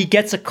 or he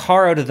gets a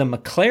car out of the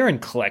McLaren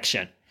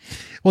collection?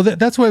 Well,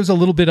 that's why I was a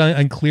little bit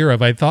unclear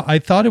of. I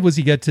thought it was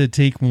he got to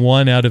take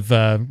one out of.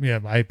 I'm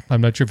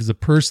not sure if it's a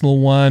personal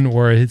one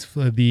or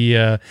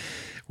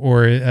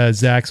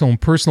Zach's own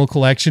personal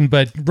collection,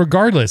 but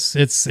regardless,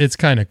 it's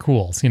kind of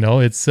cool.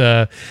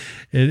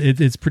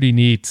 It's pretty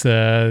neat.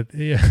 Yeah.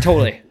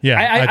 Totally.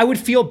 Yeah. I would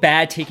feel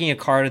bad taking a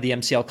car out of the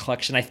MCL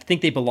collection. I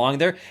think they belong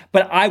there,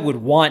 but I would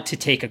want to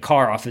take a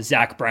car off of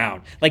Zach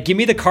Brown. Like, give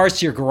me the cars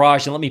to your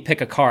garage and let me pick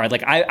a car.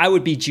 Like, I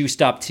would be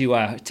juiced up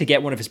to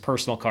get one of his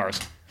personal cars.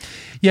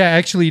 Yeah,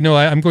 actually, no,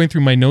 I'm going through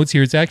my notes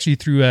here. It's actually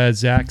through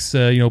Zach's,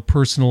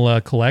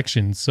 personal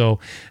collection. So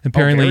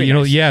apparently,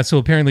 nice. So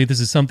apparently this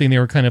is something they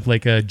were kind of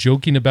like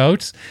joking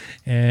about,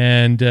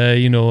 and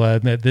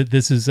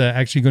this is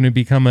actually going to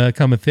become a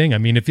thing. I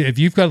mean, if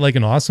you've got like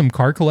an awesome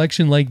car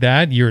collection like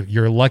that,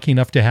 you're lucky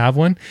enough to have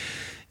one.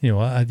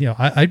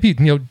 I'd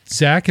be,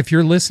 Zach, if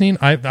you're listening,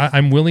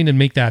 I'm willing to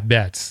make that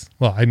bet.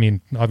 Well, I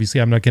mean,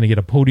 obviously, I'm not going to get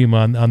a podium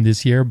on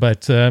this year,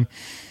 but.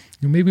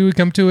 maybe we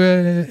come to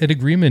an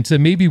agreement.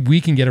 Maybe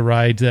we can get a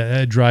ride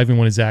driving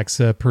one of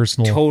Zach's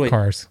personal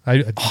cars.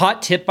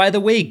 Hot tip, by the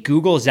way,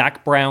 Google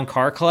Zach Brown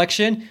car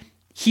collection.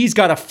 He's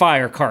got a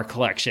fire car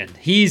collection.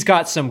 He's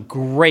got some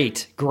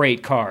great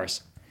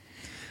cars.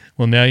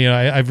 Well, now,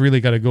 I've really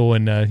got to go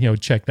and,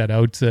 check that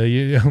out.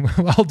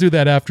 I'll do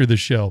that after the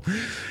show.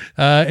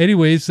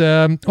 Anyways,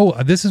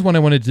 this is one I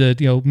wanted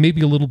to,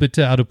 maybe a little bit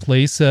out of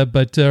place,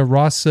 but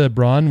Ross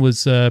Braun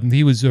was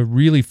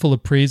really full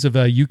of praise of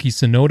Yuki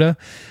Tsunoda,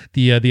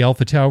 the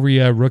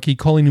AlphaTauri rookie,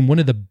 calling him one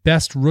of the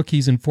best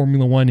rookies in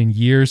Formula One in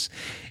years.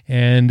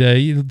 And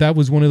that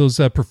was one of those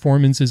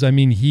performances. I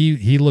mean,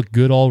 he looked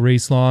good all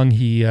race long.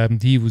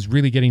 He was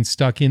really getting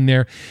stuck in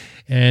there.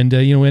 And,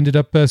 ended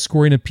up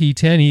scoring a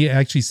P10. He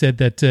actually said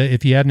that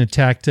if he hadn't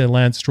attacked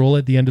Lance Stroll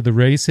at the end of the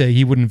race,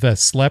 he wouldn't have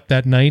slept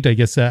that night, I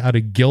guess, out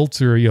of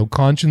guilt or,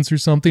 conscience or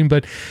something.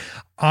 But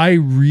I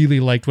really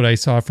liked what I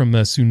saw from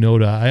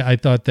Tsunoda. I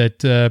thought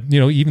that,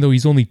 even though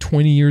he's only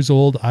 20 years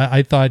old,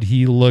 I thought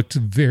he looked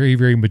very,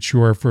 very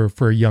mature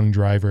for a young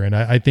driver. And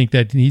I think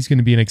that he's going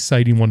to be an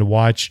exciting one to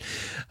watch.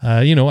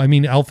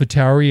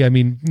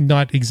 AlphaTauri,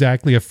 not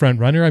exactly a front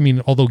runner.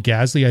 Although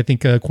Gasly, I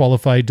think,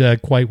 qualified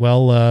quite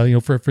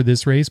well, for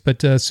this race. But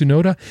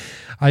Tsunoda,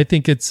 I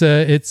think it's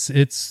a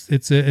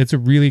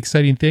really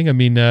exciting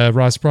thing.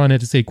 Ross Braun had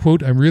to say,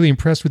 quote, "I'm really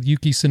impressed with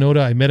Yuki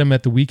Tsunoda. I met him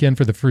at the weekend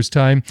for the first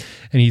time,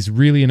 and he's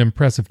really an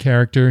impressive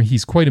character.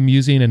 He's quite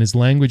amusing, and his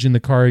language in the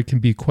car can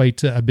be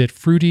quite a bit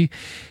fruity.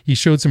 He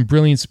showed some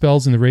brilliant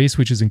spells in the race,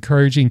 which is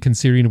encouraging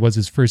considering it was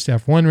his first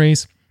F1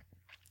 race.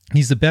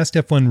 He's the best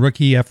F1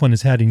 rookie F1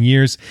 has had in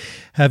years,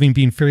 having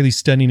been fairly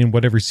stunning in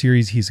whatever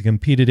series he's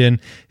competed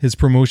in. His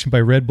promotion by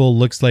Red Bull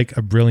looks like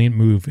a brilliant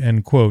move,"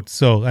 end quote.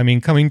 So,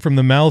 coming from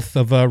the mouth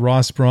of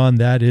Ross Braun,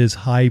 that is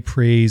high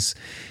praise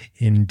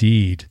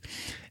indeed.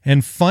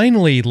 And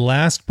finally,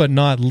 last but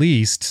not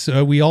least,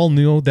 we all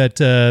know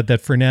that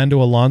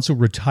Fernando Alonso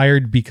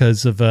retired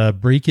because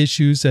of brake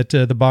issues at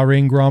the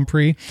Bahrain Grand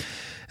Prix.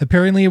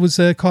 Apparently, it was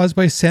caused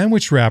by a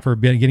sandwich wrapper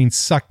getting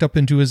sucked up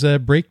into his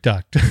brake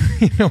duct,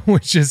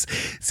 which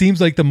seems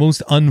like the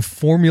most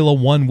un-Formula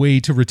One way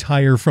to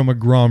retire from a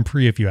Grand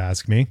Prix, if you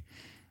ask me.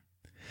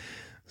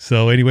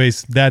 So,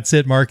 anyways, that's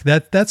it, Mark.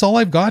 That's all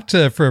I've got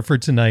for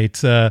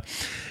tonight. I'm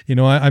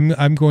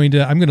going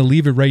to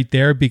leave it right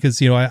there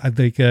because I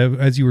think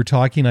as you were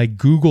talking, I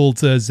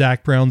Googled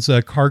Zach Brown's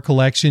car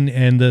collection,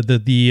 and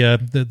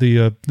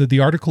the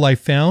article I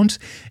found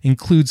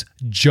includes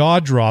jaw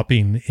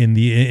dropping in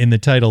the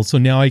title. So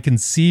now I can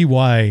see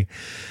why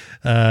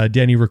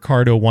Danny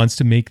Ricciardo wants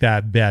to make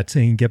that bet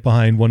and get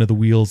behind one of the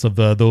wheels of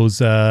those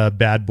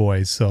bad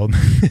boys. So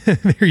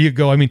there you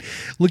go.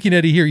 Looking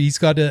at it here, he's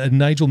got a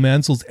Nigel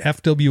Mansell's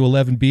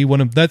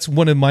FW11B. That's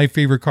one of my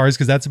favorite cars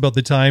because that's about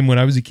the time when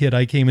I was a kid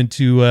I came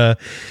into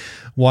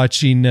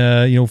watching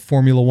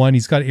Formula One.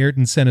 He's got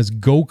Ayrton Senna's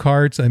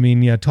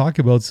go-karts. Talk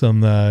about some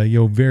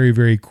very,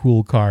 very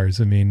cool cars.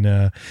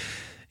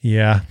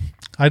 Yeah.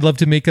 I'd love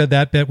to make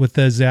that bet with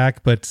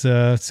Zach, but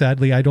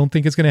sadly, I don't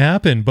think it's going to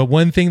happen. But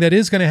one thing that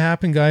is going to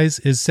happen, guys,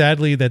 is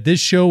sadly that this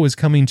show is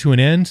coming to an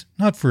end.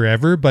 Not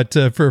forever, but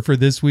for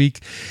this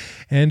week.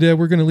 And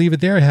we're going to leave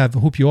it there. I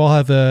hope you all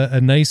have a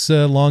nice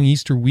long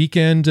Easter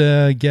weekend.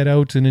 Get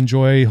out and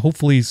enjoy,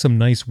 hopefully, some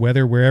nice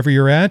weather wherever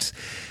you're at.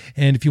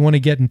 And if you want to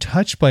get in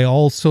touch, by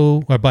all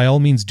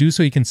means do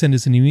so. You can send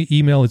us an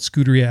email at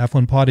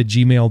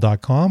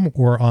scuderiaf1pod@gmail.com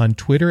or on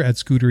Twitter at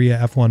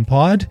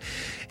scuderiaf1pod.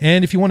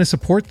 And if you want to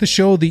support the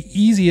show, the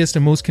easiest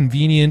and most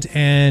convenient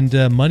and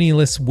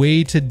moneyless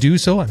way to do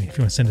so, if you want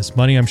to send us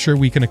money, I'm sure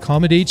we can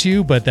accommodate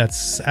you, but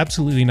that's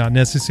absolutely not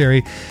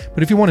necessary.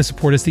 But if you want to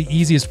support us, the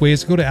easiest way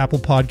is to go to Apple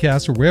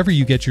Podcasts or wherever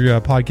you get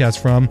your podcast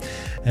from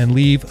and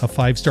leave a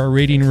 5-star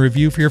rating and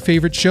review for your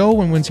favorite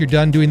show. And once you're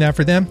done doing that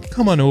for them,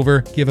 come on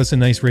over, give us a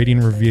nice rating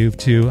and review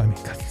too.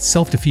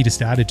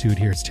 Self-defeatist attitude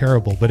here. It's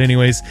terrible. But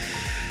anyways,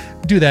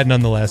 do that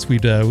nonetheless.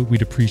 We'd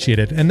appreciate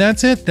it. And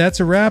that's it. That's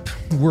a wrap.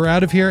 We're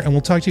out of here, and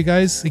we'll talk to you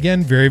guys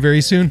again very,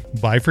 very soon.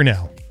 Bye for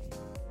now.